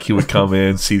 right? Like, he would come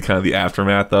in, see kind of the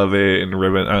aftermath of it, and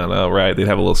Riven, I don't know, right? They'd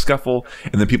have a little scuffle,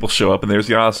 and then people show up, and there's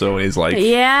Yasuo, and he's like...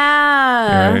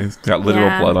 Yeah. He's got literal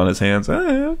blood on his hands.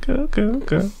 Okay. I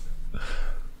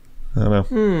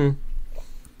don't know.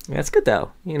 That's good,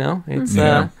 though. It's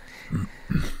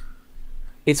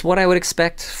it's what I would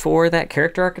expect for that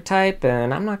character archetype,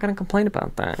 and I'm not going to complain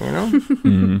about that,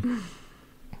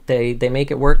 They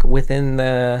make it work within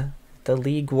the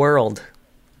League world.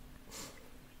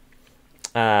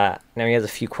 Now he has a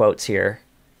few quotes here.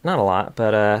 Not a lot,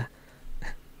 but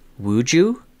would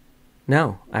you?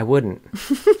 No, I wouldn't.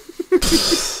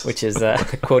 Which is a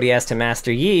quote he asked to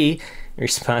Master Yi in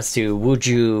response to, would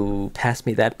you pass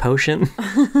me that potion?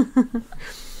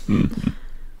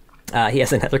 He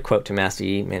has another quote to Master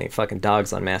Yi. Man, he fucking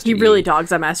dogs on Master Yi. He really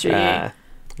dogs on Master Yi.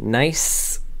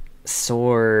 Nice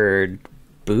sword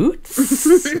boots,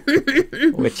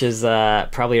 which is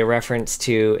probably a reference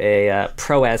to a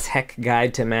pro as heck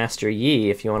guide to Master Yi,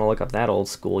 if you want to look up that old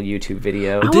school YouTube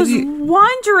video. I was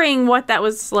wondering what that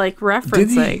was like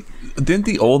referencing. Didn't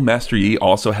the old Master Yi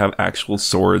also have actual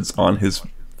swords on his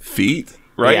feet?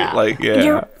 Right?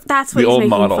 Yeah. That's what the he's old making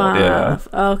model, fun yeah. of.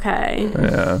 Okay.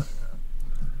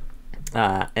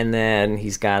 Yeah. And then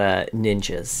he's got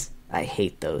ninjas. I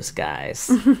hate those guys,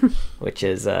 which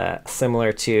is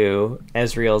similar to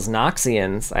Ezreal's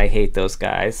Noxians. I hate those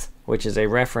guys, which is a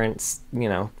reference,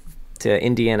 to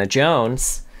Indiana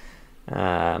Jones,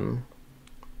 and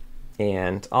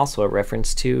also a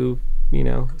reference to,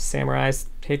 Samurai's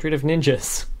hatred of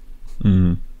ninjas.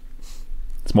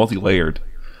 It's multi-layered.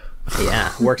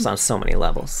 Yeah, works on so many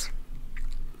levels.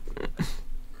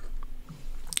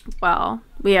 Well,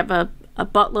 we have a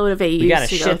buttload of AUs. We got a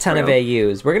shit ton of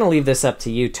AUs. We're going to leave this up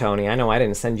to you, Tony. I know I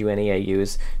didn't send you any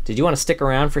AUs. Did you want to stick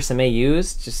around for some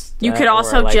AUs? You could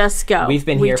also just go. We've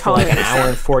been here for like an hour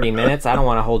and 40 minutes. I don't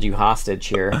want to hold you hostage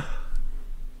here.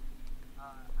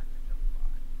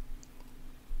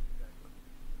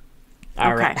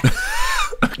 All right.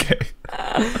 Okay.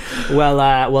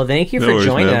 Well, thank you for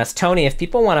joining us. Tony, if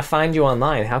people want to find you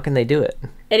online, how can they do it?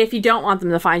 And if you don't want them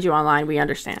to find you online, we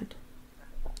understand.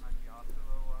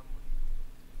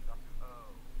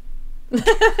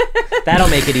 That'll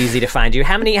make it easy to find you.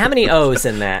 How many O's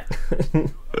in that?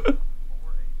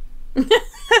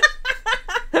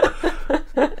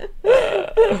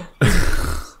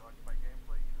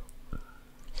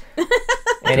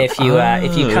 And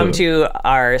if you come to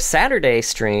our Saturday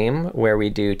stream where we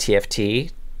do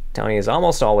TFT, Tony is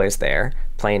almost always there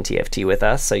playing TFT with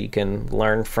us, so you can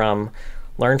learn from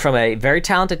a very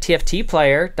talented TFT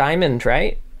player, Diamond,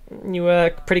 right?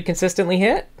 You pretty consistently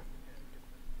hit.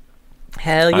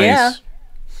 Hell yeah.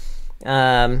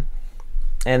 Nice.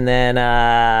 And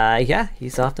then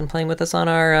he's often playing with us on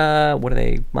our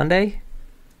Monday?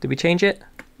 Did we change it?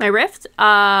 My Rift?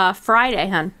 Friday,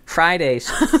 hun.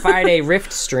 Friday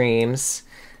Rift streams.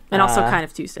 And also kind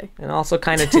of Tuesday. And also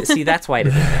kind of see, that's why I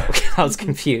didn't know. I was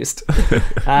confused.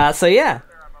 So yeah.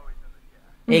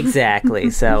 Exactly.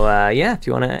 So if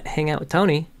you want to hang out with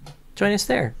Tony, join us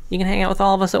there. You can hang out with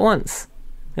all of us at once.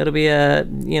 It'll be a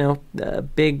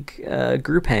big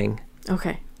group hang.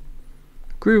 Okay.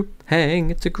 Group hang.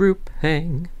 It's a group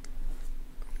hang.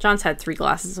 John's had 3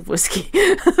 glasses of whiskey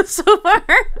so far.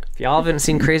 If y'all haven't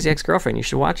seen Crazy Ex-Girlfriend, you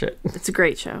should watch it. It's a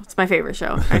great show. It's my favorite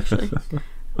show, actually.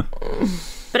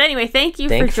 But anyway, thank you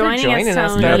for joining us,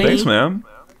 Tony. Yeah, thanks, man.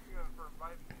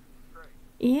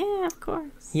 Yeah, of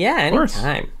course. Yeah,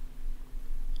 anytime.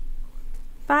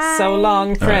 Bye. So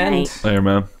long, friend. Later,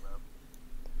 man.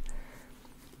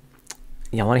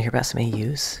 Y'all want to hear about some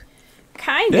AUs?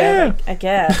 Kind of, I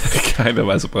guess. Kind of,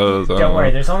 I suppose. Don't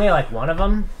worry, there's only like one of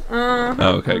them.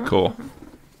 Oh, okay, cool.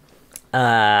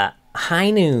 High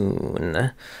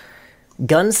noon.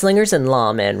 Gunslingers and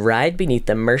lawmen ride beneath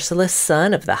the merciless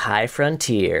sun of the high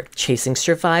frontier, chasing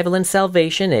survival and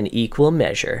salvation in equal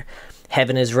measure.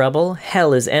 Heaven is rubble,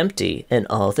 hell is empty, and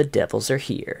all the devils are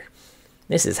here.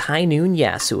 This is High Noon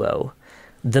Yasuo,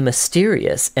 the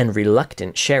mysterious and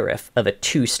reluctant sheriff of a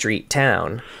 2-street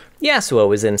town.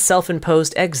 Yasuo is in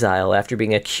self-imposed exile after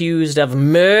being accused of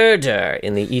murder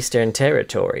in the Eastern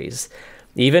Territories.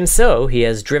 Even so, he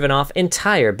has driven off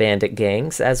entire bandit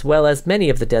gangs, as well as many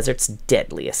of the desert's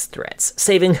deadliest threats,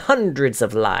 saving hundreds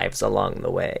of lives along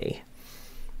the way.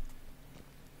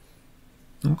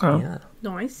 Okay. Yeah.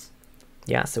 Nice.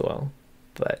 Yasuo,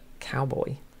 but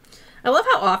cowboy. I love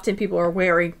how often people are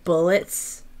wearing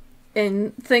bullets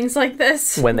in things like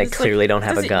this. When they clearly don't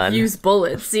have a gun. Use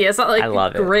bullets. Yeah, it's not like I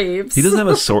love graves. He doesn't have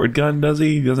a sword gun, does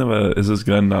he? He doesn't have a... Is his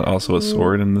gun not also a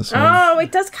sword in this one? Oh,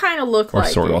 it does kind of look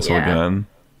like sword, it, also a gun.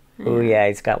 Oh yeah,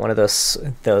 he's got one of those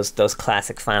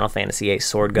classic Final Fantasy VIII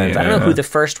sword guns. I don't know who the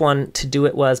first one to do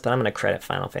it was, but I'm going to credit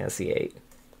Final Fantasy VIII.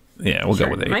 Yeah, we'll go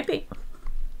with 8. Might be.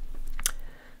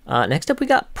 Next up, we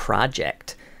got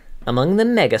Project. Among the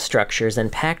megastructures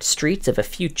and packed streets of a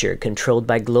future controlled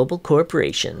by global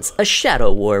corporations, a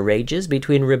shadow war rages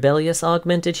between rebellious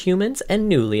augmented humans and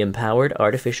newly empowered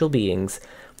artificial beings.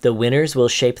 The winners will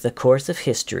shape the course of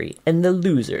history, and the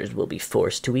losers will be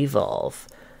forced to evolve.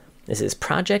 This is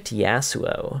Project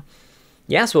Yasuo.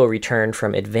 Yasuo returned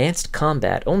from advanced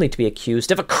combat only to be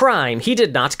accused of a crime he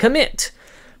did not commit.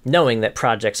 Knowing that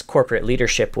Project's corporate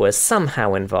leadership was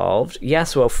somehow involved,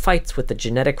 Yasuo fights with the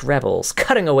genetic rebels,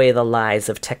 cutting away the lies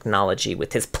of technology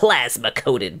with his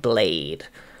plasma-coated blade.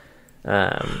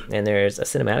 And there's a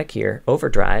cinematic here,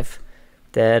 Overdrive,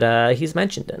 that he's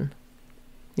mentioned in.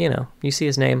 You know, you see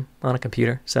his name on a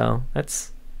computer, so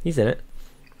he's in it.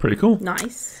 Pretty cool.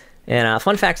 Nice. And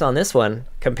fun facts on this one,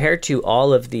 compared to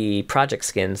all of the Project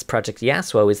skins, Project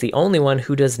Yasuo is the only one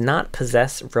who does not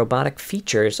possess robotic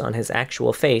features on his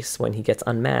actual face when he gets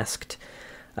unmasked,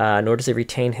 nor does he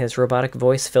retain his robotic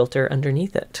voice filter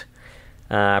underneath it.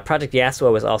 Project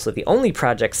Yasuo is also the only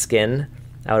Project skin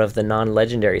out of the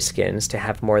non-legendary skins to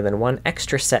have more than one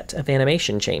extra set of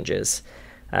animation changes.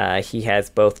 He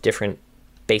has both different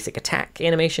basic attack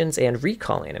animations and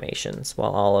recall animations,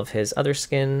 while all of his other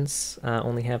skins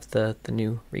only have the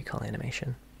new recall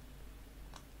animation.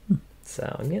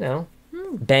 So,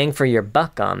 bang for your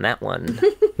buck on that one.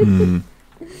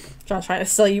 John trying to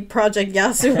sell you Project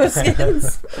Yasuo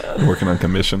skins. Working on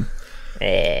commission.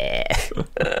 And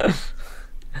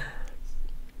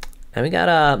we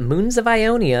got Moons of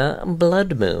Ionia,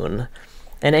 Blood Moon.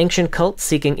 An ancient cult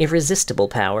seeking irresistible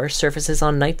power surfaces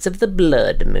on nights of the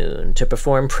Blood Moon to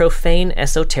perform profane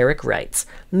esoteric rites,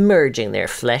 merging their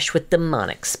flesh with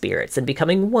demonic spirits and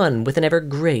becoming one with an ever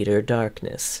greater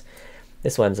darkness.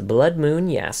 This one's Blood Moon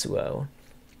Yasuo.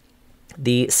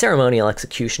 The ceremonial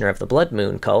executioner of the Blood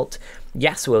Moon cult,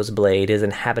 Yasuo's blade is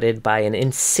inhabited by an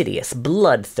insidious,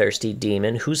 bloodthirsty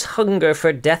demon whose hunger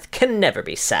for death can never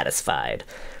be satisfied.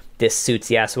 This suits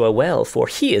Yasuo well, for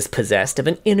he is possessed of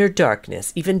an inner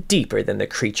darkness even deeper than the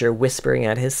creature whispering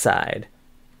at his side.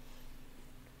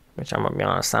 Which I'm gonna be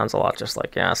honest, sounds a lot just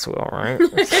like Yasuo, right?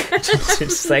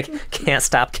 just like can't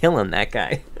stop killing that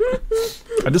guy.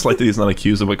 I just like that he's not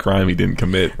accused of a crime he didn't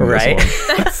commit. Right.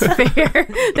 That's fair.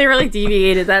 They really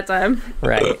deviated that time.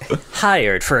 Right.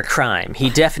 Hired for a crime he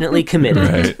definitely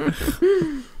committed. Right.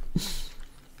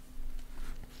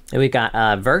 And we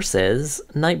got versus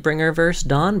Nightbringer versus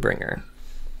Dawnbringer.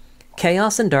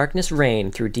 Chaos and darkness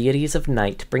reign through deities of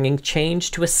night, bringing change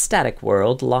to a static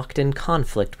world locked in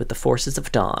conflict with the forces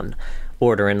of dawn.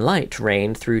 Order and light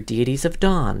reign through deities of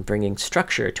dawn, bringing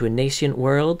structure to a nascent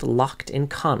world locked in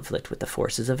conflict with the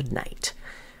forces of night.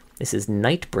 This is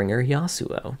Nightbringer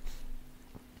Yasuo.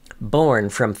 Born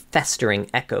from festering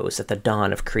echoes at the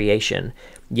dawn of creation,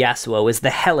 Yasuo is the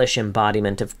hellish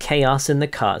embodiment of chaos in the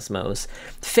cosmos.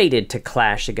 Fated to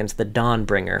clash against the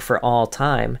Dawnbringer for all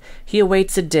time, he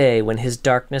awaits a day when his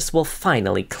darkness will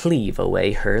finally cleave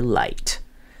away her light.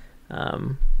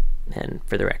 And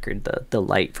for the record, the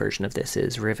light version of this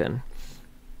is Riven.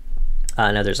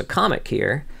 Now there's a comic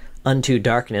here, Unto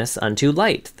Darkness, Unto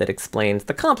Light, that explains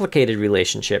the complicated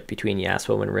relationship between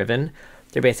Yasuo and Riven.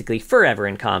 They're basically forever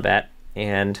in combat,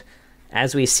 and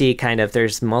as we see, kind of,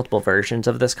 there's multiple versions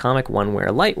of this comic, one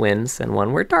where light wins and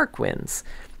one where dark wins.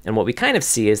 And what we kind of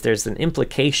see is there's an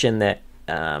implication that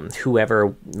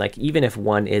whoever, like, even if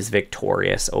one is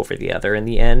victorious over the other in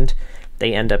the end,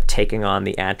 they end up taking on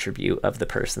the attribute of the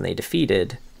person they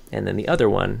defeated, and then the other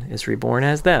one is reborn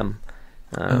as them.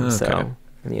 So,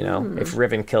 you know, if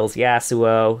Riven kills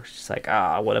Yasuo, she's like,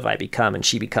 what have I become? And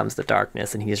she becomes the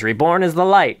darkness, and he's reborn as the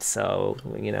light. So,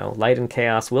 you know, light and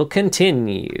chaos will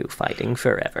continue fighting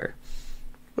forever.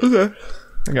 Okay.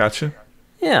 I gotcha.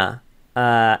 Yeah.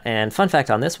 And fun fact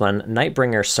on this one,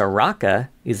 Nightbringer Soraka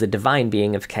is a divine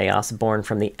being of chaos born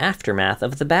from the aftermath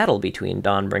of the battle between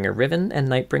Dawnbringer Riven and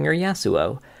Nightbringer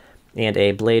Yasuo. And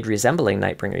a blade resembling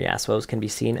Nightbringer Yasuo's can be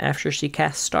seen after she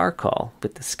casts Star Call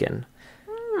with the skin.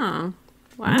 Oh.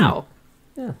 Wow.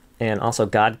 Yeah. And also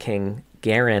God King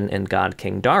Garen and God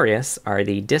King Darius are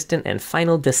the distant and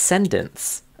final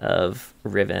descendants of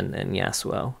Riven and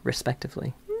Yasuo,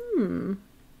 respectively.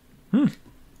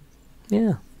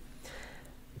 Yeah.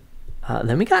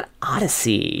 Then we got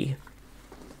Odyssey.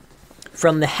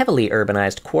 From the heavily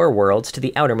urbanized core worlds to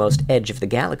the outermost edge of the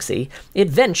galaxy,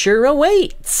 adventure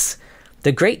awaits!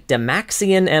 The great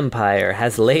Damaxian Empire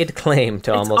has laid claim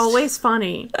to almost... It's always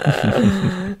funny.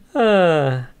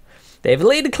 They've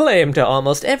laid claim to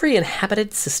almost every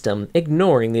inhabited system,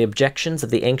 ignoring the objections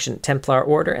of the ancient Templar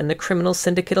Order and the criminal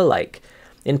syndicate alike,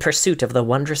 in pursuit of the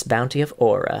wondrous bounty of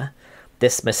Aura.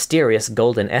 This mysterious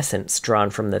golden essence,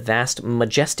 drawn from the vast,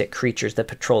 majestic creatures that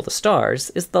patrol the stars,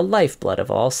 is the lifeblood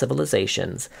of all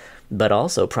civilizations, but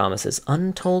also promises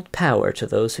untold power to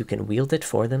those who can wield it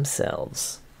for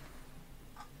themselves.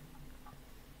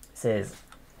 It says,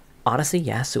 Odyssey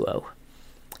Yasuo.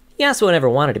 Yasuo never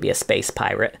wanted to be a space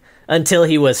pirate, until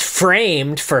he was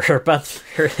framed for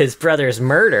his brother's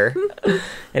murder,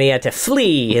 and he had to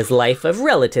flee his life of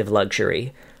relative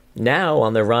luxury. Now,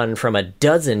 on the run from a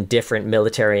dozen different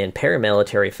military and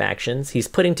paramilitary factions, he's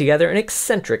putting together an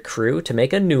eccentric crew to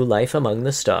make a new life among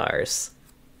the stars.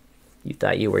 You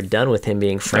thought you were done with him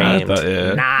being framed.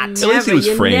 Yeah. Not. At least he was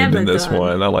framed in this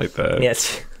one. I like that.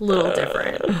 Yes. A little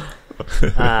different.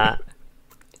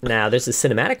 Now, there's a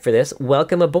cinematic for this,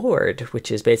 Welcome Aboard,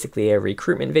 which is basically a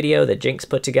recruitment video that Jinx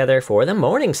put together for the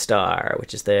Morning Star,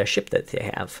 which is the ship that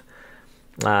they have.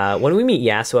 When we meet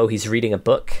Yasuo, he's reading a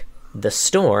book, The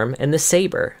Storm and the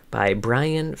Saber, by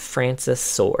Brian Francis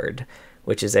Sword,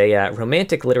 which is a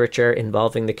romantic literature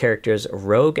involving the characters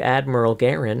Rogue Admiral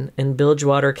Garen and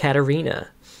Bilgewater Katarina.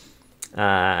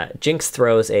 Jinx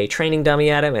throws a training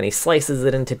dummy at him, and he slices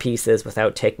it into pieces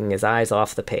without taking his eyes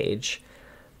off the page.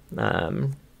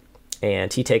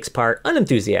 And he takes part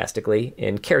unenthusiastically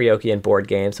in karaoke and board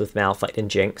games with Malphite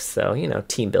and Jinx, so, you know,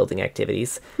 team-building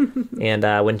activities. And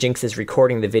when Jinx is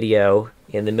recording the video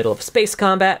in the middle of space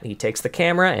combat, he takes the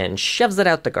camera and shoves it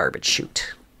out the garbage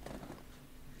chute.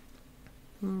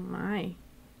 Oh, my.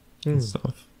 Good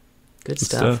stuff. Good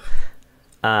stuff.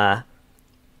 Now,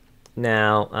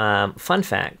 fun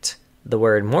fact, the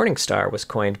word Morningstar was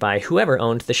coined by whoever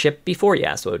owned the ship before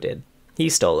Yasuo did. He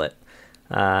stole it.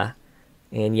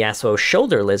 And Yasuo's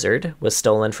shoulder lizard was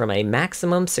stolen from a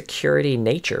maximum security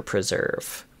nature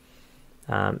preserve.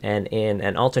 And in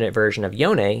an alternate version of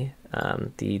Yone,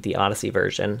 the Odyssey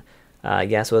version,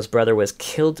 Yasuo's brother was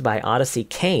killed by Odyssey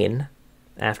Kane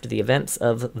after the events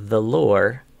of the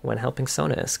lore when helping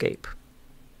Sona escape.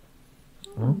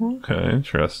 Okay,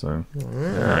 interesting. All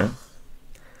right.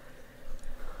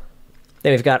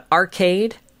 Then we've got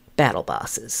arcade battle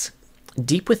bosses.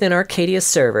 Deep within Arcadia's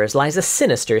servers lies a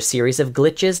sinister series of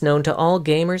glitches known to all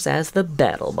gamers as the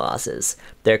Battle Bosses.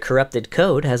 Their corrupted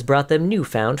code has brought them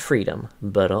newfound freedom,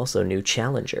 but also new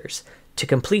challengers. To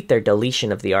complete their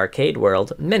deletion of the arcade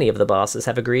world, many of the bosses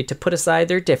have agreed to put aside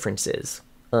their differences,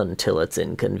 until it's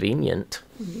inconvenient.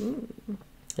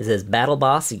 This is Battle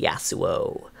Boss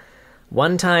Yasuo.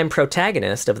 One-time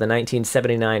protagonist of the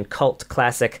 1979 cult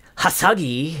classic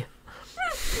Hasagi,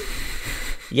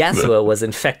 Yasuo was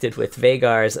infected with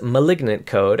Vagar's malignant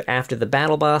code after the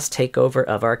battle boss takeover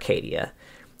of Arcadia.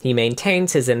 He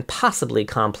maintains his impossibly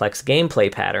complex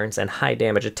gameplay patterns and high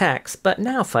damage attacks, but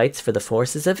now fights for the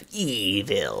forces of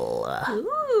evil.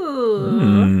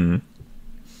 Ooh.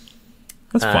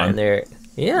 That's fun.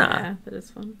 Yeah, that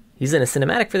is fun. He's in a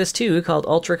cinematic for this too called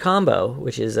Ultra Combo,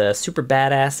 which is a super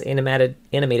badass animated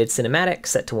cinematic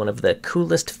set to one of the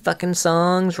coolest fucking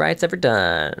songs Riot's ever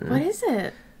done. What is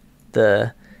it?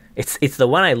 It's the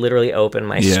one I literally open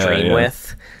my stream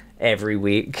with every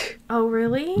week. Oh,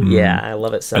 really? Yeah, I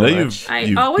love it so much.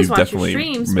 I always watch your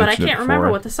streams, but I can't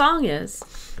remember what the song is.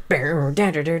 Do you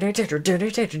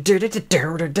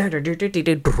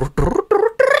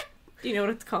know what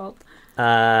it's called?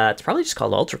 It's probably just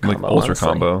called Ultra Combo. Like Ultra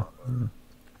Combo.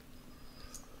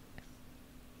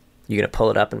 You gonna pull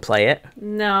it up and play it?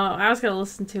 No, I was gonna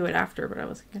listen to it after, but I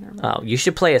wasn't gonna remember. Oh, you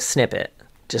should play a snippet,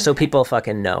 just so people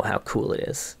fucking know how cool it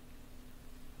is.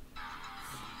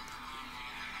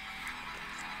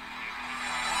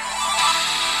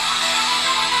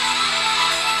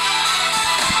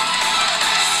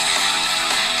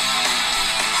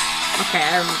 Okay,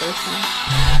 I remember this one.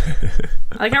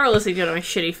 I remember listening to it on my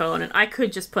shitty phone, and I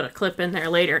could just put a clip in there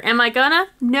later. Am I gonna?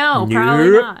 No, probably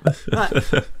not.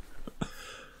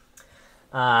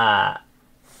 But... Now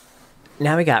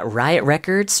we got Riot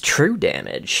Records' True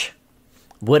Damage.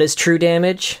 What is True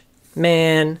Damage?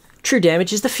 Man, True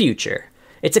Damage is the future.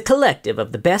 It's a collective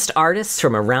of the best artists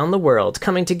from around the world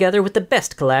coming together with the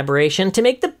best collaboration to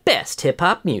make the best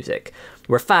hip-hop music.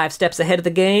 We're 5 steps ahead of the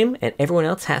game, and everyone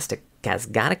else has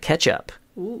got to catch up.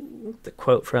 Ooh. The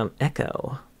quote from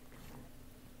Echo.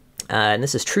 And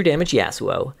this is True Damage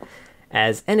Yasuo.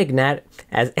 As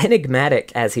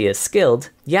enigmatic as he is skilled,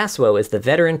 Yasuo is the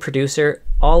veteran producer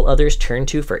all others turn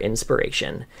to for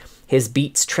inspiration. His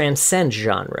beats transcend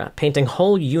genre, painting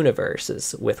whole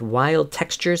universes with wild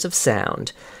textures of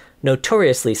sound.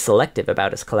 Notoriously selective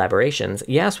about his collaborations,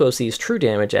 Yasuo sees True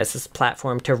Damage as his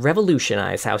platform to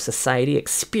revolutionize how society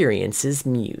experiences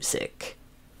music.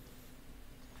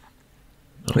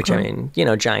 Okay. Which, I mean, you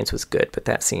know, Giants was good, but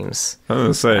that seems... I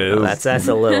was going to say... That's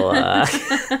a little...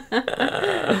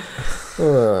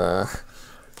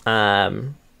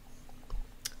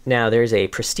 Now, there's a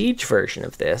prestige version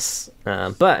of this,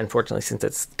 but unfortunately, since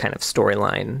it's kind of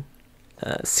storyline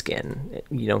skin,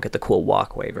 you don't get the cool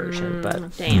walkway version.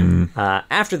 But damn.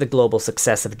 After the global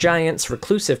success of Giants,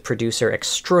 reclusive producer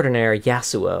extraordinaire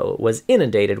Yasuo was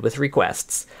inundated with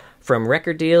requests. From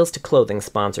record deals to clothing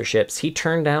sponsorships, he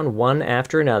turned down one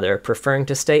after another, preferring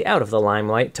to stay out of the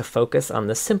limelight to focus on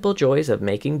the simple joys of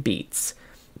making beats.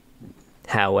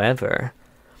 However,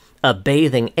 a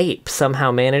bathing ape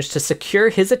somehow managed to secure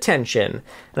his attention.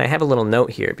 And I have a little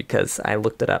note here because I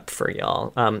looked it up for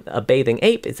y'all. A bathing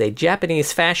ape is a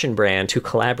Japanese fashion brand who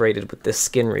collaborated with this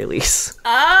skin release.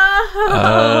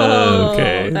 Oh,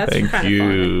 okay. That's Thank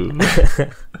you.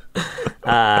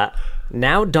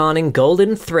 Now donning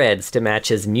golden threads to match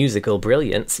his musical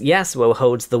brilliance, Yasuo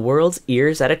holds the world's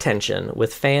ears at attention,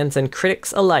 with fans and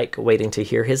critics alike waiting to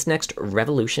hear his next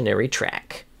revolutionary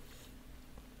track.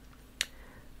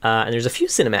 And there's a few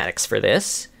cinematics for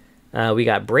this. We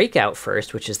got Breakout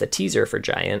first, which is the teaser for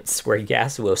Giants, where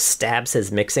Yasuo stabs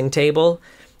his mixing table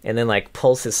and then like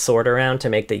pulls his sword around to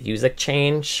make the music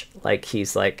change, like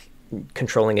he's like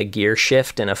controlling a gear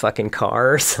shift in a fucking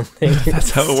car or something.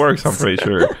 That's how it works, I'm pretty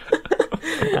sure.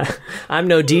 I'm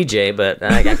no DJ, but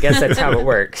I guess that's how it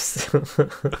works.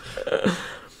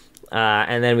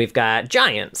 And then we've got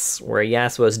Giants, where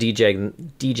Yasuo's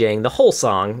DJing the whole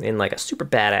song in like a super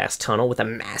badass tunnel with a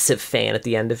massive fan at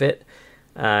the end of it.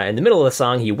 In the middle of the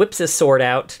song, he whips his sword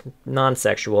out,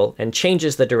 non-sexual, and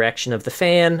changes the direction of the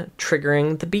fan,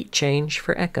 triggering the beat change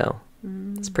for Echo.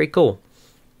 It's pretty cool.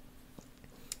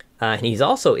 And he's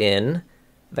also in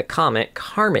the comic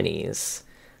Harmonies,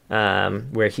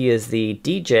 where he is the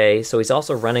DJ, so he's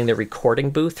also running the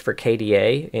recording booth for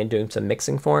KDA and doing some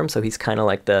mixing for him, so he's kind of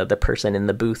like the person in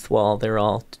the booth while they're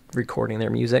all recording their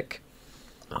music.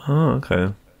 Oh,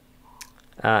 okay.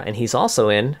 And he's also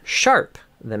in Sharp,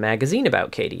 the magazine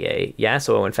about KDA.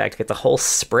 Yasuo, in fact, gets a whole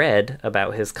spread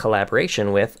about his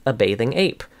collaboration with a bathing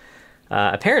ape.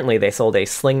 Apparently, they sold a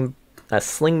a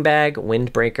sling bag,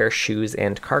 windbreaker, shoes,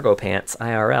 and cargo pants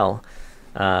IRL.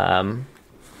 And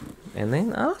they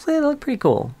honestly they look pretty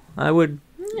cool. I would,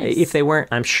 if they weren't,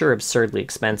 I'm sure absurdly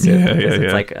expensive because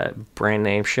it's like a brand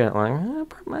name shit. Like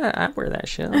I'd wear that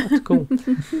shit. That's cool.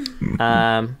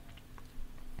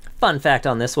 Fun fact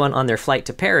on this one: on their flight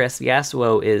to Paris,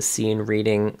 Yasuo is seen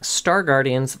reading Star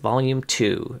Guardians Volume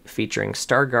 2, featuring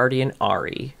Star Guardian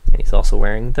Ari, and he's also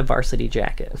wearing the varsity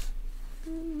jacket.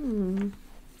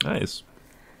 Nice.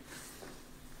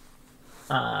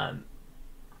 I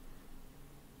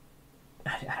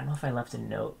don't know if I left a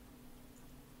note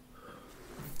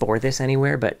for this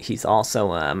anywhere, but he's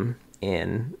also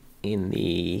in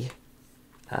his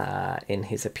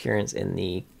appearance in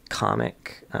the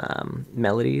comic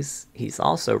Melodies, he's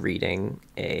also reading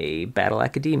a Battle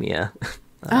Academia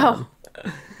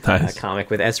Nice. comic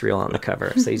with Ezreal on the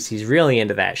cover. So he's really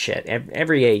into that shit.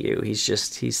 Every AU, he's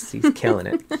killing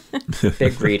it.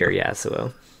 Big reader,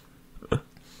 Yasuo.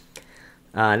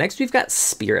 Next, we've got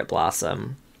Spirit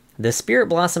Blossom. The Spirit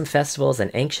Blossom Festival is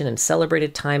an ancient and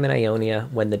celebrated time in Ionia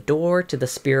when the door to the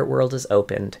spirit world is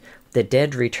opened. The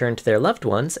dead return to their loved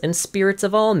ones, and spirits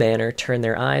of all manner turn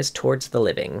their eyes towards the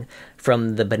living.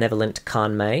 From the benevolent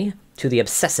Kanmei to the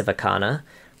obsessive Akana,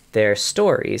 their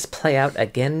stories play out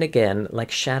again and again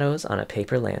like shadows on a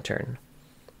paper lantern.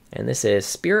 And this is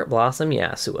Spirit Blossom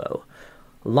Yasuo.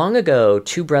 Long ago,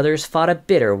 two brothers fought a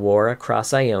bitter war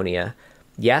across Ionia.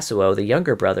 Yasuo, the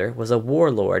younger brother, was a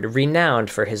warlord renowned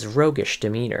for his roguish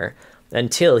demeanor,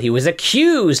 until he was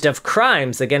accused of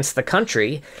crimes against the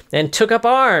country and took up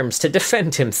arms to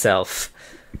defend himself.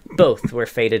 Both were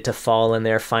fated to fall in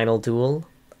their final duel,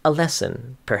 a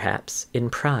lesson, perhaps, in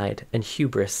pride and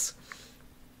hubris.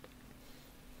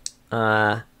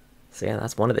 So yeah,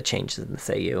 that's one of the changes in this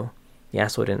AU.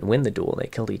 Yasuo didn't win the duel, they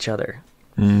killed each other.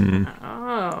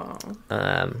 Oh.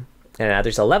 And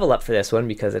there's a level up for this one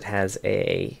because it has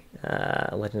a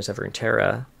Legends of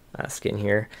Runeterra skin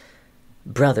here.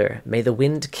 Brother, may the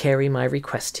wind carry my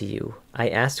request to you. I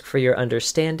ask for your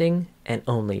understanding, and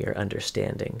only your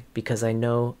understanding, because I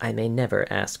know I may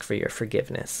never ask for your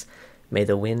forgiveness. May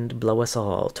the wind blow us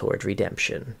all toward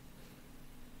redemption.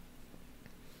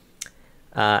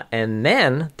 And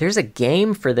then there's a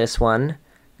game for this one.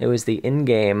 It was the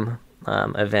in-game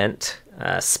event,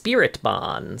 Spirit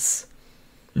Bonds.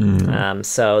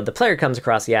 So the player comes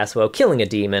across Yasuo killing a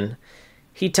demon.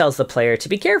 He tells the player to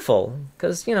be careful,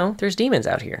 because, there's demons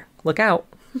out here. Look out.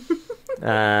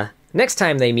 Next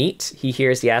time they meet, he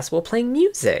hears Yasuo playing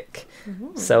music.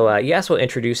 Mm-hmm. So Yasuo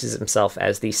introduces himself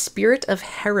as the Spirit of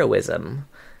Heroism.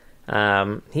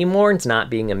 He mourns not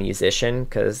being a musician,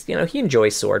 because, he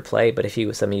enjoys swordplay, but if he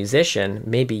was a musician,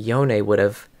 maybe Yone would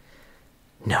have...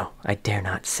 No, I dare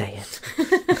not say it.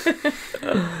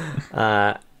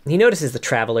 He notices the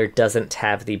traveler doesn't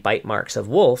have the bite marks of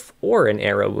wolf or an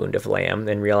arrow wound of lamb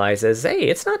and realizes, hey,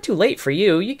 it's not too late for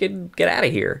you. You could get out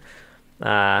of here.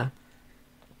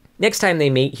 Next time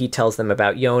they meet, he tells them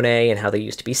about Yone and how they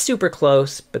used to be super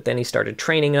close, but then he started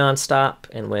training nonstop,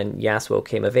 and when Yasuo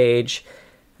came of age,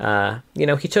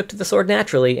 he took to the sword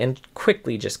naturally and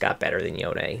quickly just got better than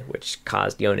Yone, which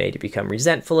caused Yone to become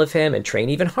resentful of him and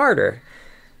train even harder.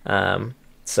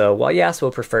 So while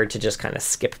Yasuo preferred to just kind of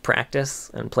skip practice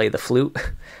and play the flute,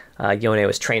 Yone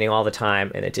was training all the time,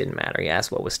 and it didn't matter.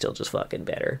 Yasuo was still just fucking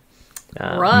better.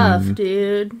 Rough,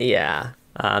 dude. Yeah.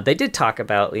 They did talk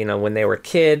about, when they were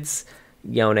kids,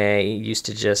 Yone used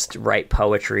to just write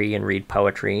poetry and read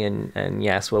poetry, and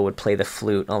Yasuo would play the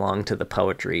flute along to the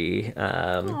poetry.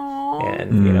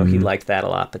 And, he liked that a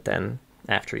lot, but then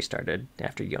after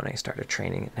Yone started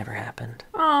training, it never happened.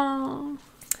 Aww.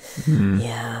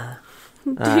 Yeah.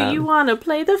 Do you want to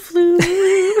play the flute?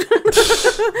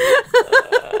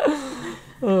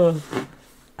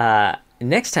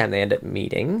 Next time they end up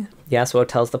meeting, Yasuo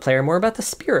tells the player more about the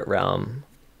spirit realm.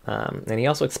 And he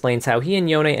also explains how he and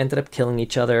Yone ended up killing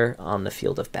each other on the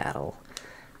field of battle.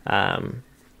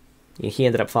 He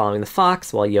ended up following the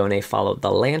fox while Yone followed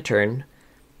the lantern.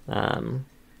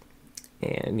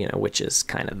 Which is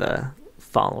kind of the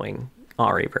following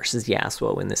Ari versus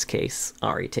Yasuo in this case.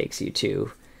 Ari takes you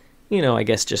to, I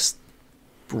guess just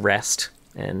rest,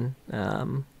 and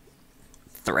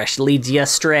Thresh leads you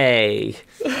astray.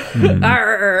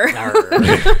 Arr.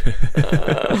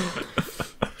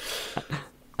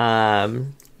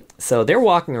 So they're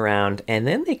walking around, and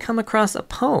then they come across a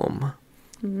poem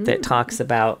that talks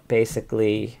about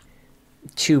basically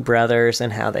two brothers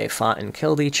and how they fought and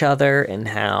killed each other, and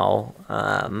how,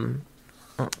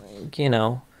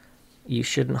 you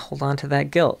shouldn't hold on to that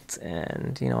guilt,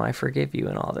 and, I forgive you,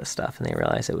 and all this stuff. And they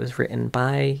realize it was written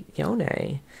by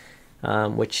Yone.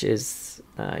 which is,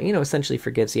 essentially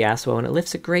forgives Yasuo, and it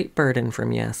lifts a great burden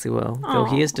from Yasuo, though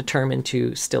he is determined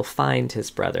to still find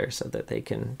his brother so that they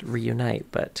can reunite.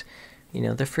 But,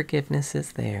 the forgiveness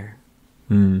is there.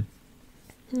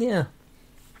 Yeah.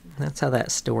 That's how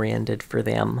that story ended for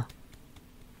them.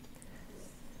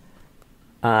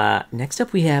 Next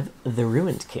up we have The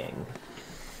Ruined King.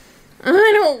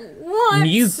 I don't want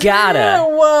You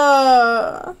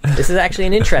gotta. This is actually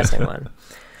an interesting one.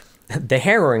 The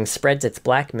harrowing spreads its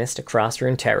black mist across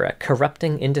Runeterra,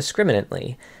 corrupting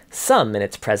indiscriminately. Some in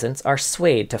its presence are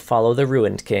swayed to follow the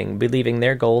Ruined King, believing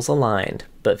their goals aligned.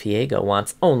 But Viego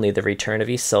wants only the return of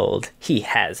Isolde. He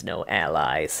has no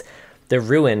allies. The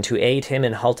Ruined who aid him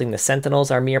in halting the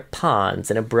Sentinels are mere pawns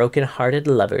in a broken-hearted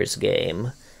lover's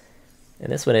game.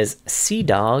 And this one is Sea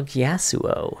Dog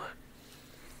Yasuo.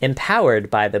 Empowered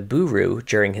by the Buru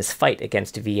during his fight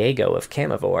against Viego of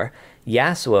Camivore,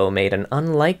 Yasuo made an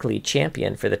unlikely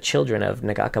champion for the children of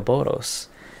Nagakaboros.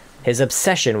 His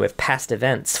obsession with past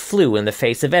events flew in the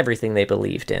face of everything they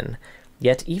believed in.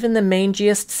 Yet even the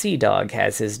mangiest sea dog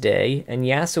has his day, and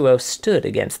Yasuo stood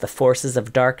against the forces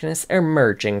of darkness,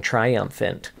 emerging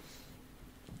triumphant.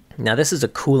 Now this is a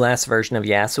cool-ass version of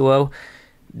Yasuo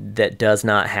that does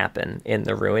not happen in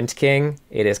The Ruined King.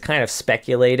 It is kind of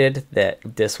speculated that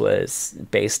this was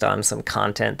based on some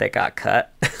content that got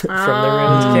cut from The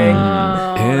Ruined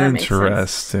King.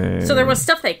 Interesting. So there was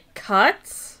stuff they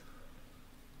cut?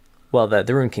 Well, the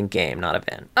Ruined King game, not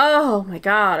event. Oh my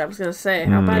god, I was going to say,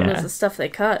 how bad was the stuff they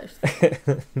cut?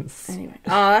 Anyway.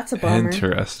 Oh, that's a bummer.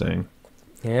 Interesting.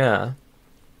 Yeah.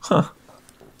 Huh.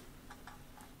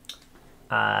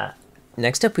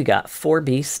 Next up, we got Four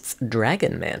Beasts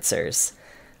Dragonmancers.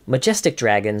 Majestic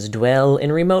dragons dwell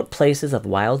in remote places of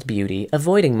wild beauty,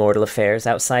 avoiding mortal affairs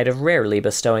outside of rarely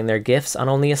bestowing their gifts on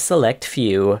only a select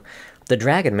few. The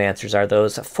Dragonmancers are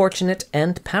those fortunate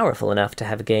and powerful enough to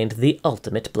have gained the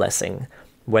ultimate blessing.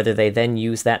 Whether they then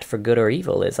use that for good or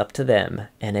evil is up to them,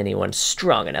 and anyone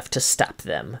strong enough to stop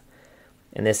them.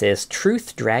 And this is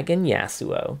Truth Dragon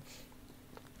Yasuo.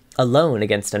 Alone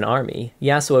against an army,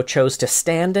 Yasuo chose to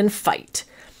stand and fight.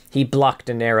 He blocked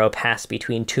a narrow pass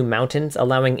between two mountains,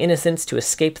 allowing innocents to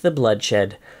escape the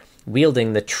bloodshed.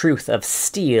 Wielding the truth of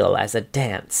steel as a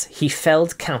dance, he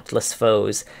felled countless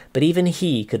foes, but even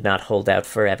he could not hold out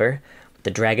forever.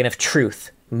 The Dragon of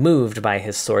Truth, moved by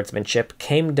his swordsmanship,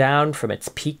 came down from its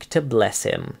peak to bless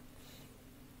him.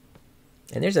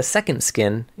 And there's a second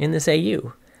skin in this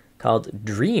AU, called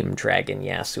Dream Dragon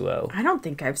Yasuo. I don't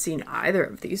think I've seen either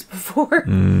of these before.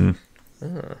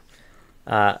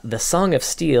 The Song of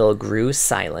Steel grew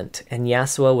silent, and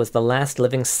Yasuo was the last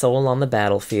living soul on the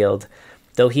battlefield.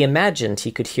 Though he imagined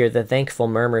he could hear the thankful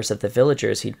murmurs of the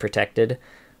villagers he'd protected,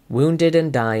 wounded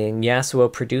and dying,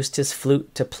 Yasuo produced his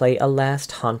flute to play a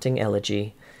last haunting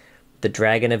elegy. The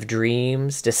Dragon of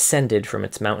Dreams descended from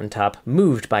its mountaintop,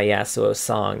 moved by Yasuo's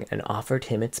song, and offered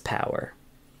him its power.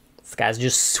 This guy's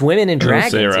just swimming in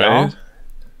dragons, y'all.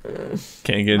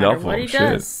 Can't get enough of what he shit.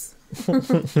 does.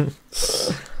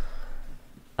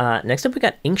 Next up, we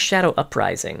got Ink Shadow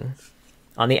Uprising.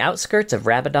 On the outskirts of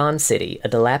Rabadon City, a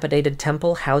dilapidated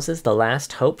temple houses the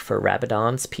last hope for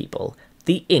Rabadon's people,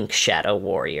 the Ink Shadow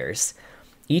Warriors.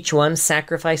 Each one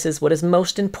sacrifices what is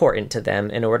most important to them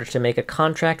in order to make a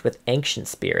contract with ancient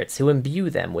spirits who imbue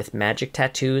them with magic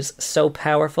tattoos so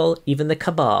powerful even the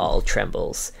Cabal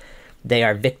trembles. They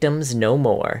are victims no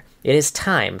more. It is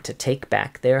time to take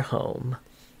back their home.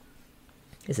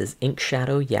 This is Ink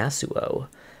Shadow Yasuo.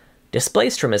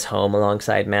 Displaced from his home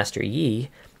alongside Master Yi,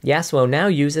 Yasuo now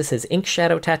uses his Ink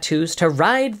Shadow tattoos to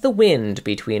ride the wind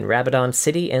between Rabadon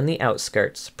City and the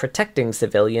outskirts, protecting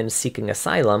civilians seeking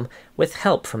asylum with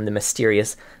help from the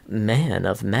mysterious Man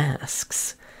of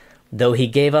Masks. Though he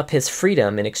gave up his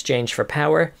freedom in exchange for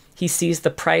power, he sees the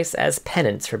price as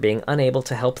penance for being unable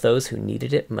to help those who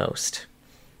needed it most.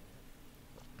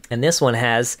 And this one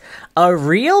has a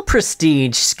real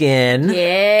prestige skin.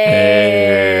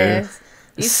 Yes.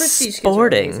 These prestige skins are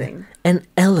Sporting amazing. an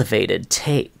elevated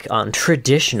take on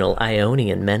traditional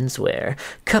Ionian menswear,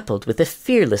 coupled with a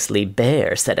fearlessly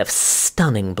bare set of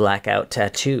stunning blackout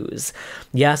tattoos.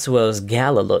 Yasuo's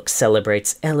gala look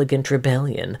celebrates elegant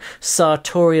rebellion,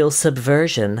 sartorial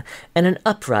subversion, and an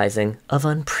uprising of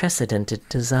unprecedented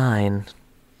design.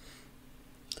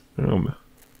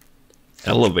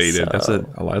 Elevated. That's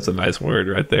a nice word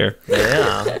right there.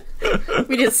 Yeah.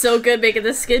 We did so good making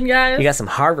this skin, guys. You got some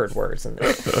Harvard words in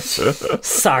there.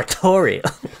 Sartorial.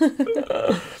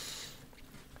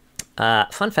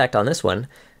 Fun fact on this one,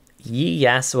 Yi,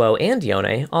 Yasuo, and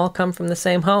Yone all come from the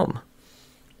same home.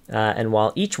 And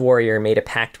while each warrior made a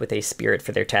pact with a spirit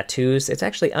for their tattoos, it's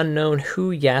actually unknown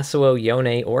who Yasuo,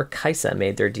 Yone, or Kaisa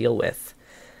made their deal with.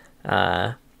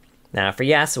 Now, for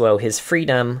Yasuo, his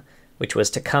freedom, which was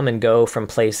to come and go from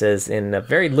places in a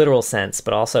very literal sense,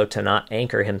 but also to not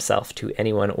anchor himself to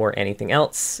anyone or anything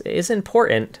else, is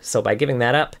important. So by giving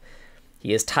that up,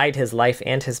 he has tied his life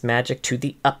and his magic to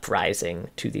the uprising,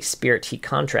 to the spirit he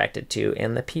contracted to,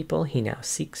 and the people he now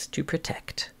seeks to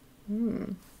protect.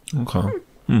 Okay.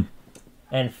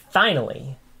 And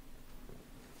finally,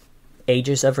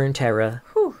 Ages of Runeterra,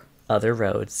 Other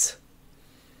Roads.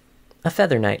 A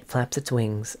feather knight flaps its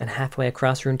wings, and halfway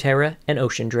across Runeterra, an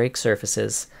ocean drake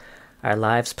surfaces. Our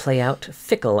lives play out,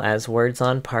 fickle as words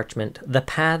on parchment, the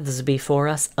paths before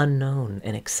us unknown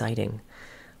and exciting.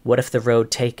 What if the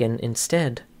road taken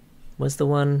instead was the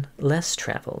one less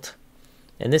traveled?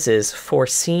 And this is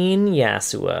Foreseen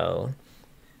Yasuo.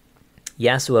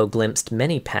 Yasuo glimpsed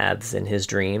many paths in his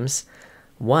dreams.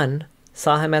 One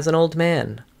saw him as an old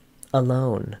man,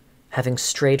 alone, having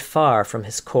strayed far from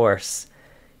his course.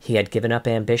 He had given up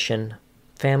ambition,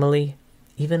 family,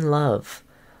 even love,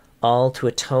 all to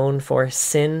atone for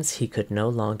sins he could no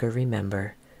longer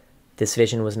remember. This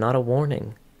vision was not a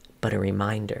warning, but a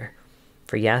reminder.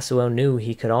 For Yasuo knew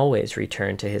he could always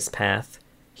return to his path.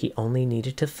 He only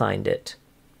needed to find it,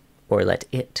 or let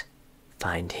it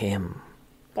find him.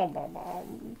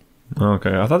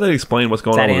 Okay, I thought they explained what's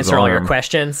going on with his answer all arm. your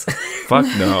questions? Fuck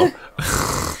no.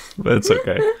 That's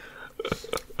okay.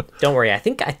 Don't worry. I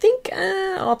think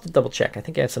I'll have to double check. I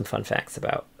think I have some fun facts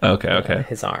about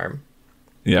his arm.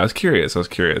 Yeah, I was curious.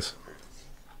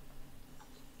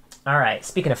 All right.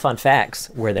 Speaking of fun facts,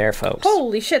 we're there, folks.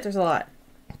 Holy shit, there's a lot.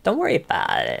 Don't worry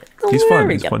about it. He's fun.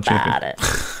 He's fun champion.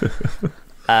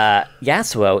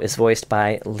 Yasuo is voiced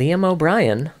by Liam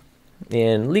O'Brien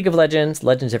in League of Legends,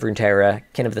 Legends of Runeterra,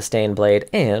 Kin of the Stained Blade,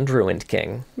 and Ruined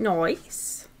King.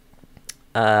 Nice.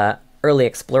 Early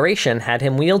exploration had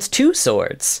him wield 2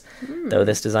 swords, though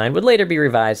this design would later be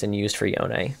revised and used for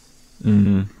Yone.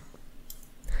 Mm-hmm.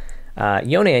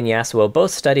 Yone and Yasuo both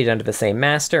studied under the same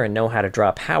master and know how to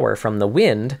draw power from the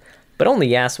wind, but only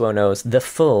Yasuo knows the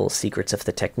full secrets of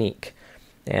the technique.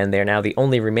 And they're now the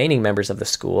only remaining members of the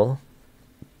school,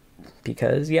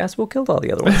 because Yasuo killed all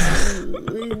the other ones.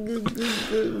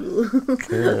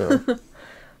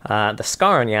 The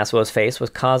scar on Yasuo's face was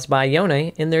caused by Yone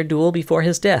in their duel before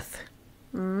his death.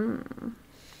 We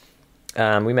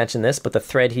mentioned this, but the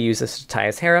thread he uses to tie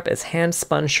his hair up is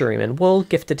hand-spun shuriman wool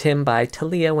gifted him by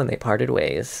Talia when they parted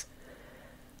ways.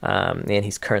 And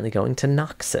he's currently going to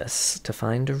Noxus to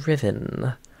find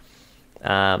Riven.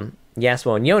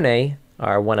 Yasuo and Yone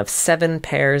are one of 7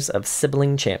 pairs of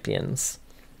sibling champions.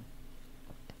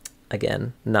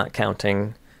 Again, not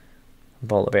counting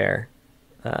Volibear,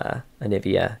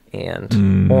 Anivia, and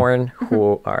Ornn,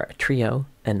 who are a trio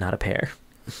and not a pair.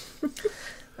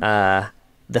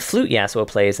 The flute Yasuo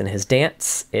plays in his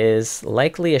dance is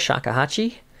likely a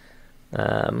shakuhachi.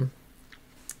 And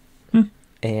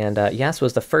Yasuo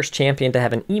is the first champion to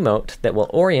have an emote that will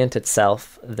orient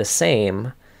itself the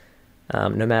same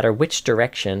no matter which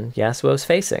direction Yasuo is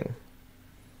facing.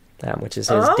 Which is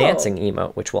his dancing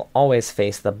emote, which will always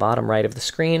face the bottom right of the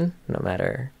screen, no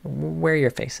matter where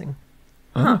you're facing.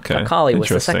 Okay. Akali was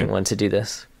the second one to do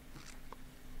this.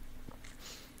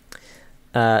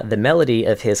 The melody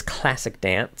of his classic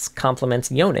dance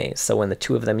complements Yone's, so when the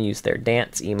two of them use their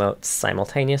dance emotes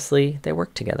simultaneously, they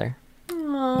work together.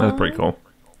 That's pretty cool.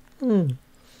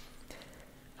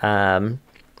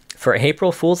 For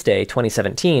April Fool's Day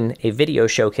 2017, a video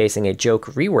showcasing a joke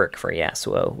rework for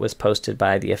Yasuo was posted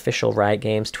by the official Riot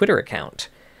Games Twitter account.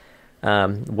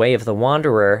 Way of the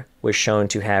Wanderer was shown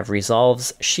to have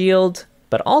Resolve's shield,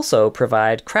 but also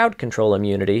provide crowd control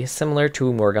immunity similar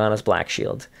to Morgana's Black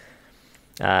Shield.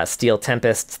 Steel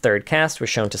Tempest's third cast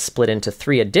was shown to split into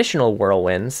 3 additional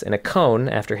whirlwinds in a cone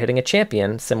after hitting a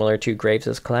champion, similar to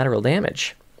Graves' collateral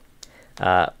damage.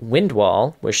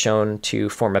 Windwall was shown to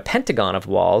form a pentagon of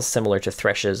walls similar to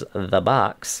Thresh's The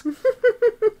Box.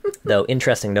 Though,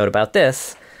 interesting note about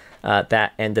this,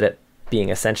 that ended up being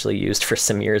essentially used for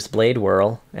Samir's Blade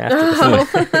Whirl after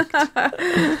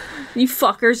the You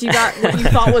fuckers, you got what you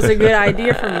thought was a good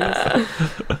idea from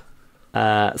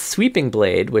me. Sweeping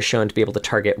Blade was shown to be able to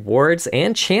target wards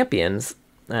and champions,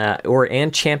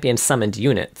 and champion summoned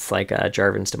units, like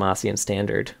Jarvan's Demacian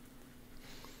Standard.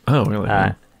 Oh,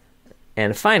 really?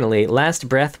 And finally, Last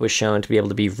Breath was shown to be able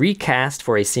to be recast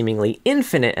for a seemingly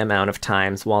infinite amount of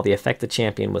times while the affected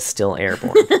champion was still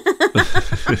airborne.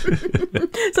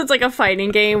 So it's like a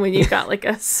fighting game when you've got like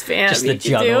a span. Just the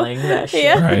juggling that shit.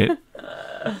 Yeah. Right.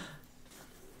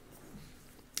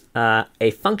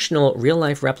 A functional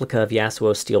real-life replica of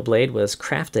Yasuo's steel blade was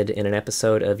crafted in an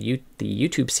episode of the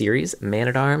YouTube series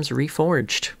Man-at-Arms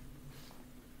Reforged.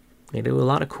 They do a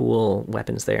lot of cool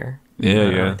weapons there.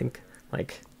 Yeah. I think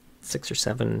like 6 or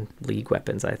 7 League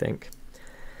weapons, I think.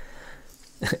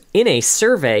 In a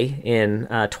survey in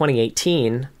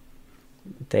 2018,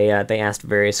 they asked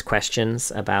various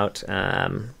questions about,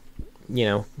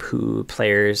 who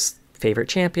players' favorite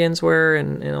champions were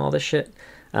and all this shit.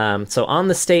 So on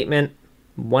the statement,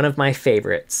 one of my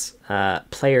favorites,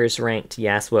 players ranked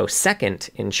Yasuo 2nd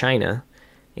in China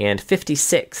and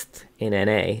 56th in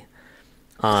NA.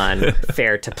 On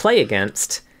fair to play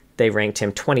against, they ranked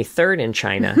him 23rd in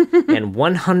China and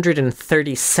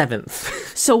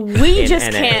 137th. So we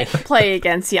just can't play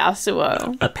against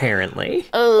Yasuo. Apparently.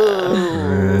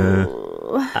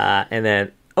 Oh. And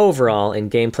then overall, in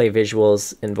gameplay,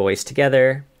 visuals, and voice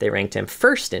together, they ranked him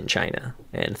 1st in China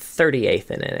and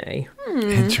 38th in NA.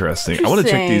 Interesting. I want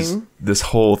to check this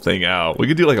whole thing out. We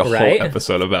could do like a whole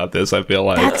episode about this, I feel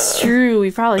like. That's true. We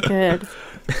probably could.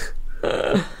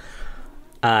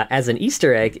 As an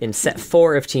Easter egg, in set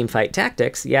 4 of Teamfight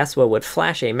Tactics, Yasuo would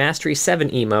flash a Mastery 7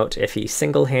 emote if he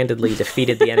single-handedly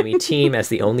defeated the enemy team as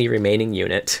the only remaining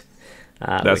unit.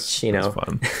 That's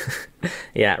fun.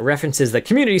 Yeah, references the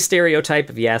community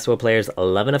stereotype of Yasuo players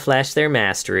loving to flash their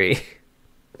mastery.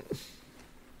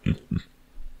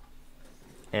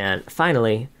 And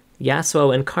finally,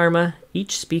 Yasuo and Karma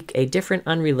each speak a different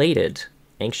unrelated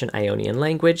ancient Ionian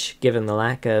language, given the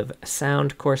lack of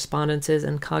sound correspondences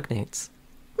and cognates.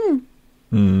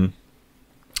 Oh,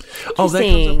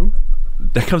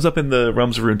 that comes up in the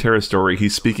Realms of Runeterra story.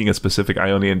 He's speaking a specific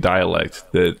Ionian dialect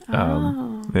that,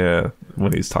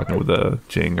 when he's talking with the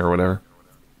Jing or whatever.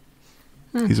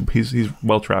 He's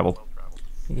well traveled.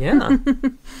 Yeah,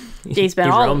 he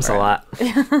roams a lot.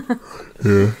 Yeah.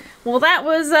 Well, that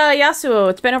was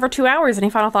Yasuo. It's been over 2 hours. Any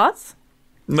final thoughts?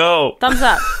 No. Thumbs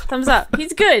up. Thumbs up.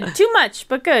 He's good. Too much,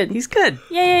 but good. He's good.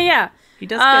 Yeah. He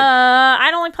does good.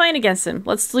 I don't like playing against him.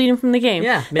 Let's delete him from the game.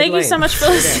 Yeah, Thank you so much for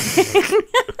listening.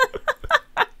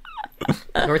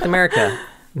 North America,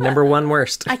 #1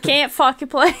 worst. I can't fucking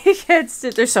play against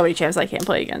it. There's so many champs I can't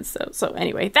play against, though. So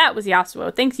anyway, that was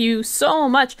Yasuo. Thank you so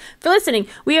much for listening.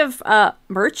 We have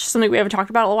merch, something we haven't talked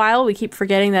about in a while. We keep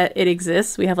forgetting that it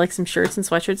exists. We have like some shirts and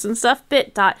sweatshirts and stuff.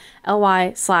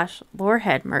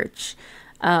 bit.ly/lorehead merch.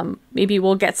 Maybe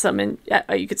we'll get some, and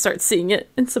you could start seeing it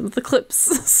in some of the clips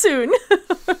soon.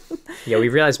 Yeah, we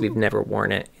realized we've never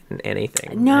worn it in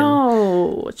anything.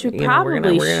 No, which we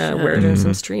probably we're gonna wear it in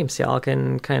some streams. So y'all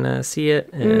can kind of see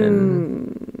it,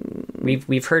 and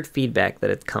we've heard feedback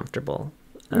that it's comfortable.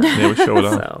 Yeah, we show it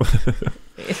off.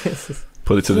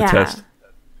 Put it to the test.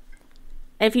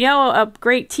 If you know a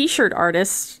great T-shirt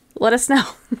artist, let us know.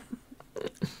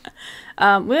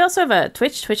 We also have a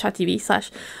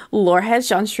twitch.tv/Lorehead.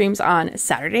 John streams on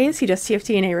Saturdays. He does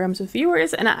TFT and ARAMs with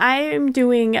viewers, and I'm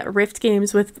doing Rift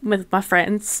games with my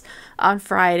friends on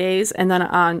Fridays, and then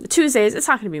on Tuesdays, it's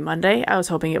not going to be Monday. I was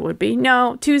hoping it would be.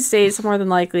 No, Tuesdays, more than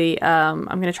likely, I'm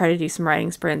going to try to do some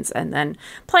writing sprints and then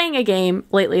playing a game.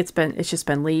 Lately, it's just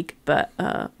been League, but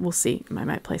we'll see. I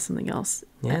might play something else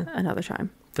another time.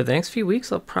 For the next few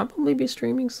weeks, I'll probably be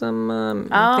streaming some,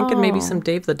 I'm thinking maybe some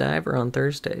Dave the Diver on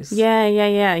Thursdays.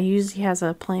 Yeah. He usually has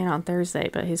a plan on Thursday,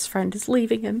 but his friend is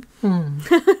leaving him.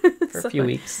 For a few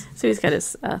weeks. So he's got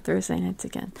his Thursday nights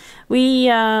again. We,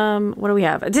 what do we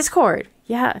have? A Discord.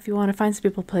 Yeah, if you want to find some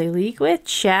people to play League with,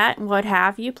 chat, and what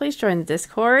have you, please join the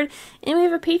Discord. And we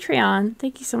have a Patreon.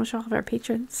 Thank you so much to all of our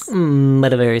patrons.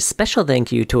 But a very special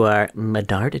thank you to our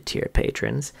Medarda tier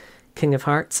patrons, King of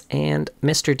Hearts and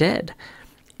Mr. Dead.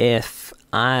 If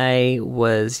I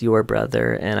was your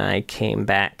brother and I came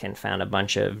back and found a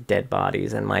bunch of dead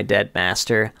bodies in my dead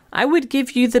master, I would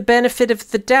give you the benefit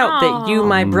of the doubt that you,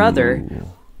 my brother,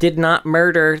 did not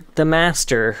murder the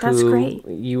master who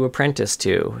you apprenticed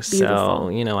to. Beautiful.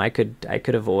 So, I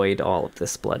could avoid all of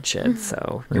this bloodshed.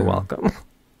 So you're welcome.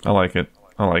 I like it.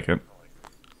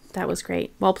 That was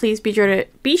great. Well, please be sure to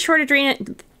join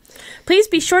it. Please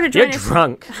be sure to join us. You're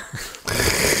drunk.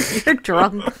 You're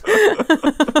drunk.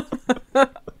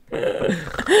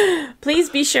 Please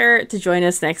be sure to join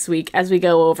us next week as we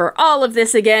go over all of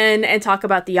this again and talk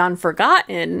about the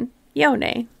Unforgotten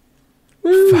Yone.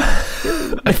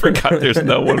 I forgot there's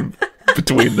no one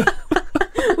between them.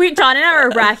 John and I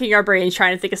are racking our brains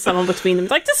trying to think of someone between them.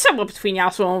 Like, there's someone between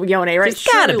Yasuo and Yone, right? There's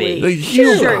gotta be.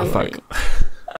 Fuck.